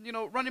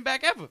running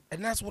back ever.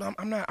 And that's what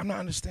I'm not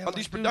understanding. At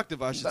least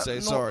productive, I should say.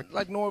 Norv, sorry.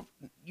 Like Norv,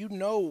 you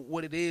know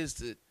what it is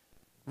to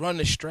run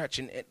the stretch,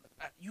 and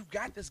you've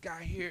got this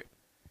guy here,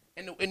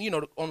 and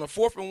on the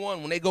 4th and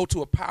 1 when they go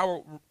to a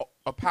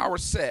power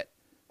set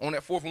on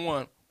that 4th and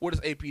 1, what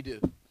does AP do?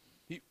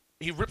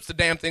 He rips the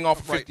damn thing off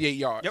for 58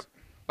 yards. Yep.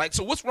 Like,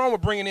 so what's wrong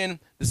with bringing in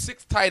the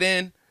 6th tight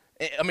end?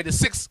 I mean, the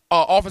 6th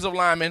offensive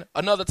lineman,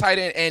 another tight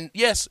end, and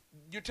yes,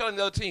 you're telling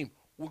the other team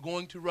we're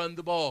going to run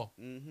the ball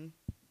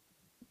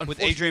with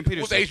Adrian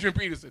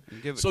Peterson.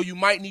 So you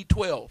might need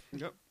 12.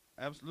 Yep,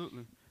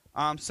 absolutely.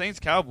 Saints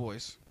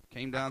Cowboys.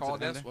 Came down I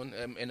called to this one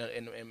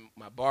in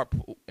my bar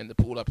pool, in the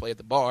pool I play at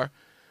the bar.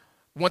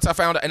 Once I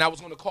found out, and I was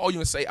going to call you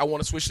and say I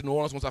want to switch to New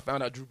Orleans once I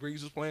found out Drew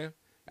Brees was playing.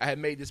 I had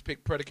made this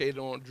pick predicated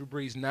on Drew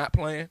Brees not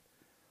playing.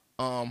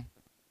 We all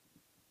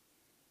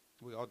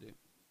did.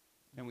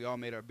 And we all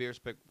made our beer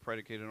spec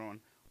predicated on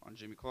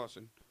Jimmy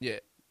Clausen. Yeah.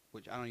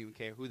 Which I don't even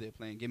care who they're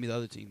playing. Give me the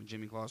other team, and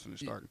Jimmy Clausen is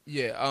starting.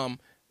 Yeah.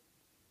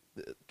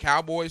 The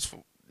Cowboys.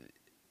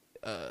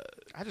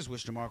 I just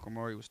wish DeMarco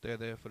Murray was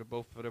there for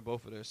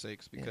both of their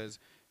sakes, because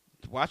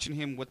watching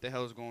him, what the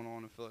hell is going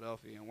on in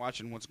Philadelphia, and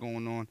watching what's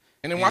going on,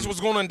 and then watching what's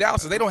going on in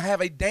Dallas. They don't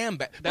have a damn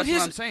back. That's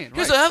what I'm saying.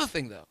 Here's the other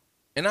thing, though,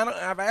 and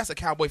I've asked a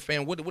Cowboy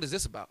fan, what is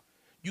this about?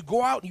 You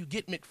go out and you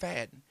get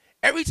McFadden.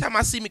 Every time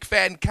I see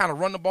McFadden kind of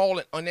run the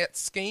ball on that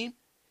scheme,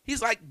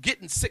 he's like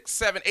getting 6,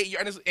 7, 8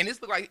 yards, and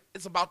it's like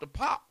it's about to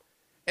pop.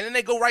 And then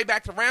they go right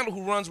back to Randall,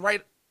 who runs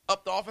right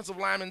up the offensive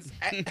lineman's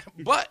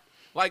butt.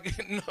 Like,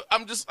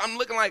 I'm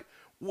looking like,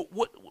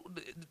 what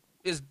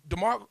is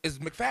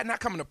McFadden not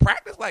coming to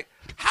practice? Like,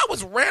 how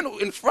is Randall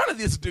in front of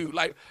this dude?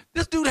 Like,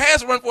 this dude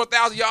has run for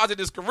 1,000 yards in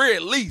his career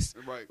at least.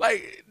 Right.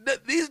 Like,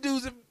 these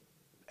dudes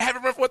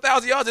haven't run for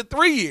 1,000 yards in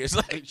 3 years.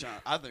 Like, hey, John,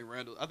 I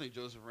think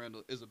Joseph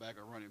Randall is a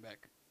backup running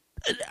back.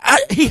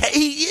 He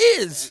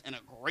is. In a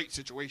great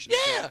situation.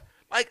 Yeah.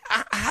 Like,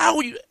 how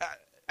are you?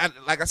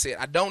 Like I said,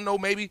 I don't know.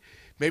 Maybe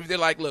they're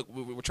like, look,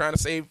 we're trying to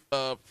save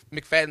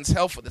McFadden's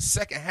health for the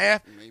second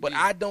half, but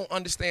I don't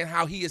understand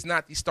how he is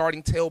not the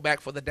starting tailback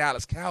for the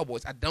Dallas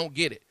Cowboys. I don't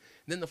get it.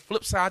 And then the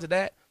flip side of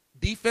that,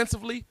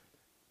 defensively,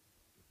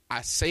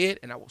 I say it,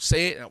 and I will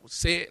say it, and I will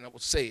say it, and I will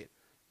say it.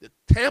 The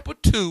Tampa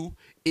 2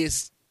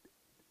 it's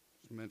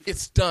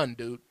done,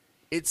 dude.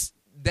 It's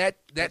that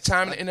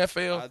time in the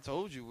NFL. I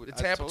told you. The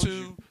Tampa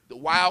 2, the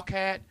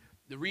Wildcat,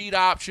 the read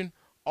option,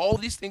 all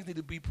these things need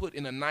to be put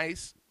in a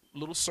nice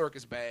little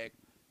circus bag.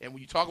 And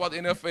when you talk about the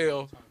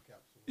NFL,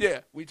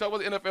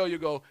 you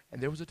go,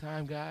 and there was a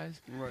time,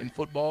 guys, in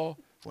football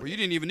where you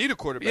didn't even need a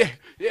quarterback.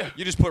 Yeah.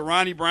 You just put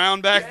Ronnie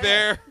Brown back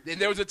there. Then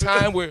there was a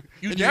time where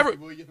you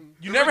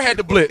never had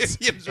to blitz,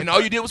 and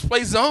all you did was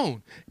play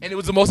zone, and it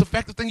was the most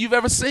effective thing you've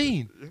ever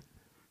seen.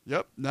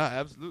 Yep. No,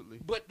 absolutely.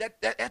 But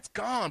that's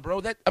gone,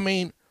 bro.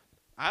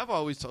 I've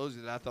always told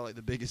you that I thought like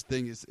the biggest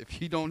thing is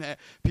if you don't have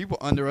people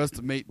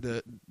underestimate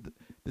the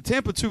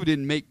Tampa 2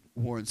 didn't make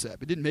Warren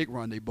Sapp. It didn't make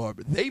Rondé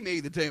Barber. They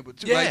made the Tampa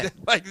 2. Yeah.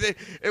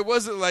 It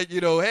wasn't like,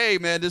 hey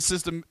man, this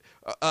system,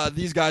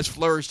 these guys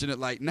flourished in it.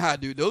 Like, nah,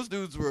 dude, those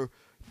dudes were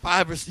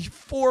 4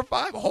 or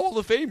 5 Hall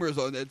of Famers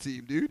on that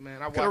team, dude.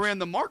 Man, I could have ran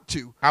the Mark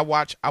II. I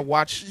watch.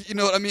 You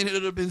know what I mean? It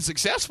would have been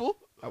successful.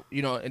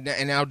 And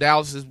now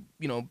Dallas is,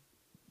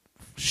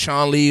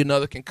 Sean Lee,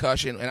 another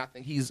concussion, and I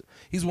think he's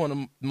one of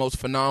the most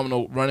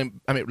phenomenal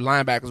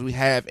linebackers we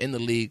have in the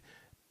league,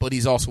 but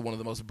he's also one of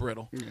the most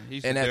brittle. Yeah,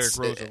 he's the Derrick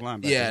Rose of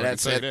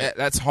linebackers. Yeah,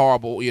 that's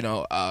horrible.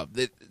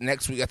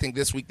 Next week, I think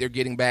this week they're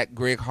getting back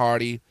Greg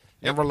Hardy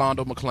and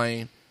Rolando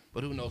McClain,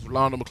 but who knows?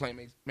 Rolando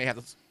McClain may have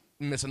to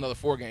miss another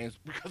 4 games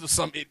because of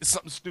something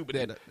stupid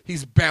that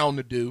he's bound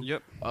to do.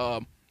 Yep.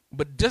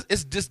 But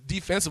it's just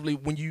defensively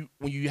when you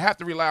have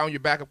to rely on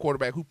your backup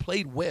quarterback who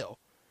played well.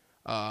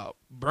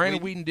 Brandon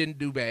Whedon didn't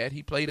do bad.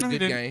 He played a good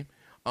game.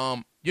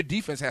 Your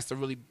defense has to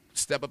really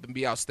step up and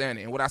be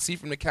outstanding. And what I see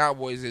from the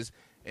Cowboys is,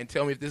 and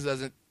tell me if this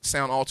doesn't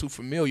sound all too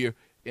familiar,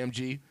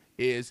 MG,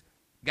 is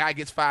guy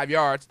gets 5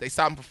 yards, they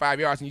stop him for 5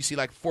 yards, and you see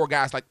like 4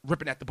 guys like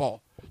ripping at the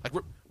ball. Like,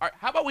 all right,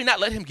 how about we not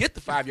let him get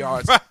the 5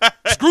 yards?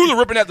 Screw the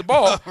ripping at the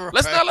ball.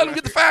 Let's not let him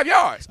get the 5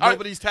 yards.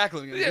 Nobody's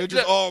tackling him. They're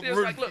just all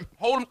like, look,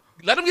 hold him.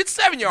 Let him get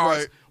 7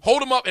 yards. Right.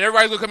 Hold him up, and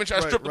everybody's gonna come and try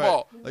to strip the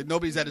ball. Like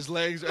nobody's at his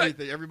legs or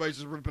anything. Everybody's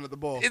just ripping at the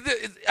ball.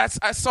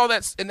 I saw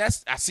that, and I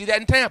see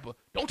that in Tampa.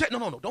 Don't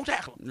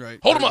tackle him. Right.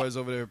 Hold him up. Everybody's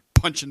over there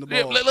punching the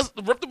ball. Let's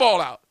rip the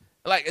ball out.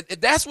 Like if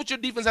that's what your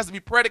defense has to be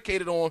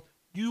predicated on.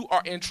 You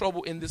are in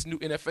trouble in this new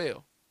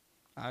NFL.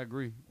 I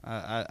agree.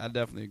 I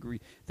definitely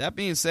agree. That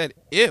being said,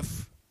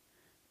 if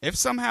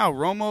somehow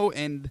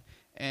Romo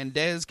and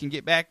Dez can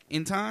get back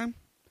in time,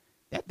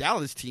 that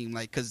Dallas team,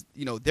 like, because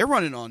they're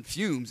running on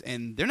fumes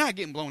and they're not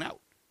getting blown out.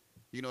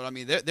 You know what I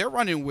mean? They're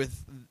running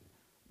with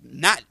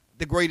not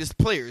the greatest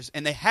players,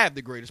 and they have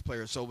the greatest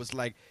players. So it's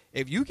like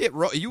if you get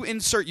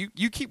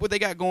you keep what they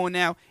got going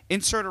now.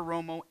 Insert a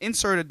Romo,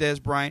 insert a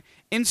Dez Bryant,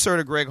 insert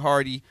a Greg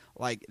Hardy.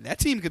 Like that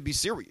team could be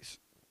serious.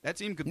 That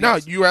team could. No,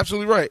 you're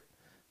absolutely right.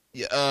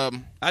 Yeah,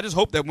 I just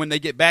hope that when they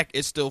get back,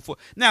 it's still full.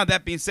 Now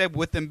that being said,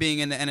 with them being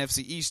in the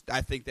NFC East,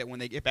 I think that when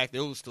they get back,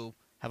 they'll still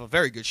have a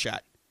very good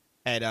shot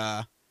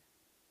at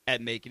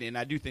making it. And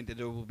I do think that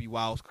there will be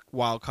wild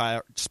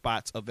card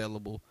spots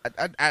available.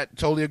 I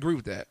totally agree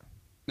with that.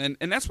 And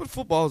that's what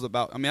football is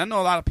about. I mean, I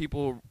know a lot of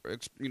people,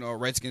 a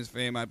Redskins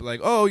fan might be like,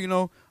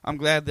 oh, I'm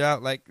glad they're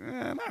out. Like,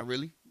 not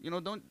really.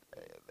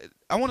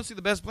 I want to see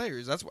the best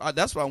players. That's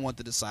what I want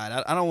to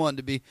decide. I don't want it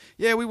to be,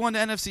 we won the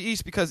NFC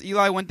East because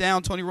Eli went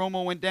down, Tony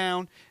Romo went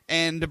down,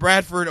 and the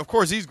Bradford, of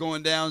course, he's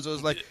going down. So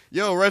it's like,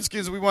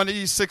 Redskins, we won the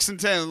East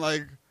 6-10.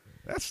 Like,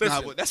 that's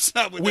not what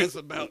that's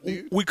about,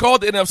 dude. We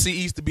called the NFC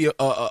East to be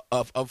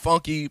a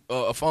funky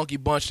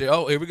bunch there.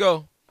 Oh, here we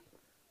go.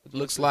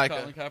 looks like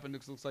Colin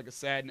Kaepernick looks like a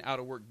sad and out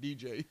of work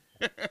DJ.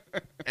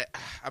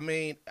 I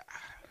mean,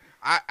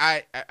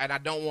 I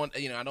don't want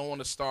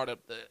to start up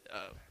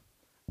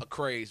a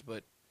craze,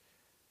 but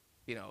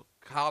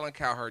Colin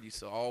Cowherd used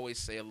to always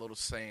say a little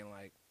saying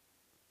like,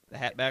 The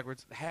hat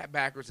backwards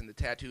and the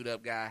tattooed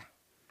up guy.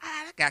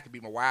 That guy could be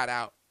my wide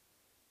out.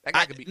 That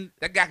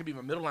guy could be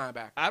my middle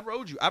linebacker. I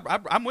rode you.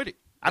 I'm with it.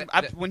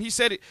 When he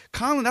said it,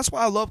 Colin, that's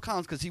why I love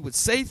Collins, because he would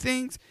say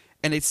things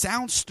and it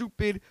sounds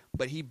stupid,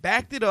 but he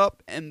backed it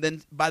up, and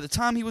then by the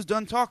time he was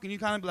done talking, you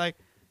kind of be like,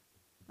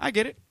 I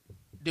get it.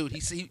 Dude, he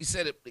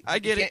said it. I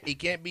get it. He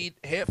can't be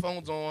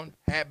headphones on,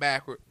 hat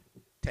backward,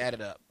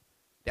 tatted up.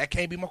 That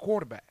can't be my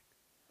quarterback.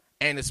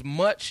 And as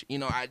much,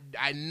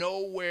 I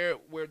know where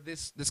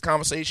this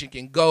conversation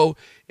can go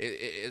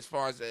as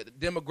far as the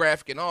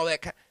demographic and all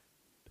that.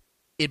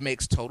 It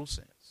makes total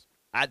sense.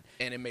 And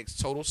it makes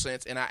total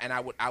sense. And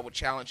I would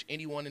challenge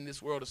anyone in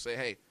this world to say,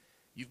 hey,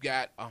 you've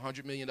got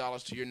 $100 million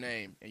to your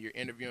name, and you're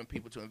interviewing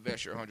people to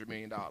invest your $100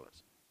 million.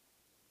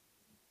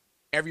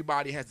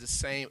 Everybody has the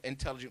same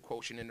intelligent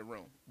quotient in the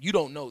room. You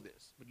don't know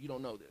this, but you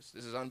don't know this.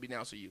 This is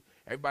unbeknownst to you.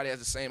 Everybody has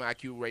the same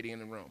IQ rating in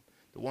the room.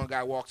 The one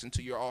guy walks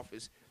into your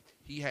office,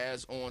 he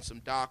has on some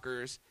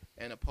Dockers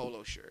and a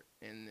polo shirt,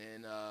 and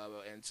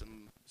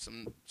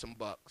some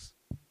Bucks.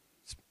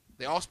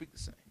 They all speak the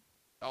same.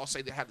 They all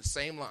say they have the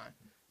same line.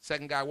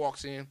 Second guy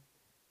walks in,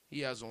 he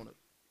has on a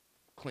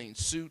clean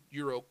suit,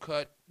 Euro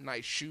cut,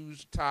 nice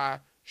shoes, tie,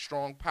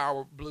 strong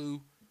power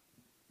blue,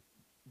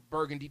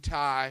 burgundy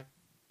tie,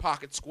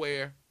 pocket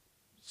square,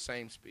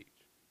 same speech.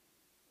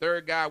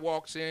 Third guy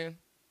walks in,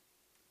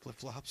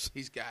 Flip-flops.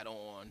 he's got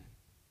on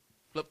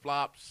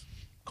flip-flops,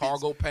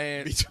 cargo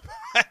pants,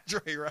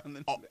 Dre around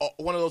the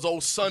one of those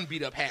old sun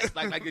beat up hats,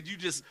 like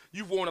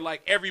you've worn it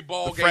like every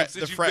ball game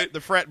since the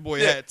frat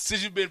boy hats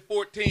since you've been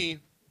 14,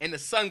 and the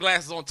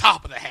sunglasses on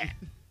top of the hat.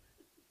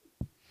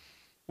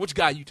 Which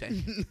guy you take?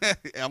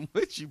 I'm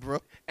with you, bro.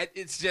 And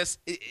it's just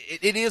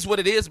it is what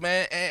it is,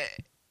 man. And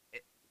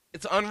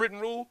it's an unwritten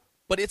rule,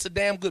 but it's a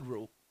damn good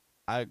rule.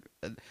 I've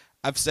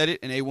said it,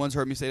 and A1's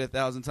heard me say it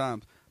 1,000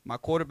 times. My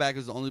quarterback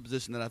is the only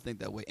position that I think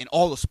that way in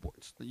all the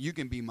sports. You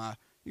can be my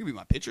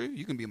pitcher,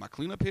 you can be my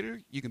cleanup hitter,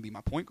 you can be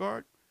my point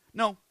guard.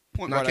 No,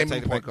 point guard. Can't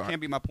be point guard.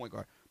 Can't be my point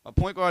guard. My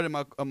point guard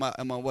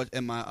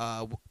and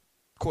my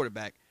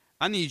quarterback.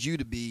 I need you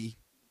to be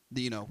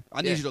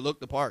I need you to look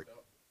the part.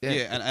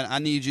 Yeah, and I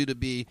need you to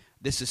be,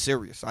 this is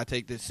serious. I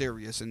take this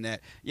serious, and that,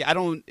 I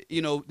don't,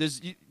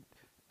 there's,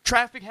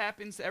 traffic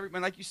happens to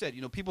everyone. Like you said,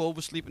 people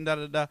oversleep and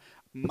da-da-da.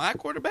 My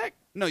quarterback,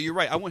 no, you're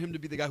right. I want him to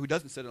be the guy who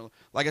doesn't set an alarm.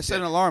 Like, I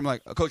set an alarm,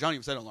 like, Coach, I don't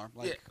even set an alarm.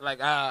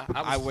 Like,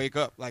 I wake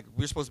up. Like,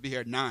 we're supposed to be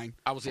here at 9.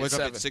 I was wake at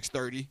up 7. at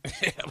 6:30.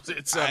 I was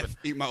at 7.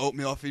 I eat my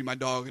oatmeal, feed my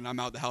dog, and I'm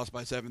out the house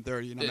by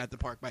 7:30, and I'm at the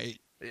park by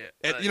 8. Yeah.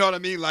 And, you know what I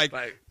mean? Like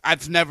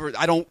I've never,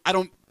 I don't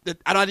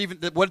even,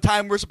 what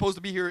time we're supposed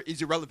to be here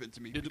is irrelevant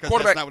to me. The because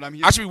quarterback, that's not what I'm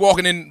here. I should be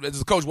walking in as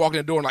the coach walking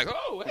in the door and like,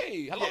 oh,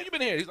 hey, how long you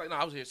been here? He's like, no,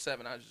 I was here at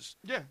 7. I was just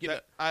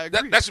I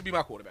agree. That should be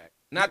my quarterback.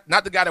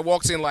 Not the guy that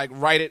walks in like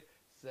right at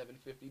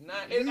 7:59.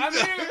 I'm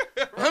here.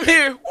 I'm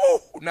here. Woo.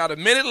 Not a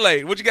minute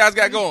late. What you guys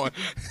got going?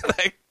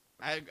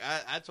 I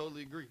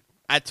totally agree.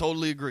 I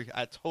totally agree.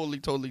 I totally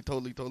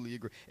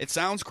agree. It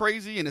sounds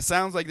crazy, and it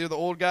sounds like they're the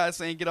old guys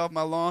saying, get off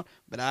my lawn,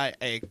 but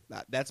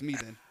that's me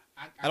then.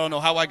 I don't know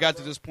how I got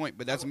to this point,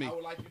 but that's me. I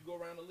would like you to go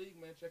around the league,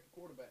 man, check your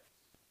quarterback.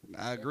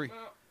 I agree.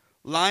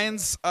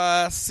 Lions,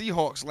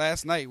 Seahawks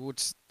last night,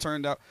 which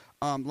turned out,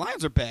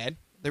 Lions are bad.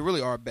 They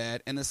really are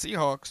bad, and the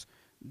Seahawks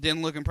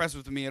didn't look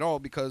impressive to me at all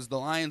because the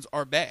Lions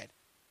are bad.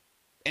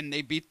 And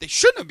they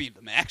shouldn't have beat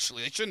them,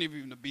 actually. They shouldn't have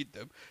even beat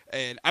them.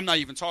 And I'm not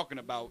even talking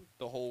about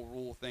the whole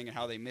rule thing and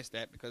how they missed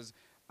that because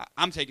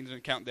I'm taking into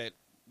account that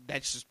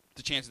that's just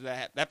the chances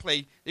that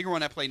play, they can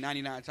run that play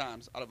 99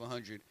 times out of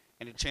 100.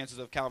 And the chances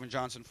of Calvin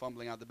Johnson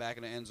fumbling out the back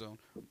of the end zone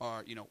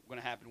are, going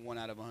to happen 1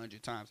 out of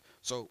 100 times.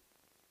 So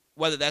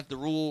whether that's the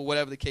rule,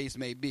 whatever the case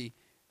may be,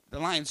 the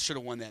Lions should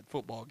have won that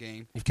football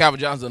game. If Calvin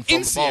Johnson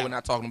fumbled the ball, we're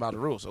not talking about the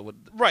rule. So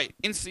right,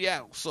 in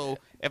Seattle. So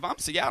if I'm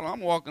Seattle,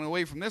 I'm walking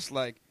away from this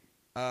like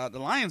the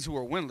Lions, who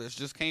are winless,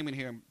 just came in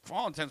here and, for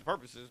all intents and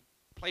purposes,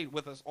 played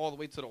with us all the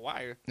way to the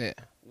wire. Yeah.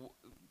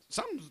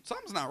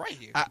 Something's not right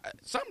here.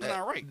 Something's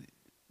not right.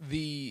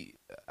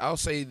 I'll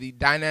say the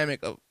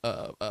dynamic of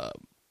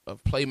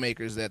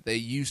playmakers that they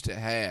used to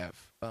have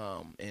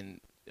on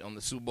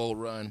the Super Bowl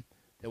run.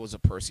 There was a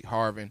Percy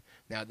Harvin.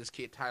 Now this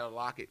kid Tyler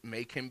Lockett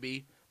can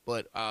be,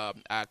 but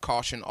I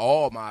caution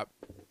all my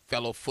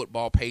fellow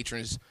football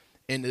patrons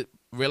into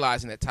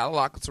realizing that Tyler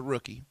Lockett's a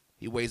rookie.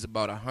 He weighs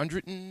about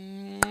 100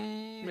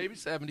 and maybe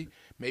 70,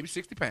 maybe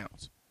 60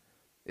 pounds.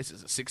 This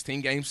is a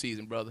 16-game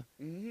season, brother.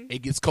 Mm-hmm.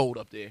 It gets cold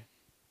up there,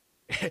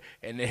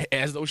 and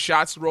as those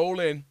shots roll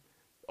in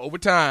over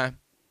time,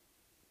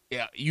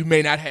 you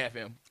may not have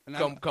him.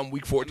 Come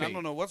week 14. I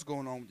don't know what's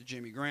going on with the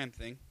Jimmy Graham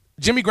thing.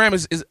 Jimmy Graham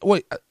isn't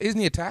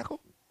he a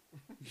tackle?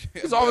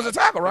 He's always a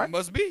tackle, right? It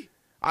must be.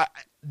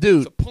 Dude.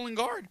 It's a pulling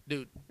guard.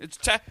 Dude.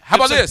 How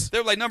about this?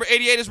 They're like number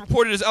 88 is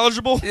reported as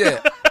eligible.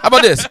 Yeah. How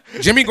about this?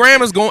 Jimmy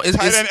Graham is going.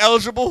 Tight end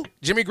eligible.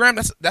 Jimmy Graham,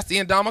 that's the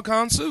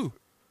Ndamukong Suh.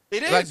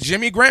 It is. Like,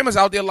 Jimmy Graham is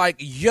out there like,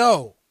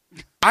 yo,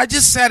 I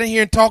just sat in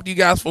here and talked to you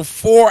guys for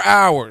 4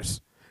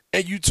 hours,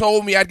 and you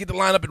told me I'd get to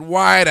line up at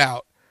wide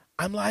out.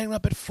 I'm lining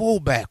up at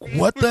fullback.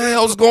 What the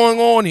hell's going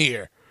on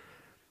here?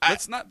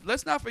 Let's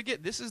not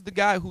forget, this is the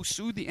guy who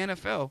sued the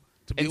NFL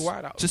to be a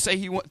wideout. To say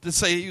he was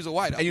a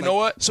wideout. And you know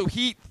what? So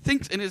he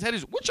thinks in his head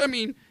which I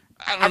mean,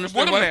 I'm with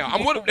him now.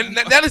 I'm with him. And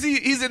that is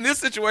he's in this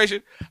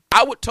situation.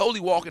 I would totally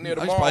walk in there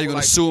tomorrow. I'm probably going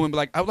to sue him and be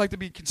like, I would like to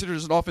be considered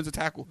as an offensive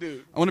tackle.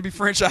 Dude. I want to be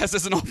franchised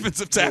as an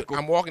offensive tackle.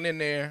 Dude, I'm walking in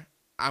there.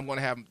 I'm going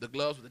to have the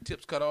gloves with the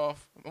tips cut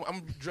off.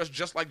 I'm dressed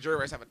just like Jerry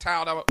Rice. Have a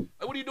towel down. Like,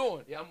 what are you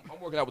doing? Yeah, I'm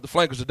working out with the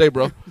flankers today,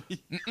 bro.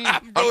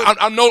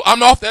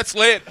 I'm off that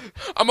sled.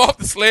 I'm off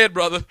the sled,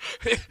 brother.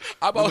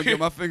 I'm going to get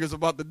my fingers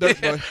about the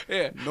dirt, bro.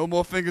 Yeah. No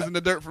more fingers in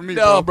the dirt for me,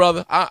 no,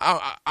 bro. brother.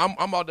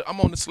 I'm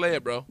on the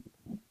sled, bro.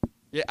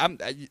 Yeah,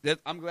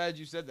 I'm glad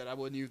you said that. I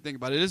wouldn't even think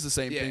about it. It is the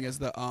same thing as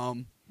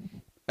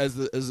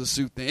the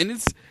suit thing,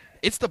 and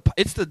it's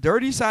the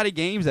dirty side of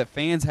games that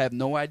fans have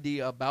no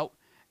idea about,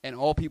 and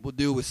all people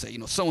do is say,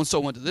 so and so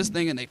went to this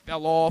thing and they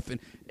fell off, and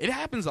it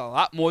happens a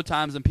lot more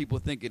times than people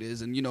think it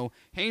is. And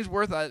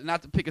Haynesworth,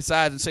 not to pick a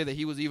side and say that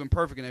he was even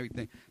perfect and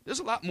everything, there's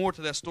a lot more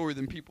to that story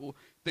than people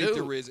think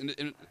there is, and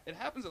it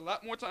happens a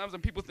lot more times than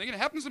people think. And it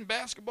happens in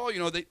basketball.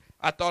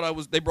 I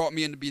thought they brought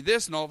me in to be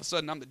this, and all of a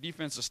sudden I'm the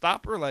defensive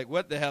stopper. Like,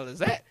 what the hell is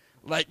that?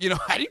 Like,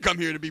 I didn't come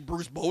here to be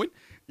Bruce Bowen.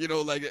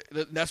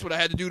 That's what I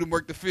had to do to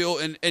work the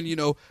field.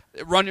 And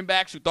running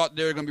backs who thought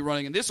they were going to be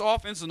running in this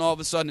offense, and all of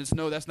a sudden it's,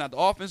 no, that's not the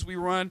offense we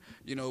run.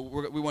 We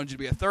wanted you to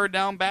be a third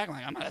down back.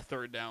 Like, I'm not a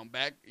third down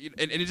back.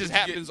 And it just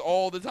happens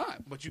all the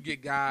time. But you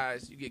get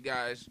guys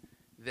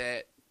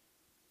that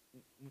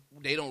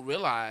they don't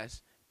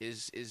realize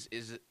is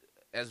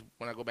as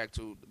when I go back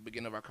to the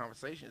beginning of our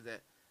conversation, is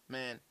that,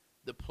 man,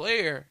 the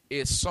player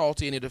is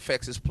salty and it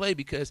affects his play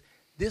because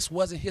this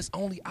wasn't his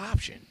only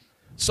option.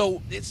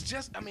 So it's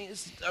just,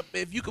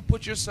 if you could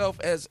put yourself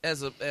as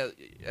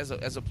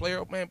a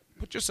player, man,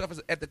 put yourself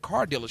at the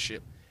car dealership,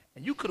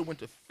 and you could have went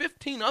to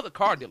 15 other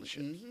car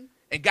dealerships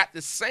and got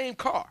the same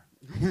car,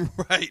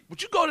 right?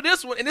 But you go to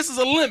this one, and this is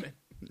a lemon.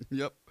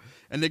 Yep.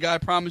 And the guy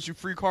promised you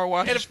free car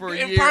washes for a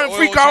year.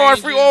 Free car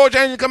wash, free oil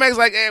change, and come back, it's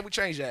like, we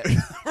changed that.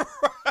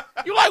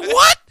 You're like,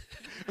 what?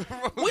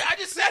 I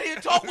just sat here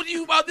and talked with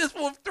you about this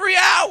for 3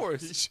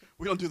 hours.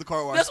 We don't do the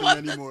car wash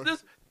anymore.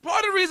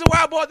 Part of the reason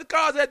why I bought the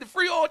cars, I had the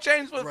free oil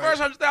change for the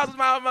first 100,000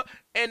 miles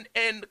and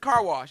the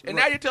car wash. And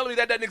now you're telling me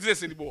that doesn't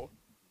exist anymore.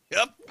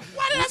 Yep.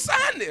 Why did I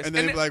sign this? And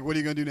then they'd be like, what are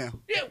you going to do now?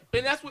 Yeah,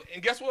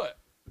 and guess what?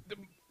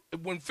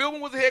 When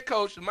Philbin was the head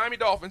coach of the Miami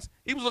Dolphins,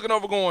 he was looking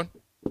over going,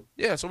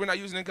 yeah, so we're not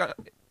using the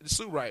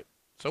suit right.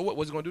 So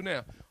what's he going to do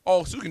now?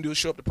 All Sue can do is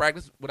show up to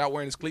practice without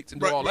wearing his cleats and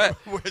do all that.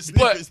 Or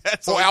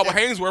Albert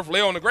Haynesworth lay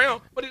on the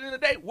ground. But at the end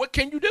of the day, what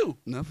can you do?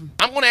 Nothing.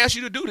 I'm going to ask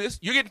you to do this.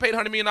 You're getting paid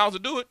 $100 million to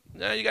do it.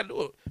 Now you got to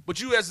do it. But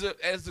you as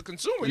the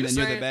consumer, you're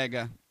saying, the bad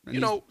guy.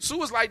 Sue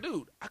was like,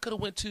 dude, I could have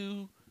went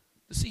to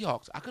the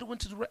Seahawks. I could have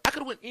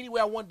went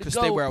anywhere I wanted to go.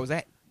 Stay where I was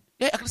at.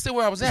 Yeah, I could stay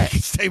where I was at.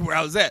 Stay where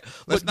I was at.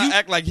 Let's not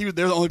act like they're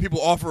the only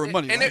people offering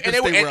money.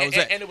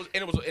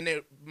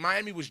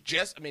 Miami was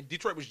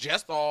Detroit was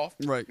just off.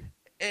 Right.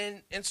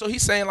 And so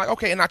he's saying, like,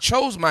 okay, and I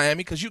chose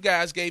Miami because you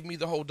guys gave me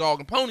the whole dog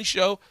and pony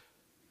show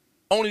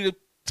only to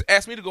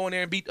ask me to go in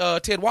there and beat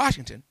Ted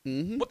Washington.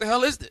 Mm-hmm. What the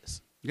hell is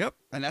this? Yep.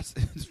 And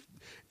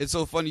it's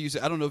so funny you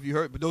said, I don't know if you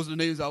heard, but those are the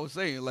names I was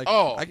saying. Like,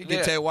 I could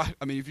get Ted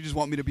Washington. If you just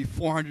want me to be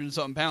 400 and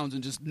something pounds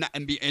and just not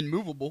and be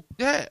immovable.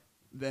 Yeah.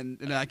 Then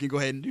I can go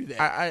ahead and do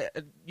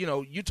that.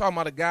 You talking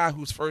about a guy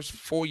whose first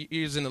 4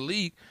 years in the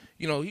league,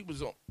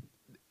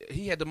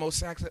 he had the most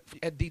sacks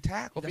at D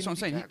tackle. That's what I'm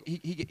saying.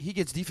 He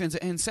gets defensive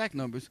and sack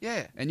numbers.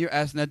 Yeah. And you're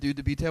asking that dude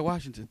to be Ted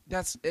Washington.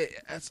 That's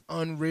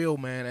unreal,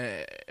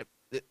 man.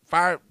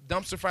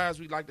 Dumpster fire, as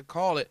we like to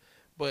call it.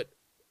 But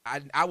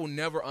I will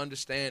never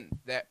understand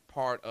that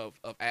part of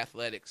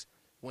athletics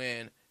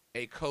when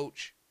a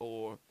coach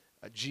or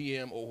a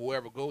GM or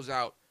whoever goes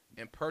out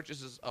and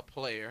purchases a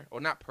player,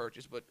 or not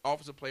purchase, but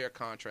offers a player a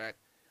contract.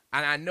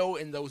 And I know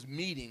in those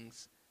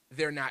meetings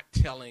they're not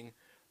telling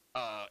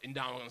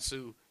Ndamukong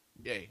Suh,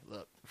 hey,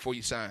 look, before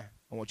you sign,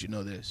 I want you to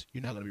know this.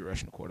 You're not going to be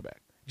rushing the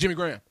quarterback. Jimmy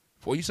Graham,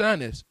 before you sign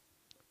this,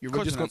 you're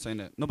just not saying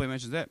that. Nobody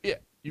mentions that. Yeah.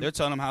 They're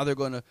telling them how they're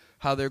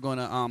going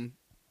to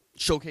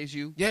showcase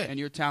you and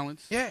your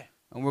talents. Yeah.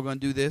 And we're going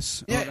to do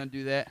this. And we're going to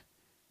do that.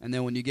 And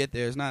then when you get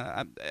there, it's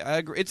not. I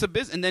agree. It's a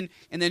business, and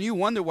then you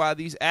wonder why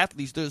these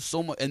athletes there's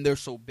so much, and they're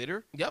so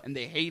bitter. Yep. And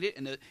they hate it,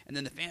 and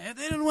then the fans, if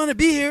they don't want to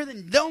be here,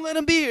 then don't let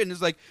them be here. And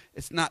it's like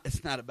it's not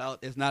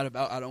about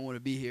I don't want to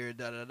be here.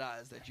 Da da da.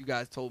 It's that you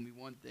guys told me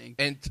one thing,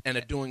 and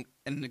they're doing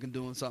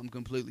something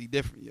completely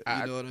different. You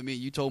know what I mean?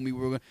 You told me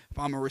we were going. If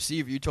I'm a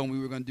receiver, you told me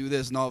we were going to do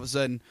this, and all of a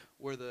sudden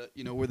we're the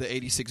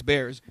 86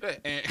 Bears,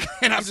 and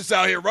I'm just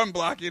out here run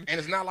blocking. And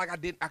it's not like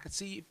I could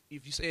see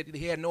if you said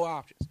he had no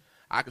options.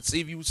 I could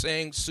see if you were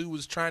saying Sue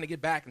was trying to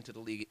get back into the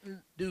league.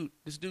 Dude,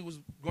 this dude was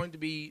going to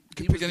be.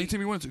 He could pick any team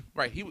he wanted to.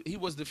 Right. He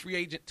was the free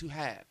agent to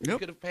have. Yep. He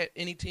could have had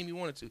any team he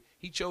wanted to.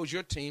 He chose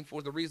your team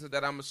for the reason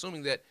that I'm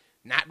assuming that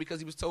not because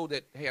he was told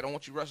that, hey, I don't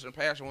want you rushing the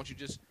pass. I want you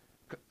just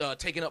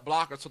taking up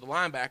blockers to the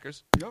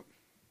linebackers. Yep.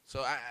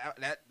 So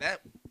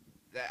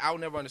I'll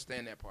never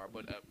understand that part.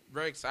 But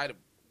very excited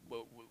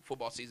when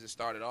football season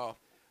started off.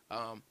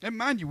 And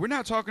mind you, we're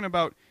not talking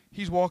about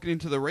he's walking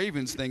into the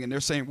Ravens thing and they're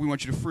saying we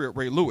want you to free up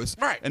Ray Lewis.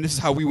 Right. And this is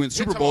how we win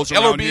Super Bowls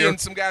LOB around here. and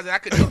some guys that I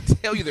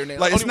couldn't tell you their names.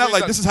 Like, it's not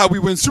like this is how we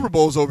win Super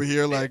Bowls over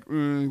here. Like,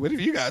 what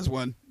have you guys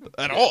won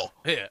at all?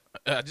 Yeah.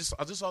 I just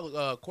saw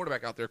the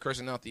quarterback out there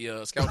cursing out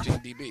the scout team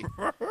DB.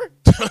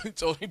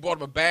 So he bought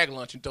him a bag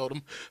lunch and told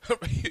him,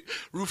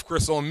 "Roof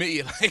Chris on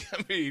me." Like,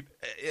 I mean,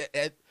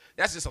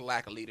 that's just a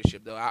lack of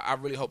leadership, though. I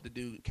really hope the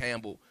dude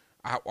Campbell.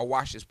 I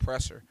watched his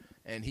presser,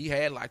 and he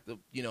had like the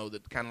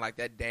kind of like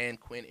that Dan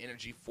Quinn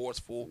energy,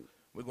 forceful.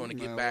 We're going to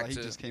get back to. He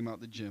just came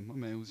out the gym. My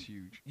man was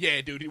huge. Yeah,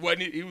 dude, he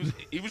wasn't. He was.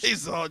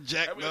 He's all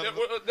jacked up.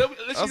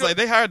 I was like,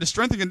 they hired the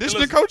strength and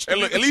conditioning coach. And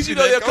look, at least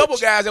there are a couple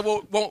guys that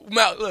won't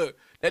out. Look,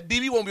 that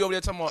DB won't be over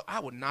there talking about.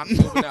 I would not be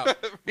moving out.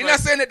 He's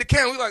not saying that to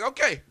Cam. We're like,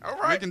 okay, all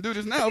right, we can do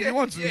this now if you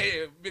want to.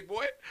 Yeah, big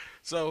boy.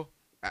 So,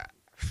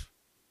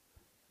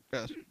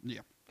 yeah,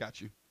 got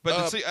you.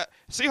 But the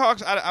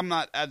Seahawks, I'm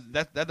not.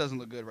 That doesn't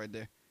look good right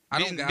there.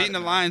 Beating the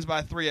Lions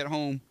by 3 at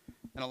home,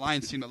 and a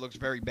Lions team that looks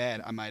very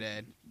bad, I might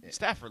add. Yeah.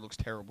 Stafford looks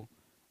terrible.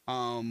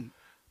 A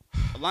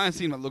Lions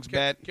team that looks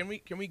bad. Can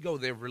we go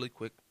there really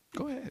quick?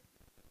 Go ahead.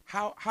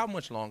 How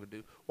much longer,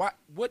 dude? What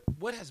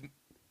has?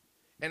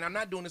 And I'm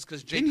not doing this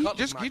because Jay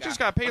Cutler's my guy. He just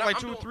got paid like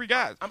 2 or 3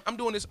 guys. I'm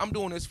doing this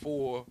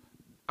for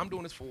the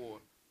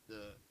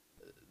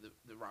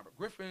Robert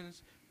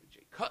Griffins, the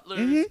Jay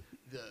Cutlers,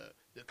 the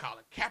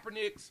Colin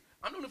Kaepernicks.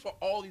 I'm doing it for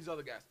all these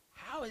other guys.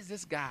 How has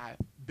this guy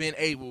been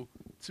able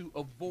to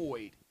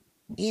avoid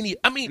any?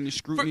 I mean,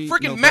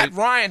 freaking Matt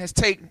Ryan has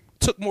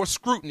took more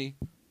scrutiny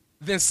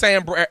than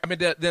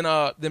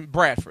than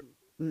Bradford.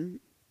 Mm-hmm.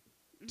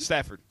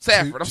 Stafford.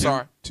 I'm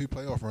sorry. 2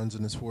 playoff runs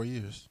in his 4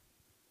 years.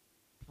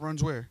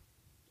 Runs where?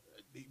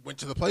 He went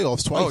to the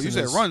playoffs twice. Oh, you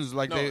said runs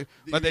like they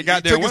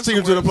got there. Took his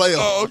team to the playoffs.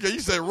 Oh, okay. You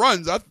said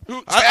runs. I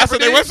said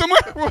they went somewhere.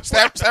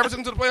 Stafford took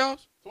him to the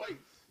playoffs Twice.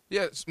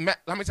 Yeah.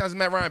 How many times has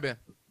Matt Ryan been?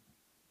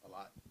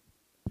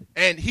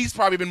 And he's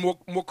probably been more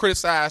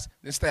criticized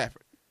than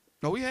Stafford.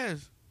 No, he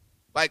has.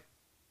 Like,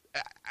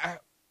 I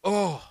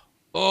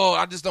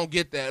just don't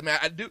get that. Man,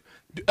 I do.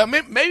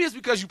 Maybe it's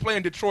because you play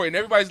in Detroit and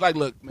everybody's like,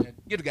 look, man,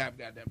 give the guy a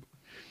goddamn,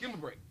 give him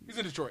a break. He's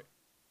in Detroit.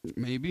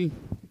 Maybe.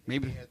 He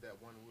had that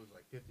one who was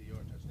like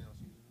 50-yard touchdown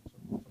season,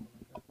 something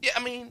like that. Yeah,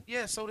 I mean,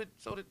 yeah. So did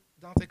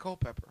Dante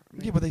Culpepper.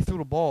 Yeah, but they threw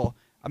the ball.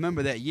 I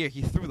remember that year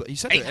he set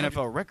the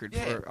NFL record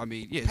for. I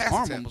mean, his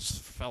arm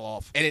almost fell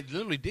off, and it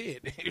literally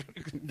did.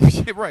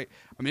 Right.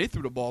 I mean, they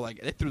threw the ball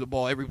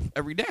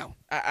every down.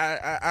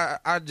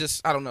 I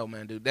don't know,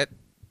 man, dude. That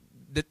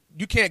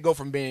you can't go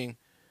from being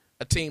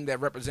a team that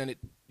represented,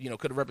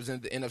 could have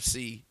represented the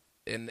NFC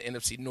and the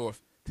NFC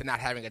North to not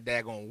having a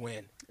daggone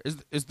win.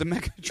 Is the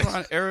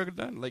Megatron era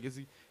done? Like, is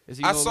he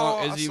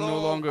no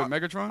longer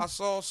Megatron? I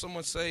saw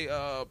someone say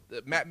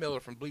Matt Miller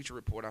from Bleacher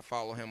Report. I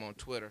follow him on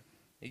Twitter.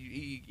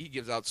 He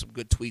gives out some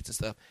good tweets and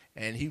stuff,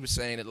 and he was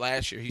saying that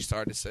last year he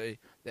started to say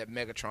that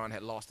Megatron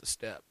had lost a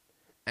step,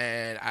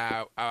 and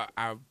I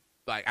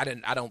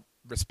don't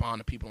respond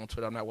to people on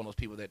Twitter. I'm not one of those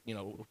people that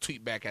will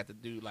tweet back at the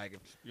dude like,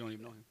 you don't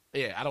even know him.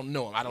 Yeah, I don't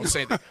know him. I don't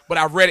say that, but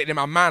I read it in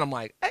my mind. I'm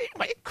like, hey,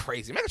 you're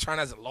crazy. Megatron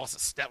hasn't lost a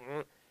step.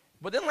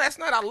 But then last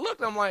night I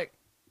looked. I'm like,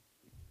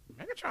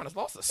 Megatron has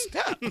lost a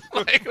step.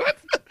 Like what?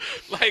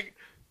 Like.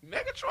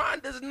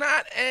 Megatron does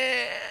not.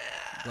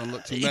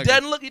 He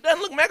doesn't look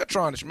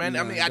Megatronish, man.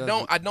 No, I mean,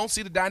 I don't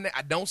see the dynamic.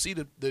 I don't see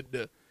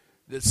the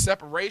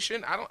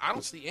separation. I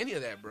don't see any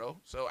of that, bro.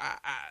 So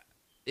I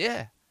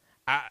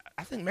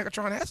think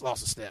Megatron has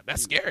lost a step.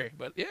 That's scary,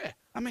 but yeah.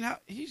 I mean,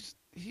 he's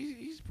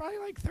probably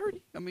like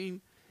 30. I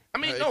mean,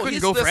 no, he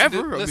couldn't go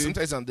forever. Dude, listen, let me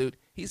tell you something, dude.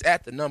 He's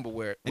at the number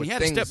where he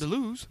had a step to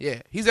lose.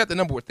 Yeah, he's at the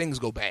number where things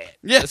go bad.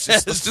 Yeah, let's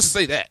just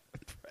say that.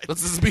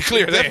 Let's just be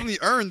clear. He definitely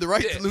earned the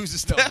right to lose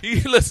his step. No,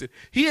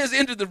 he has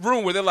entered the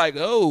room where they're like,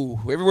 oh,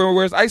 everyone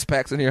wears ice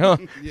packs in here, huh?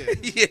 Yeah.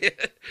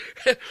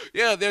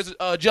 Yeah, there's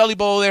a jelly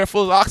bowl there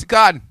full of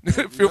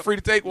Oxycontin. Feel free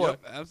to take one.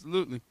 Yep,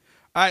 absolutely.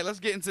 All right, let's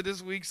get into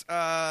this week's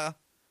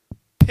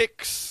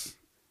picks.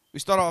 We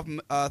start off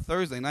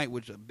Thursday night,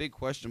 which a big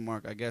question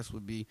mark, I guess,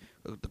 would be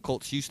the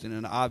Colts Houston,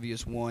 and the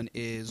obvious one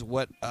is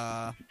what.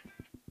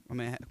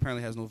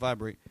 Apparently has no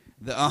vibrate.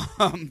 The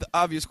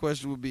obvious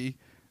question would be,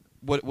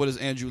 what is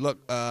Andrew Luck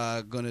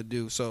gonna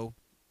do? So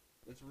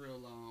it's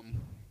real.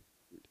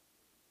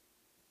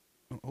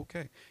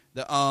 Okay.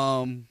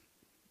 We'll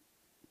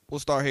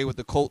start here with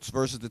the Colts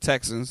versus the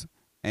Texans,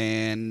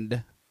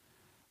 and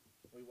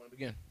where you want to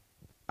begin?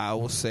 I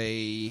will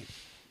say.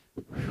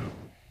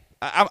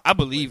 I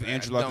believe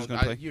Andrew Luck is going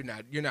to play. You're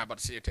not about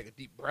to sit here and take a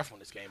deep breath on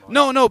this game.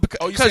 No, because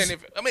you're saying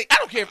I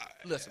don't care.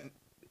 Listen,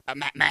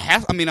 Matt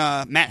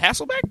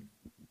Hasselbeck,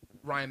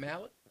 Ryan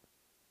Mallett.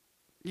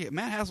 Yeah,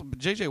 Matt Hasselbeck.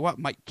 J.J. Watt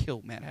might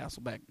kill Matt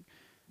Hasselbeck.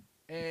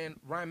 And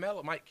Ryan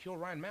Mallett might kill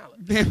Ryan Mallett.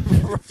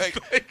 Right.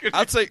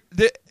 I'll say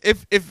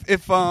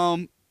if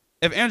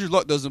Andrew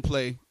Luck doesn't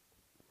play,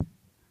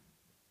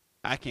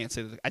 I can't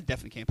say that. I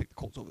definitely can't pick the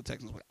Colts over the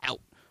Texans without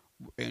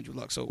Andrew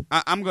Luck. So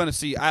I'm going to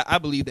see. I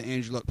believe that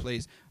Andrew Luck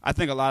plays. I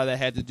think a lot of that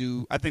had to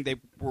do. I think they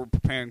were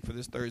preparing for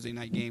this Thursday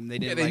night game. They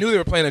didn't. They knew they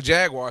were playing the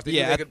Jaguars. They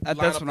knew they could that's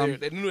line what up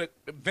there. They knew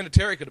that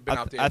Vinatieri could have been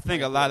out there. I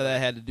think a lot of that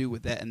had to do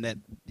with that, and that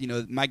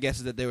my guess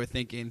is that they were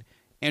thinking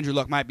Andrew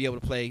Luck might be able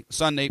to play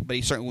Sunday, but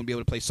he certainly wouldn't be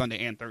able to play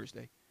Sunday and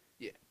Thursday.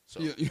 Yeah. So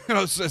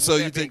so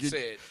you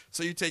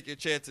take your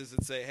chances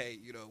and say, hey,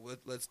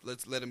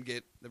 let's let him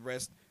get the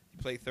rest.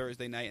 Play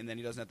Thursday night, and then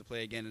he doesn't have to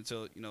play again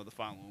until the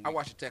following week. I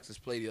watched the Texans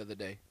play the other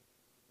day.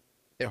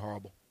 They're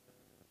horrible.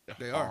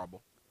 They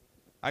horrible.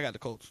 I got the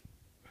Colts.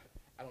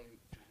 I don't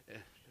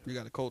even. You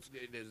got the Colts.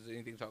 There's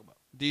anything to talk about.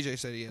 DJ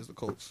said he has the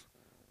Colts.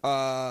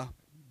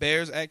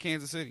 Bears at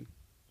Kansas City.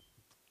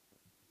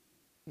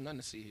 Nothing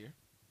to see here.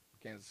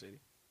 Kansas City.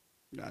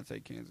 I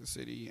take Kansas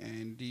City,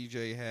 and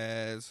DJ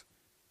has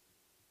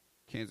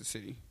Kansas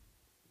City.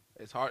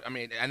 It's hard. I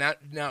mean,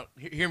 now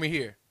hear me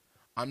here.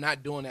 I'm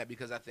not doing that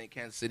because I think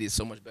Kansas City is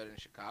so much better than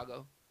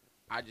Chicago.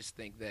 I just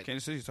think that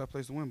Kansas City's a tough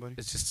place to win, buddy.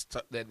 it's just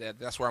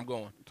that's where I'm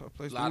going. Tough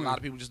place A to win. lot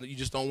of people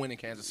just don't win in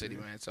Kansas City,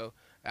 man. So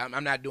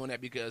I'm not doing that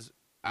because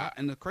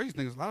and the crazy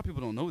thing is a lot of people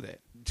don't know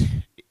that.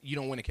 you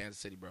don't win in Kansas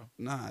City, bro.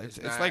 Nah,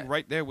 it's not, like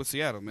right there with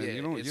Seattle, man.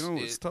 Yeah,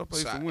 it's a tough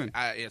place to win.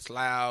 It's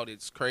loud,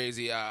 it's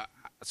crazy.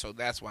 So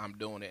that's why I'm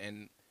doing it.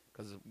 And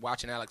because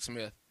watching Alex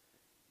Smith,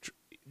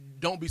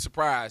 don't be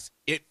surprised.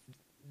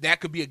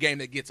 That could be a game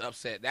that gets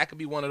upset. That could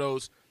be one of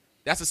those.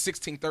 That's a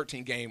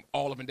 16-13 game,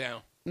 all up and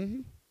down.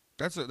 Mm-hmm.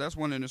 That's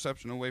one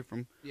interception away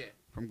from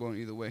going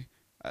either way.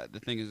 The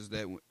thing is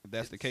that if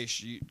that's the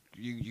case,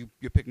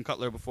 you're picking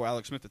Cutler before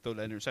Alex Smith to throw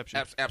that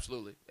interception.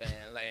 Absolutely,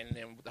 and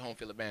then with the home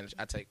field advantage,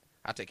 I take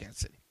Kansas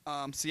City.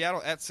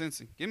 Seattle at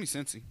Cincy. Give me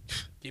Cincy.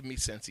 Give me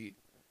Cincy,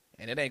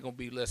 and it ain't gonna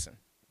be. Listen,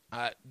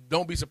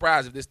 don't be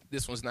surprised if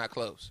this one's not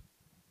close.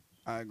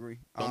 I agree.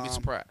 Don't be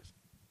surprised.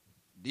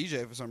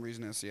 DJ for some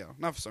reason in Seattle.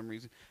 Not for some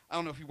reason. I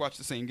don't know if you watched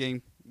the same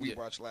game we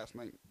watched last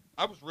night.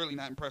 I was really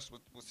not impressed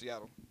with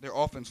Seattle. Their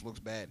offense looks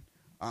bad.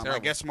 I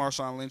guess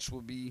Marshawn Lynch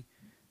will be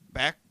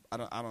back. I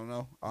don't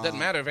know. Doesn't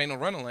matter if ain't no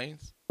running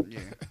lanes. Yeah,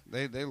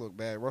 they look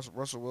bad.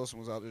 Russell Wilson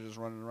was out there just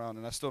running around,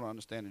 and I still don't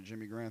understand the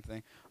Jimmy Graham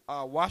thing.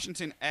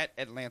 Washington at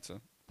Atlanta. I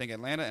think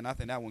Atlanta, and I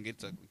think that one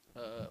gets ugly.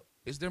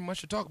 Is there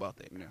much to talk about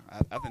there? Yeah,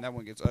 I think that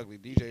one gets ugly.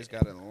 DJ's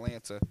got an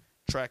Atlanta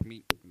track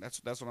meet. That's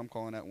what I'm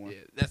calling that one. Yeah,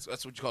 that's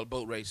what you call a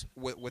boat race.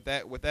 With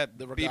that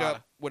the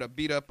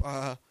beat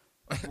up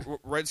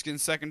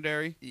Redskins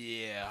secondary.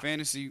 Yeah.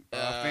 Fantasy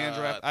fan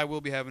draft. I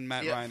will be having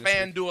Matt Ryan.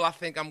 FanDuel. I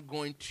think I'm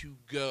going to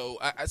go.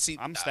 I see.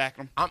 I'm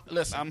stacking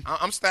them.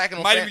 I'm stacking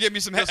them. Might even give me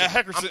some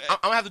Heckerson. I'm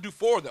gonna have to do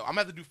 4 though. I'm gonna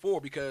have to do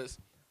 4 because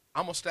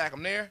I'm gonna stack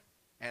them there,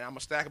 and I'm gonna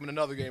stack them in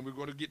another game we're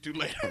going to get to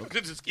later.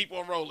 Just keep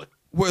on rolling.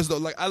 Whereas though,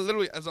 like I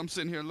literally, as I'm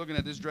sitting here looking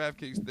at this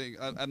DraftKings thing,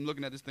 I'm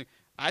looking at this thing.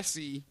 I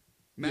see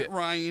Matt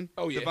Ryan,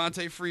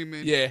 Devontae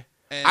Freeman. Yeah.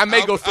 And I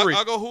may go 3.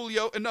 I'll go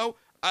Julio. And no,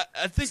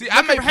 I think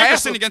I may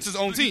pass Hankerson against his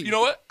own team. You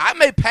know what? I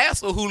may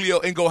pass on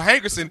Julio and go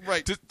Hankerson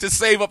to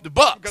save up the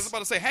bucks. Because I'm about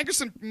to say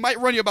Hankerson might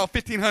run you about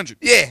 1,500.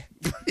 Yeah.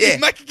 He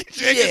might get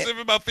you Hankerson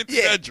for about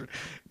 1,500.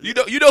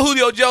 You know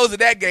Julio Jones in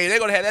that game, they're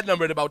gonna have that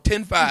number at about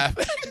 10-5. I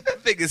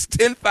think it's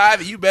 10-5,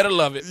 and you better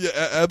love it. Yeah,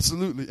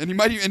 absolutely. And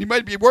he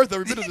might be worth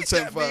every bit of the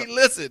 10-5. I mean,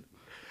 listen.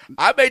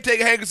 I may take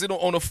Hankerson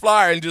on a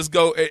flyer and just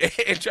go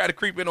and try to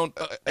creep in on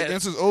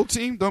against his old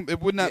team.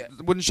 It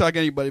wouldn't shock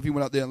anybody if he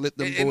went out there and lit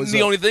them boys up.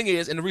 The only thing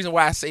is, and the reason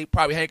why I say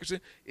probably Hankerson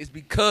is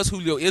because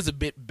Julio is a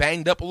bit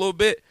banged up a little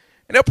bit,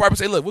 and they'll probably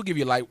say, "Look, we'll give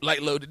you a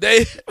light load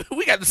today.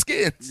 We got the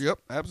skins." Yep,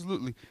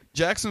 absolutely.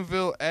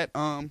 Jacksonville at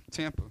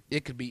Tampa.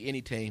 It could be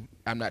any team.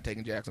 I'm not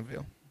taking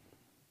Jacksonville,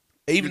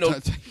 even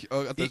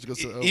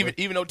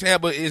though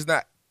Tampa is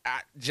not.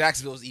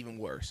 Jacksonville is even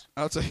worse.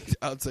 I'll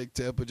take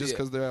Tampa just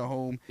because they're at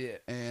home. Yeah.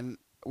 And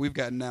we've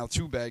got now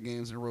 2 bad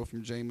games in a row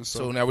from Jameis.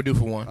 So now we're due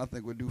for 1. I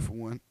think we're due for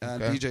 1.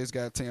 Okay. DJ's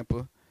got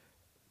Tampa.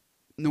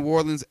 New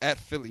Orleans at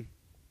Philly.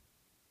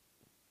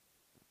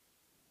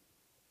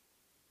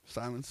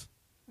 Silence.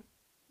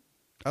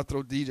 I'll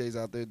throw DJ's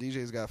out there.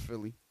 DJ's got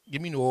Philly.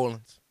 Give me New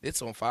Orleans.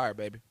 It's on fire,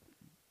 baby.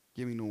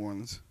 Give me New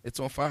Orleans. It's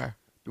on fire.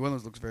 New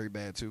Orleans looks very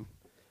bad, too.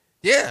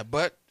 Yeah,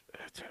 but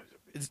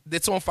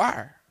it's on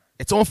fire.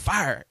 It's on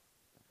fire.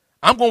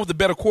 I'm going with the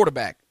better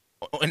quarterback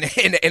in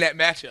that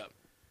matchup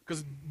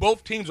because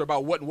both teams are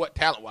about what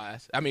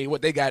talent-wise. I mean,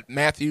 what they got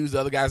Matthews, the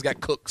other guys got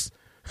Cooks.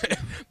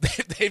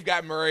 They've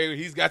got Murray,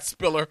 he's got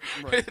Spiller.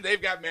 Right. They've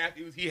got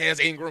Matthews, he has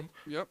Ingram.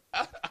 Yep.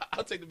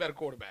 I'll take the better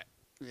quarterback.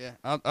 Yeah,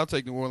 I'll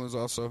take New Orleans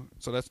also.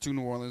 So that's 2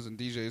 New Orleans, and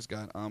DJ's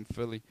got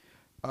Philly.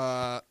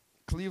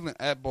 Cleveland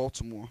at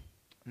Baltimore.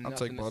 I'll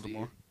take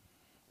Baltimore.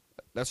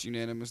 That's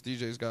unanimous.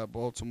 DJ's got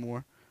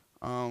Baltimore.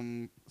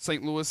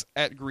 St. Louis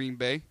at Green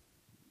Bay.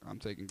 I'm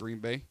taking Green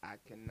Bay. I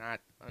cannot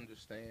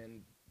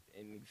understand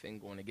anything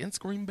going against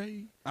Green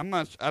Bay. I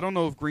don't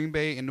know if Green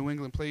Bay and New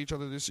England play each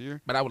other this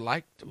year. But I would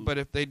like to. But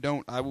if they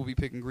don't, I will be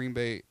picking Green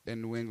Bay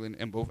and New England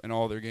in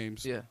all their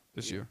games.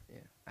 This year.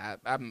 Yeah,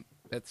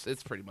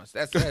 it's pretty much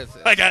that's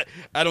like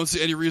I don't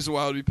see any reason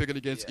why I would be picking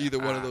against either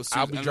one of those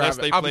teams unless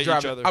they play each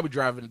other. I'll be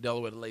driving to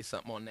Delaware to lay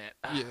something on that.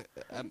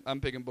 Yeah,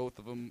 I'm picking both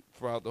of them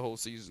throughout the whole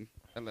season.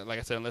 And like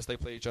I said, unless they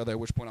play each other, at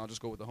which point I'll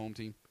just go with the home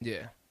team.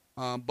 Yeah.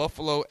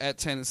 Buffalo at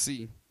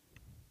Tennessee.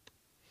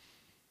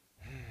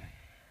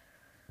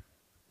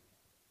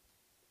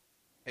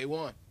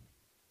 A1.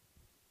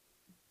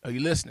 Are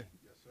you listening?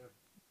 Yes, sir.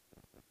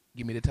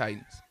 Give me the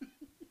Titans.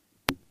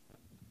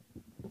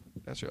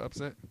 That's your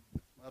upset?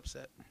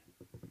 Upset.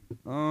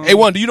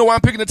 A1, do you know why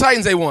I'm picking the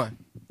Titans, A1?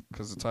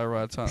 Because of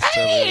Tyrod Thompson.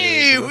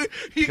 Hey!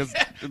 Because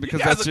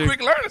that's a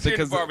quick learner here in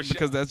the barbershop.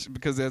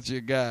 Because that's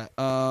your guy.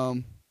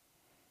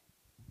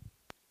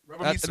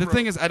 The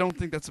thing is, I don't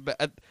think that's a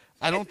bad.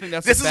 I don't think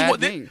that's a bad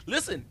thing.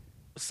 Listen,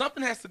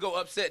 something has to go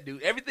upset,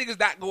 dude. Everything is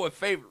not going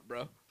favorite,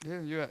 bro.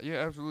 Yeah, you're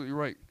absolutely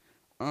right.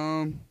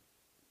 I'll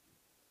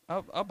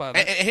buy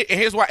that. And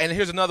here's why. And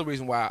here's another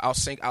reason why I'll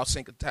sink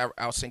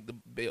the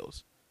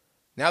Bills.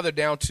 Now they're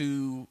down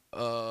to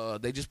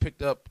they just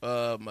picked up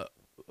Boom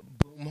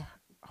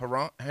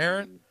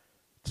Heron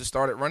to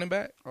start at running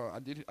back. Oh, I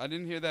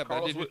didn't hear that.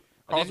 Carlos, but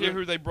I did hear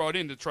who they brought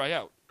in to try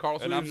out.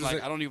 Carlos and Williams I'm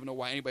like, I don't even know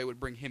why anybody would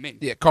bring him in.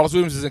 Yeah, Carlos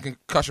Williams is in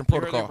concussion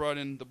protocol. They brought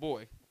in the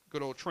boy,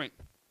 good old Trent.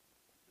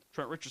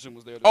 Trent Richardson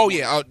was there. Oh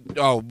yeah.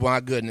 Oh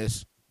my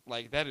goodness.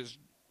 Like that is,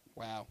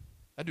 wow.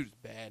 That dude's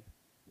bad.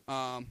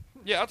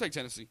 Yeah, I'll take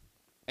Tennessee,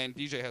 and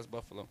DJ has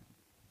Buffalo.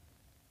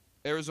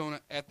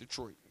 Arizona at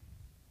Detroit.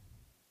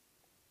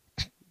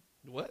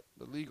 What?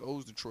 The league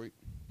owes Detroit.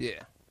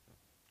 Yeah.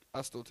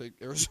 I still take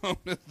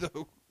Arizona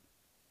though.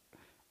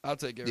 I'll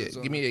take Arizona.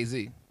 Yeah, give me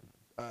AZ.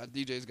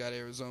 DJ's got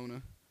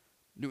Arizona.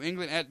 New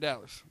England at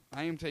Dallas.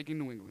 I am taking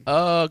New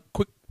England.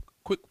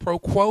 Quick pro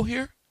quo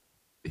here.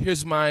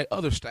 Here's my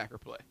other stacker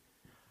play.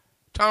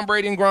 Tom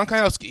Brady and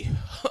Gronkowski.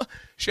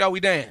 Shall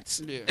we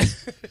dance? Yeah.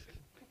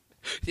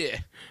 Yeah.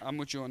 I'm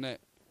with you on that.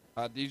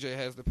 DJ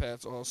has the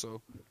Pats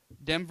also.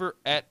 Denver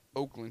at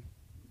Oakland.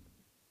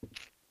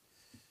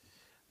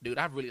 Dude,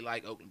 I really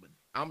like Oakland, but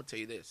I'm going to tell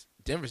you this.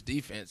 Denver's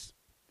defense.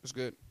 It's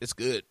good. It's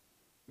good.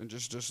 And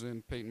just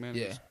in Peyton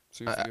Manning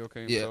seems to be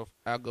okay yeah, himself.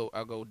 I'll go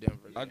with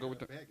Denver. I'll go with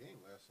the bad game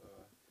last.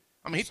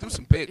 I mean, he threw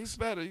some picks. He's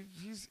bad. I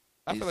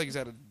feel like he's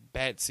had a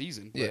bad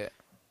season. But, yeah.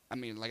 I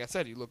mean, like I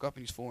said, you look up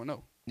and he's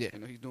 4-0. Yeah. You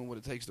know, he's doing what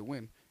it takes to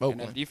win.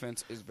 Oakland. And that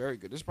defense is very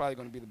good. This is probably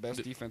going to be the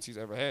best defense he's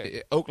ever had.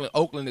 Yeah,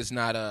 Oakland is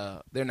not.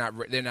 They're not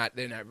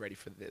ready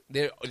for this.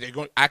 They're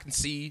going. I can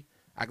see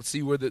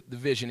where the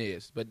vision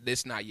is, but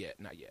it's not yet.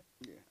 Not yet.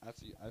 Yeah, I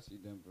see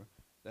Denver.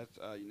 That's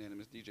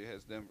unanimous. DJ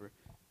has Denver.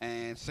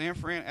 And San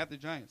Fran at the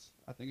Giants.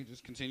 I think it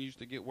just continues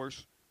to get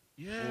worse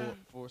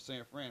for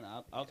San Fran.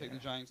 I'll take the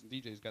Giants, and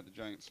DJ's got the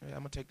Giants. Yeah, I'm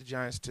going to take the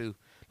Giants, too.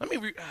 Let me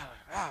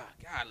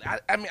God.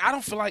 I mean, I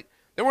don't feel like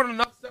there weren't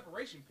enough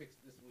separation picks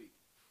this week.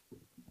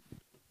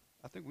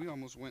 I think we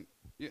almost went.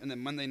 Yeah, and then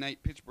Monday night,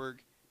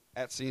 Pittsburgh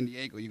at San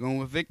Diego. You going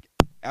with Vic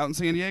out in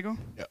San Diego?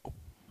 No.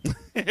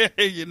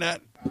 You're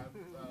not.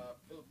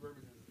 Philip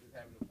Rivers is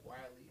having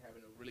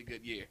a really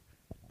good year.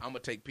 I'm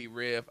going to take P.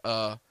 Rev.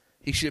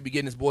 He should be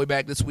getting his boy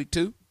back this week,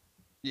 too.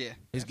 Yeah.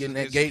 He's getting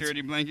that Gates. Gates.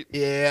 Security blanket.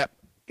 Yeah.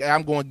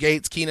 I'm going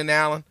Gates, Keenan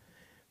Allen,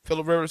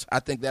 Philip Rivers. I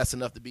think that's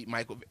enough to beat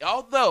Michael Vick.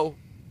 Although,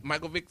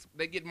 Michael Vick,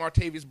 they get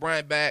Martavis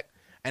Bryant back,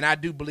 and I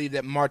do believe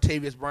that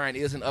Martavis Bryant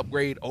is an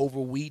upgrade over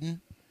Wheaton.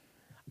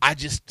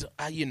 It's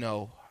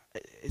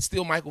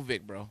still Michael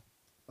Vick, bro.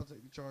 I'll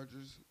take the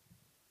Chargers.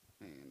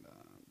 And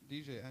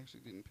DJ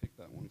actually didn't pick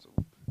that one, so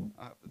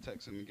I'll have to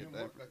text him and get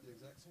that. Got the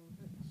exact same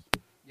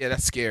picks. Yeah,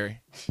 that's scary.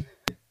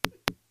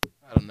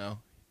 I don't know.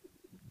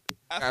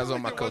 I was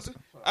on my coach.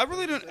 But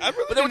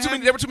there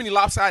were too many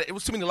lopsided. It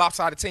was too many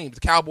lopsided teams.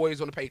 The Cowboys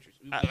on the Patriots.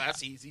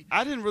 That's easy.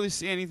 I didn't really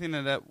see anything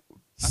of that.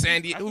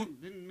 Sandy.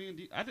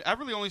 I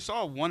really only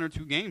saw one or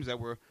two games that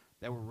were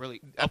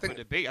really up for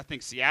debate. I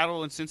think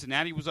Seattle and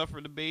Cincinnati was up for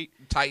debate.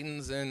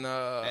 Titans and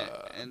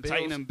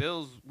Titans and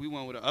Bills, we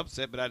went with an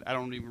upset, but I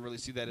don't even really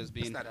see that as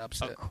being a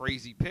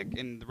crazy pick.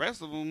 And the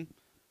rest of them,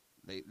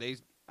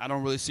 I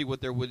don't really see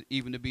what there would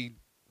even to be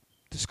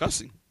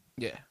discussing.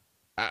 Yeah,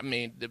 I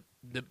mean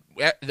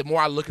the more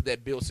I look at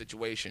that Bills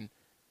situation,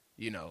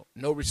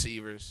 no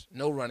receivers,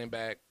 no running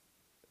back,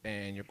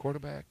 and your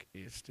quarterback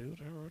is still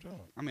there.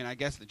 I mean, I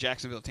guess the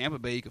Jacksonville Tampa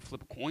Bay, you could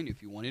flip a coin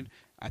if you wanted.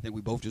 I think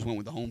we both just went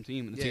with the home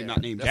team and the team not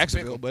named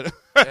Jacksonville, but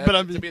but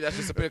I mean, to me that's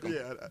just a pick 'em.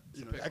 Yeah,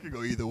 I could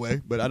go either way,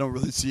 but I don't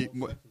really see it.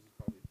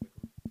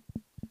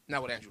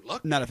 Not with Andrew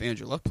Luck. Not if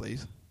Andrew Luck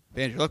plays. If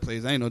Andrew Luck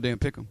plays, I ain't no damn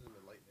pick 'em.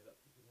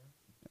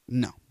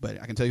 No, but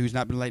I can tell you who's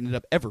not been lighting it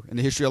up ever in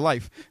the history of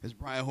life is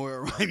Brian Hoyer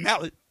or Ryan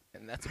Mallett.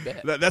 And that's a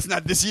bet. That's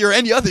not this year or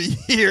any other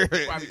year.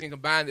 They probably can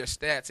combine their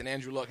stats, and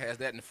Andrew Luck has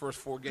that in the first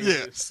 4 games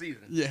of the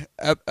season. Yeah,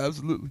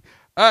 absolutely.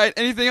 All right,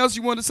 anything else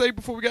you want to say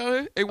before we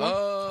got here?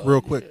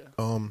 Real quick,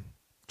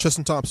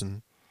 Tristan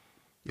Thompson,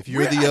 If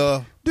you're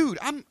the dude,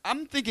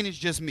 I'm thinking it's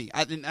just me.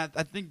 I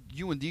think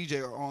you and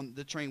DJ are on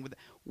the train with.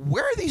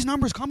 Where are these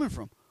numbers coming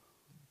from?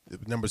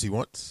 the numbers he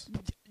wants.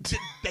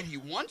 That he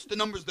wants, the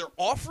numbers they're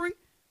offering.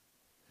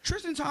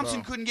 Tristan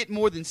Thompson couldn't get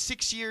more than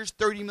 6 years,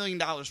 $30 million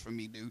from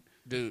me, dude.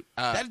 Dude,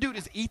 that dude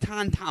is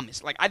Eton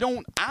Thomas. Like I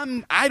don't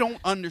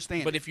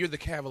understand. But if you're the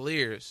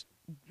Cavaliers,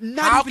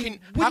 how can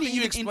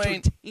you explain?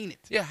 Entertain it?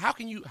 Yeah, how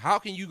can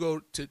you go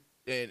to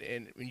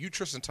and when you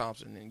Tristan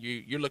Thompson and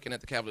you're looking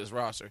at the Cavaliers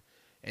roster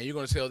and you're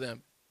going to tell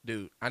them,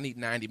 dude, I need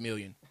 $90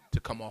 million to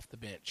come off the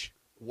bench.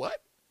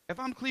 What? If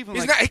I'm Cleveland,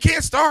 He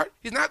can't start.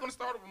 He's not going to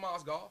start over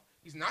Miles Goff.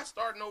 He's not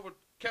starting over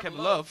Kevin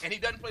Love, and he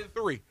doesn't play the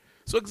three.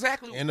 So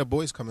exactly. And the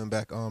boy's coming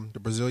back. The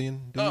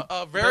Brazilian dude.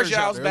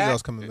 Varejão's back.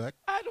 Varejão's coming back.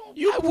 I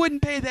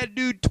wouldn't pay that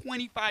dude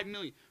 $25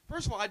 million.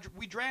 First of all,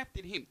 we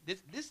drafted him.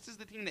 This is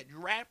the team that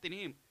drafted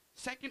him,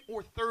 second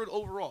or third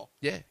overall.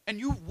 Yeah.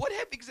 And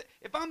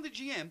if I'm the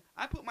GM,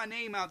 I put my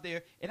name out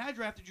there and I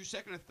drafted you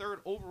second or third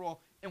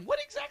overall. And what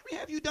exactly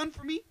have you done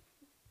for me?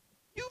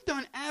 You've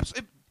done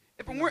absolutely.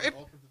 If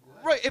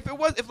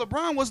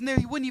LeBron wasn't there,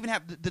 he wouldn't even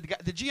have the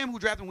GM who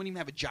drafted him wouldn't even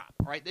have a job.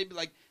 Right? They'd be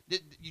like,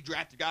 you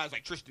drafted guys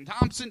like Tristan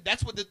Thompson.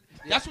 That's what the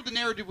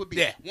narrative would be.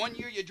 Yeah. 1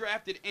 year you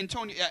drafted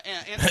Anthony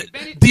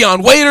Bennett,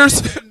 Dion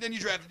Waiters, and then you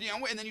drafted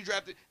Dion, and then you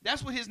drafted.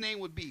 That's what his name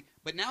would be.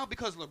 But now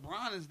because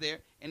LeBron is there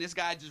and this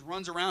guy just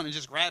runs around and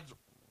just grabs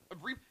a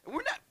brief,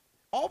 we're not.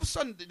 All of a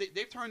sudden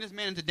they've turned this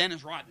man into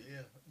Dennis Rodman.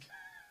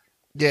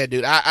 Yeah,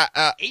 dude.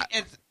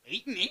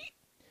 8-8.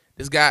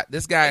 This guy.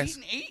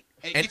 8-8.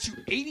 And get you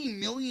 $80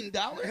 million.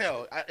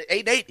 Hell,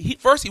 8-8.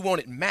 First he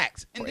wanted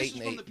max. And this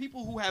is from the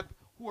people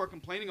who are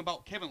complaining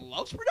about Kevin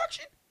Love's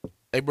production.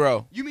 Hey,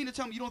 bro. You mean to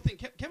tell me you don't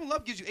think Kevin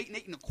Love gives you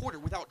 8-8 in a quarter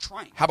without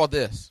trying? How about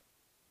this?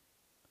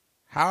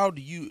 How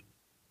do you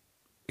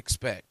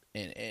expect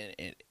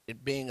and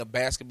being a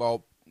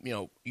basketball,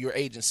 your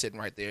agent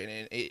sitting right there,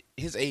 and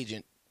his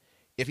agent,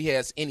 if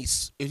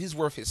he's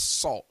worth his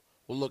salt,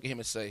 will look at him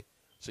and say,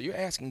 "So you're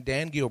asking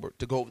Dan Gilbert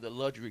to go over the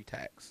luxury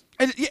tax?"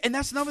 And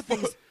that's another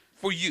thing.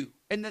 For you.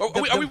 And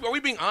are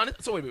we being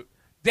honest? So wait a minute.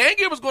 Dan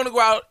Gilbert's going to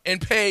go out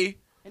and pay.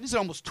 And is it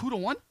almost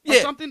 2-1?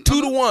 Yeah, something?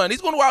 2-1.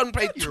 He's going to go out and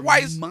pay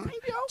twice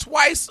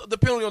the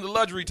penalty on the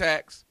luxury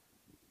tax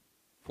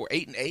for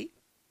 8-8.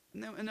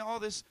 And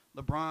all this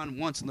LeBron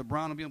wants, and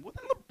LeBron will be. Well,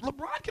 then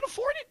LeBron can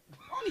afford it.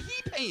 Why don't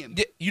he pay him?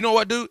 Yeah, you know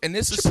what, dude? And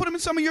this is put him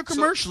in some of your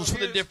commercials for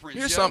the difference.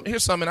 Here's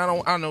something. I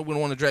know we don't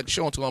want to drag the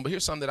show on too long, but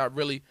here's something that I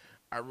really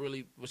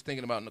was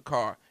thinking about in the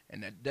car,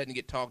 and that doesn't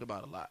get talked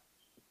about a lot.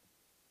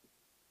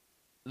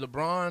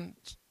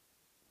 LeBron's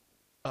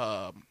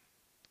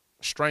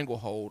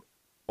stranglehold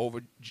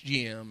over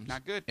GMs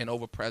not good. And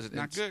over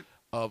presidents not good.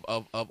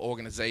 Of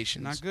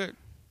organizations. Not good.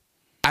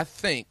 I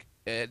think,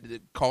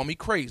 call me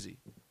crazy,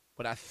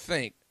 but I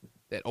think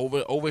that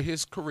over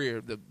his career,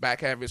 the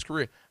back half of his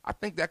career, I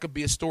think that could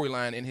be a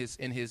storyline in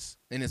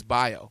his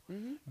bio.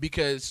 Mm-hmm.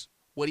 Because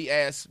what he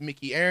asked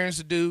Mickey Aarons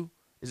to do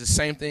is the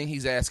same thing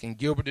he's asking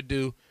Gilbert to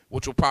do,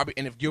 which will probably,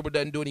 and if Gilbert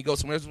doesn't do it and he goes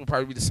somewhere else, it will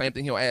probably be the same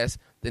thing he'll ask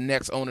the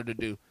next owner to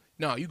do.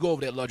 No, you go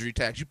over that luxury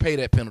tax. You pay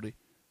that penalty.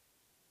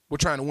 We're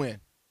trying to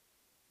win.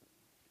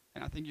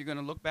 And I think you're going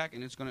to look back,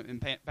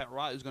 and Pat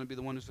Riley is going to be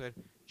the one who said,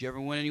 "Did you ever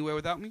win anywhere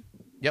without me?"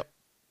 Yep.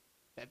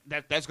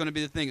 That's going to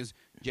be the thing is,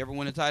 "Did you ever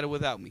win a title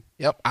without me?"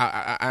 Yep.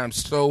 I'm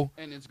so.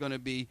 And it's going to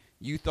be,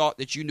 you thought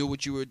that you knew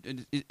what you were.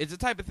 It's the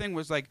type of thing where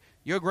it's like,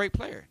 you're a great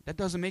player. That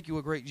doesn't make you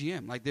a great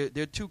GM. Like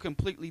they're two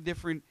completely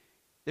different.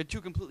 They're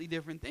two completely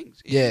different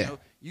things. Yeah.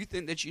 You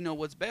think that you know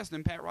what's best,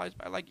 and Pat Riley's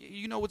like,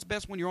 you know what's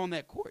best when you're on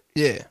that court.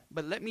 Yeah.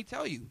 But let me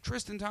tell you,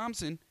 Tristan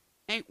Thompson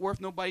ain't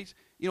worth nobody's.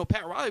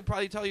 Pat Riley would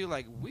probably tell you,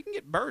 like, we can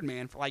get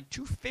Birdman for like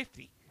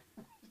 $250.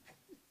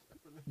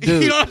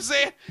 Dude. You know what I'm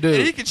saying? Dude.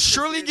 And he can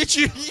certainly get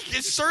you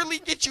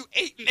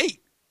 8-8.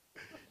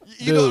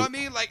 You know what I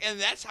mean? Like, and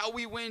that's how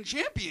we win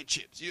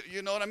championships.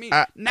 You know what I mean?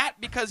 Not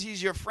because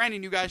he's your friend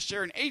and you guys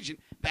share an agent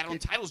that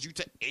entitles you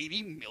to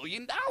 $80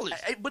 million.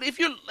 But if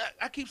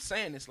I keep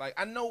saying this, like,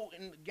 I know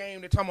in the game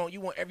they're talking about you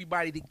want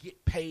everybody to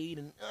get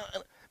paid,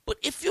 but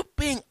if you're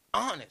being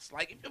honest,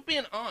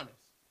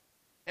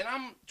 and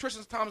I'm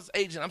Tristan Thompson's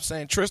agent, I'm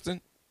saying, Tristan,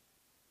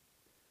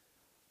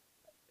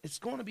 it's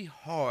going to be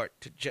hard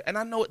to, and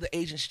I know what the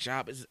agent's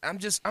job is. I'm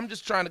just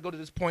trying to go to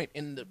this point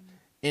in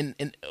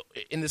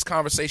this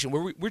conversation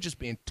where we're just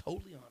being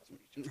totally honest with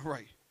each other.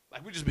 Right.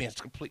 Like, we're just being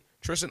complete.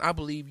 Tristan, I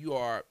believe you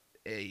are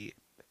a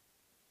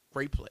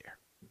great player.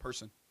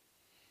 Person.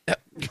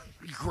 Yep.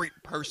 Great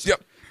person.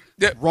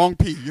 Yep. Wrong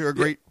P. You're a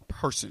great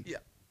person. Yeah.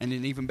 And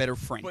an even better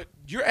friend. But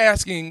you're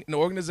asking an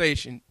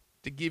organization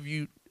to give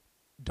you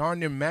darn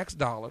near max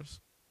dollars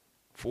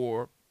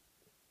for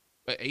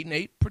an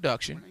 8-8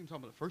 production. We're not even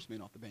talking about the first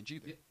man off the bench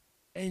either.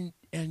 And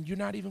you're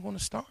not even going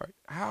to start.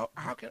 How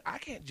can I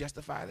can't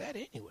justify that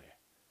anywhere.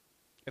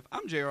 If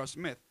I'm J.R.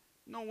 Smith,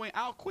 no way,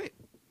 I'll quit.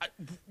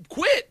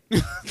 Quit.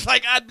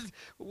 Like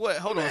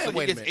hold on, so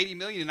he gets $80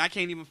 million and I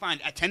can't even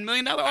find a $10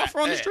 million offer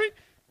on the street?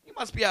 You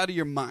must be out of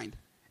your mind.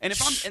 And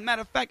as a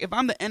matter of fact, if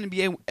I'm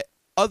the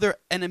other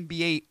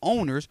NBA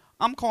owners,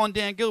 I'm calling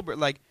Dan Gilbert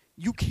like,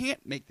 you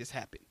can't make this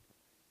happen.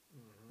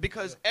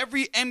 Because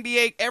every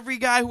NBA, every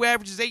guy who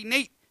averages 8 and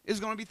 8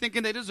 is going to be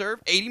thinking they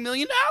deserve $80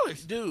 million.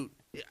 Dude,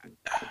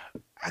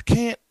 I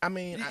can't. I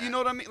mean, you know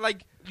what I mean?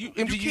 Like you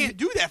can't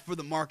do that for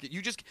the market.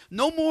 You just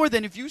no more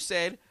than if you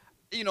said,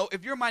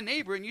 if you're my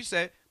neighbor and you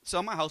said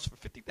sell my house for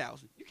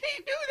 $50,000. You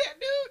can't do that,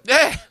 dude.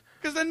 Yeah.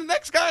 Because then the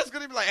next guy is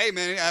going to be like, hey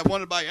man, I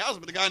wanted to buy your house,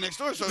 but the guy next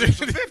door sold it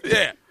for $50.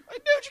 Yeah.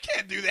 Like, dude, you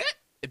can't do that.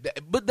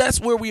 But that's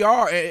where we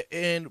are,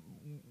 and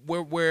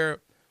where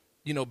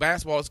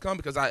basketball has come,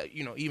 because I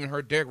even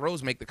heard Derrick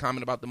Rose make the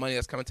comment about the money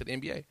that's coming to the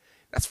NBA.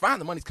 That's fine,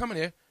 the money's coming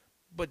here,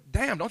 but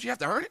damn, don't you have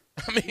to earn it?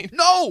 I mean,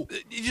 no,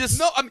 just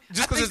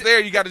because it's there,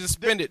 you got to just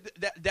spend it.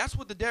 That's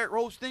what the Derrick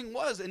Rose thing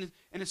was, and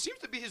it seems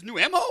to be his new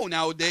MO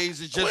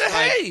nowadays. Is just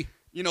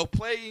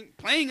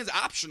playing is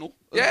optional.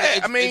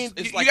 Yeah,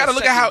 it's you like got to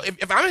look at how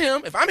if I'm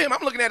him,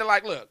 I'm looking at it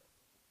like, look,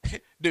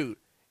 dude.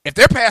 If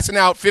they're passing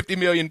out $50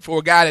 million for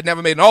a guy that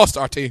never made an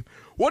All-Star team,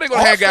 what are they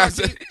going to have guys?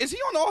 Is he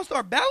on the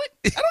All-Star ballot?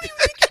 I don't even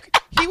think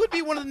he would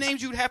be one of the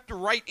names you'd have to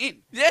write in.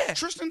 Yeah,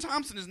 Tristan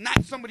Thompson is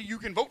not somebody you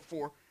can vote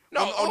for.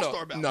 On the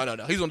All-Star ballot.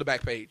 No. He's on the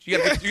back page. You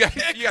got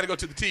to go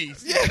to the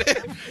T's. Yeah,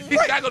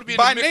 he's not going to be in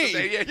by the mix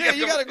name. Yeah,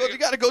 you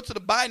got to go to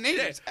the by names.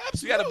 Yeah. Absolutely,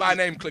 you got to by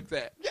name. Click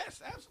that.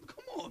 Yes, absolutely.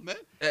 Come on, man.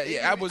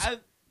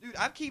 Dude,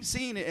 I keep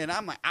seeing it, and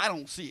I'm like, I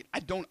don't see it. I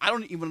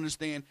don't even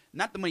understand.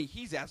 Not the money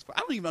he's asked for.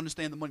 I don't even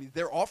understand the money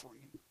they're offering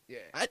him. Yeah,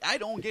 I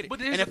don't get it.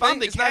 But and if I'm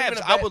the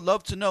Cavs, I would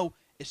love to know: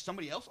 is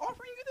somebody else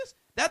offering you this?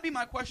 That'd be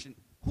my question.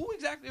 Who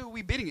exactly are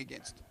we bidding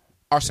against?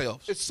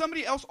 Ourselves. Is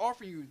somebody else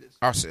offering you this?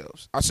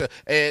 Ourselves.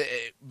 And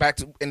back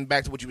to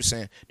what you were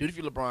saying, dude. If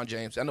you're LeBron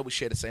James, I know we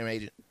share the same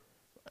agent,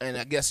 and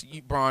I guess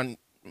LeBron,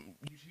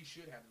 he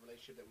should have the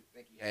relationship that we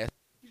think he has.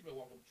 He's been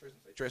walking with Tristan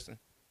and say, Tristan,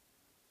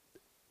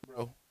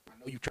 bro, I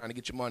know you're trying to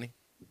get your money,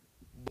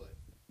 but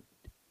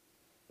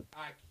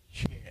I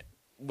can't,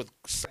 with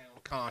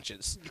sound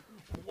conscience,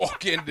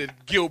 walk into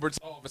Gilbert's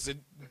office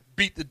and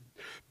beat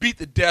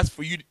the desk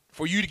for you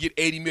to get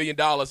 $80 million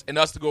and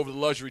us to go over the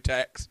luxury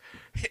tax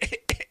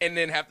and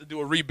then have to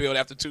do a rebuild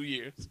after 2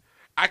 years.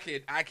 I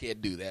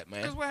can't do that,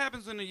 man. Because what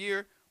happens in a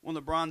year when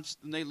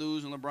they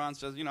lose and LeBron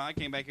says, I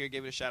came back here,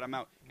 gave it a shot, I'm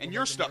out, and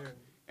you're stuck.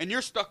 And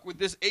you're stuck with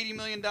this $80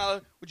 million.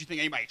 Would you think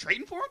anybody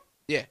trading for him?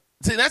 Yeah.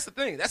 See, that's the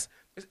thing. That's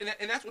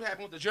what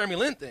happened with the Jeremy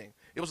Lin thing.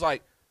 It was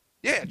like,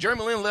 yeah,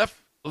 Jeremy Lin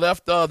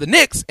left the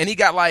Knicks, and he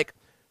got like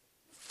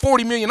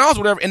 $40 million or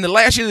whatever. And the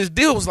last year of this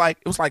deal was like,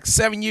 it was like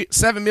 $7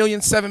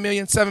 million.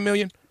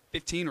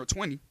 15 or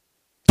 20.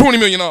 $20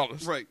 million.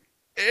 Right.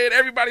 And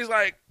everybody's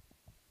like,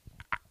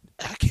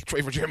 I can't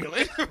trade for Jeremy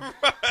Lin.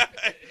 Right.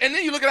 And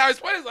then you look at how he's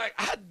playing, it's like,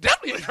 I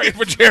definitely can't trade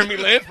for Jeremy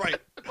Lin. Right.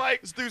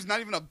 Like, this dude's not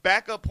even a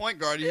backup point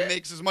guard. He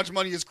makes as much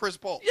money as Chris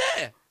Paul.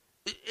 Yeah.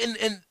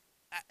 And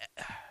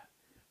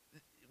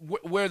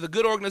where the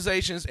good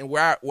organizations and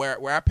where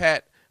I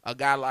pat a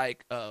guy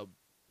like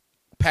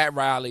Pat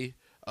Riley,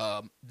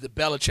 the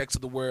Belichick's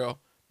of the world,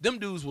 them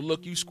dudes will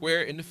look you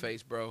square in the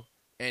face, bro,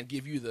 and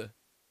give you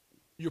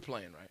you're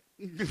playing right.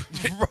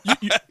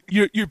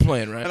 You're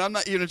playing right. And I'm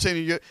not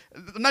entertaining you.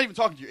 I'm not even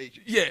talking to your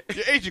agent. Yeah.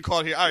 Your agent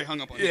called here. I already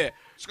hung up on you. Yeah.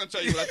 Just going to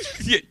tell you what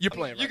yeah, you're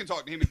playing right. You can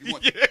talk to him if you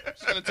want. Yeah.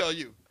 Just going to tell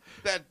you.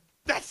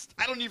 That's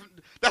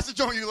the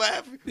joint you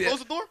laugh. Yeah. Close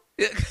the door?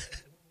 Yeah.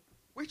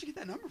 Where'd you get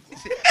that number from?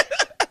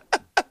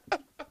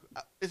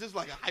 Is this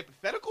like a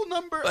hypothetical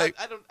number? Like,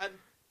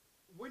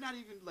 we're not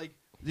even like.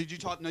 Did you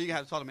talk? No, you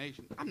had to talk to my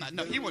agent. I'm not.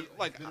 No, he was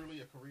like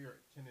literally a career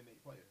 10-8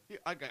 player.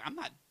 I'm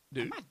not.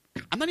 Dude.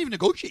 I'm not even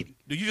negotiating.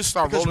 Dude, you just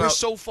start because rolling we're out.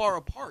 so far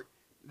apart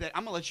that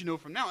I'm gonna let you know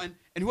from now. And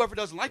whoever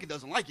doesn't like it.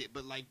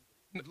 But like,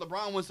 if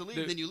LeBron wants to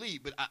leave, then you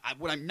leave. But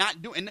what I'm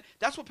not doing, and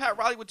that's what Pat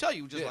Riley would tell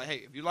you. Just like, hey,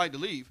 if you like to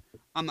leave,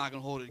 I'm not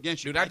gonna hold it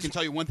against you. Dude, I can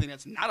tell you one thing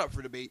that's not up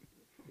for debate.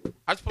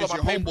 I just pull It's out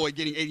your my paper. homeboy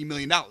getting $80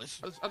 million. I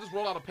just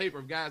roll out a paper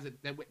of guys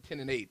that went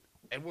 10-8,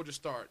 and we'll just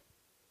start.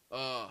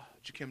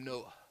 Jakim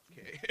Noah.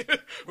 Okay,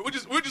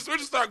 we'll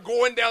just start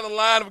going down the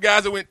line of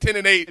guys that went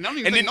 10-8, And I don't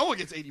even think Noah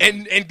gets $80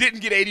 million. and didn't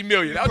get $80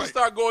 million. I'll Right. just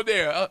start going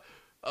there.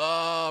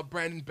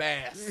 Brandon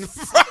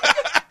Bass.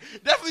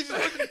 Definitely just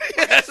looking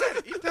at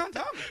it. He's done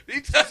Thomas.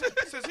 He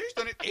says he's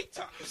done it 8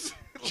 times.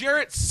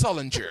 Jarrett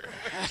Sullinger.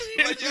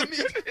 Like, I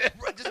mean,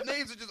 just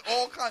names are just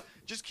all kind.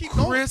 Just keep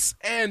going. Chris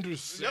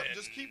Anderson. Yep,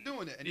 just keep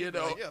doing it. And You you'll be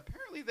know. like, yeah,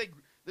 apparently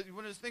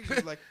one of those things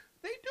is like,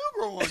 they do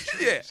grow on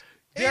trees. Yeah.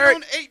 8 Derek-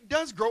 on 8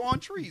 does grow on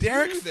trees.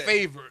 Derek Who knew that?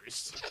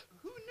 Favors.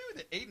 Who knew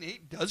that 8 and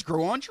 8 does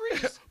grow on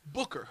trees?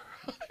 Booker.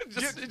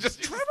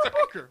 Trevor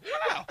Booker.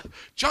 Wow.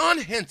 John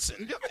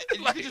Henson. You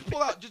can just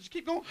pull out, just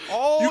keep going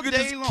all You can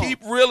day just long.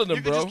 keep reeling them,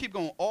 You bro. can just keep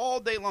going all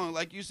day long,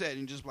 like you said,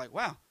 and just like,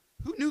 wow,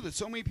 who knew that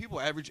so many people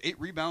average 8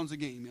 rebounds a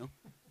game, yo?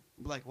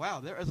 Like,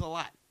 wow, there is a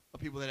lot of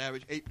people that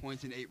average 8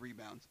 points and 8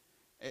 rebounds.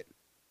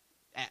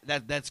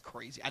 That's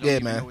crazy. I don't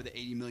even know where the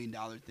 $80 million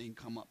thing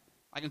come up.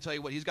 I can tell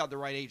you what, he's got the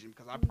right agent,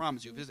 because I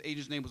promise you, if his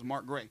agent's name was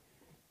Mark Gray,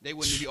 they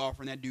wouldn't be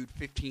offering that dude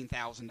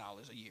 $15,000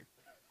 a year.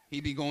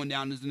 He'd be going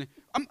down as I'm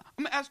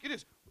going to ask you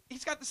this.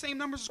 He's got the same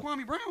numbers as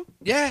Kwame Brown.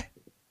 Yeah.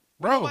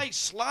 Bro. Nobody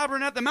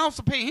slobbering at the mouth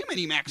to pay him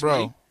any max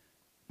money.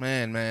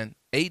 Man.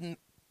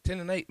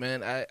 10-8,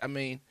 man. I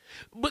mean,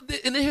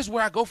 and then here's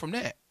where I go from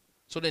that.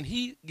 So then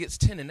he gets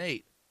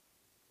 10-8.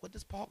 What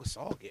does Paul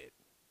Gasol get?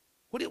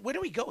 Where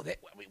do we go?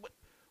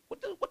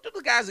 What do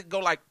the guys that go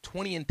like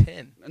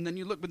 20-10? And then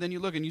you look,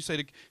 and you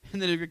say,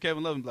 and then if you're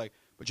Kevin Love, like,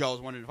 but y'all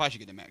was wondering if I should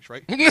get the max,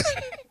 right?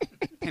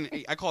 And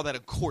I call that a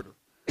quarter.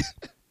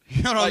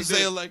 You know what I'm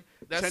saying? Like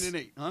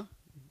 10-8, huh?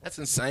 That's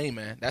insane,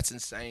 man. That's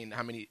insane.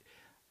 How many?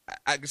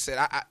 Like I said,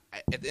 I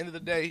at the end of the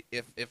day,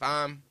 if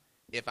I'm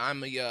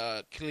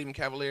the Cleveland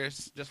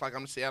Cavaliers, just like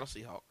I'm the Seattle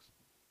Seahawks,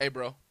 hey,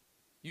 bro,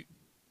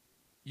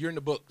 you're in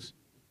the books.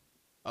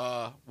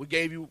 We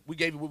gave you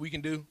what we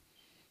can do.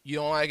 You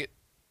don't like it,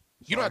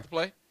 you don't have to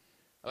play.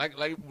 Like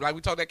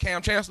we talked that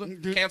Cam Chancellor.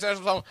 Mm-hmm. Cam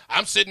Chancellor was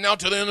I'm sitting out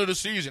till the end of the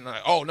season. I'm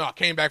like, oh no, I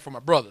came back for my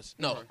brothers.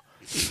 No.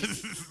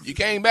 You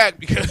came back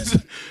because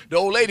the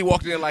old lady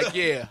walked in like,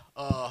 yeah,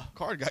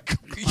 Card got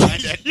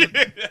yeah.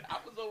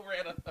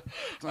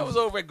 I was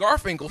over at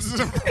Garfinkel's.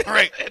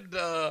 Right.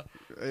 And,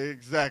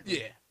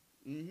 exactly. yeah.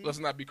 Mm-hmm. Let's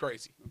not be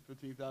crazy.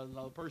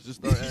 $15,000 purse just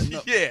start adding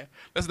up. Yeah.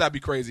 Let's not be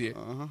crazy here.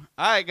 All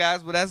right,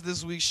 guys. Well, that's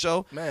this week's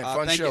show. Man,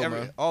 fun show,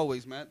 man.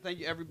 Always, man. Thank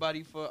you,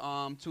 everybody, for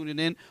tuning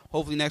in.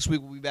 Hopefully next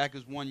week we'll be back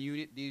as one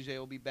unit. DJ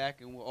will be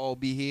back, and we'll all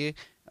be here.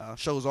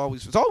 It's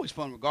always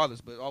fun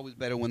regardless, but always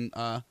better when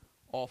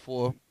all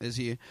four is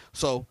here.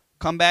 So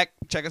come back,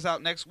 check us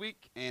out next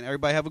week, and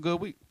everybody have a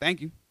good week. Thank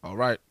you. All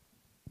right.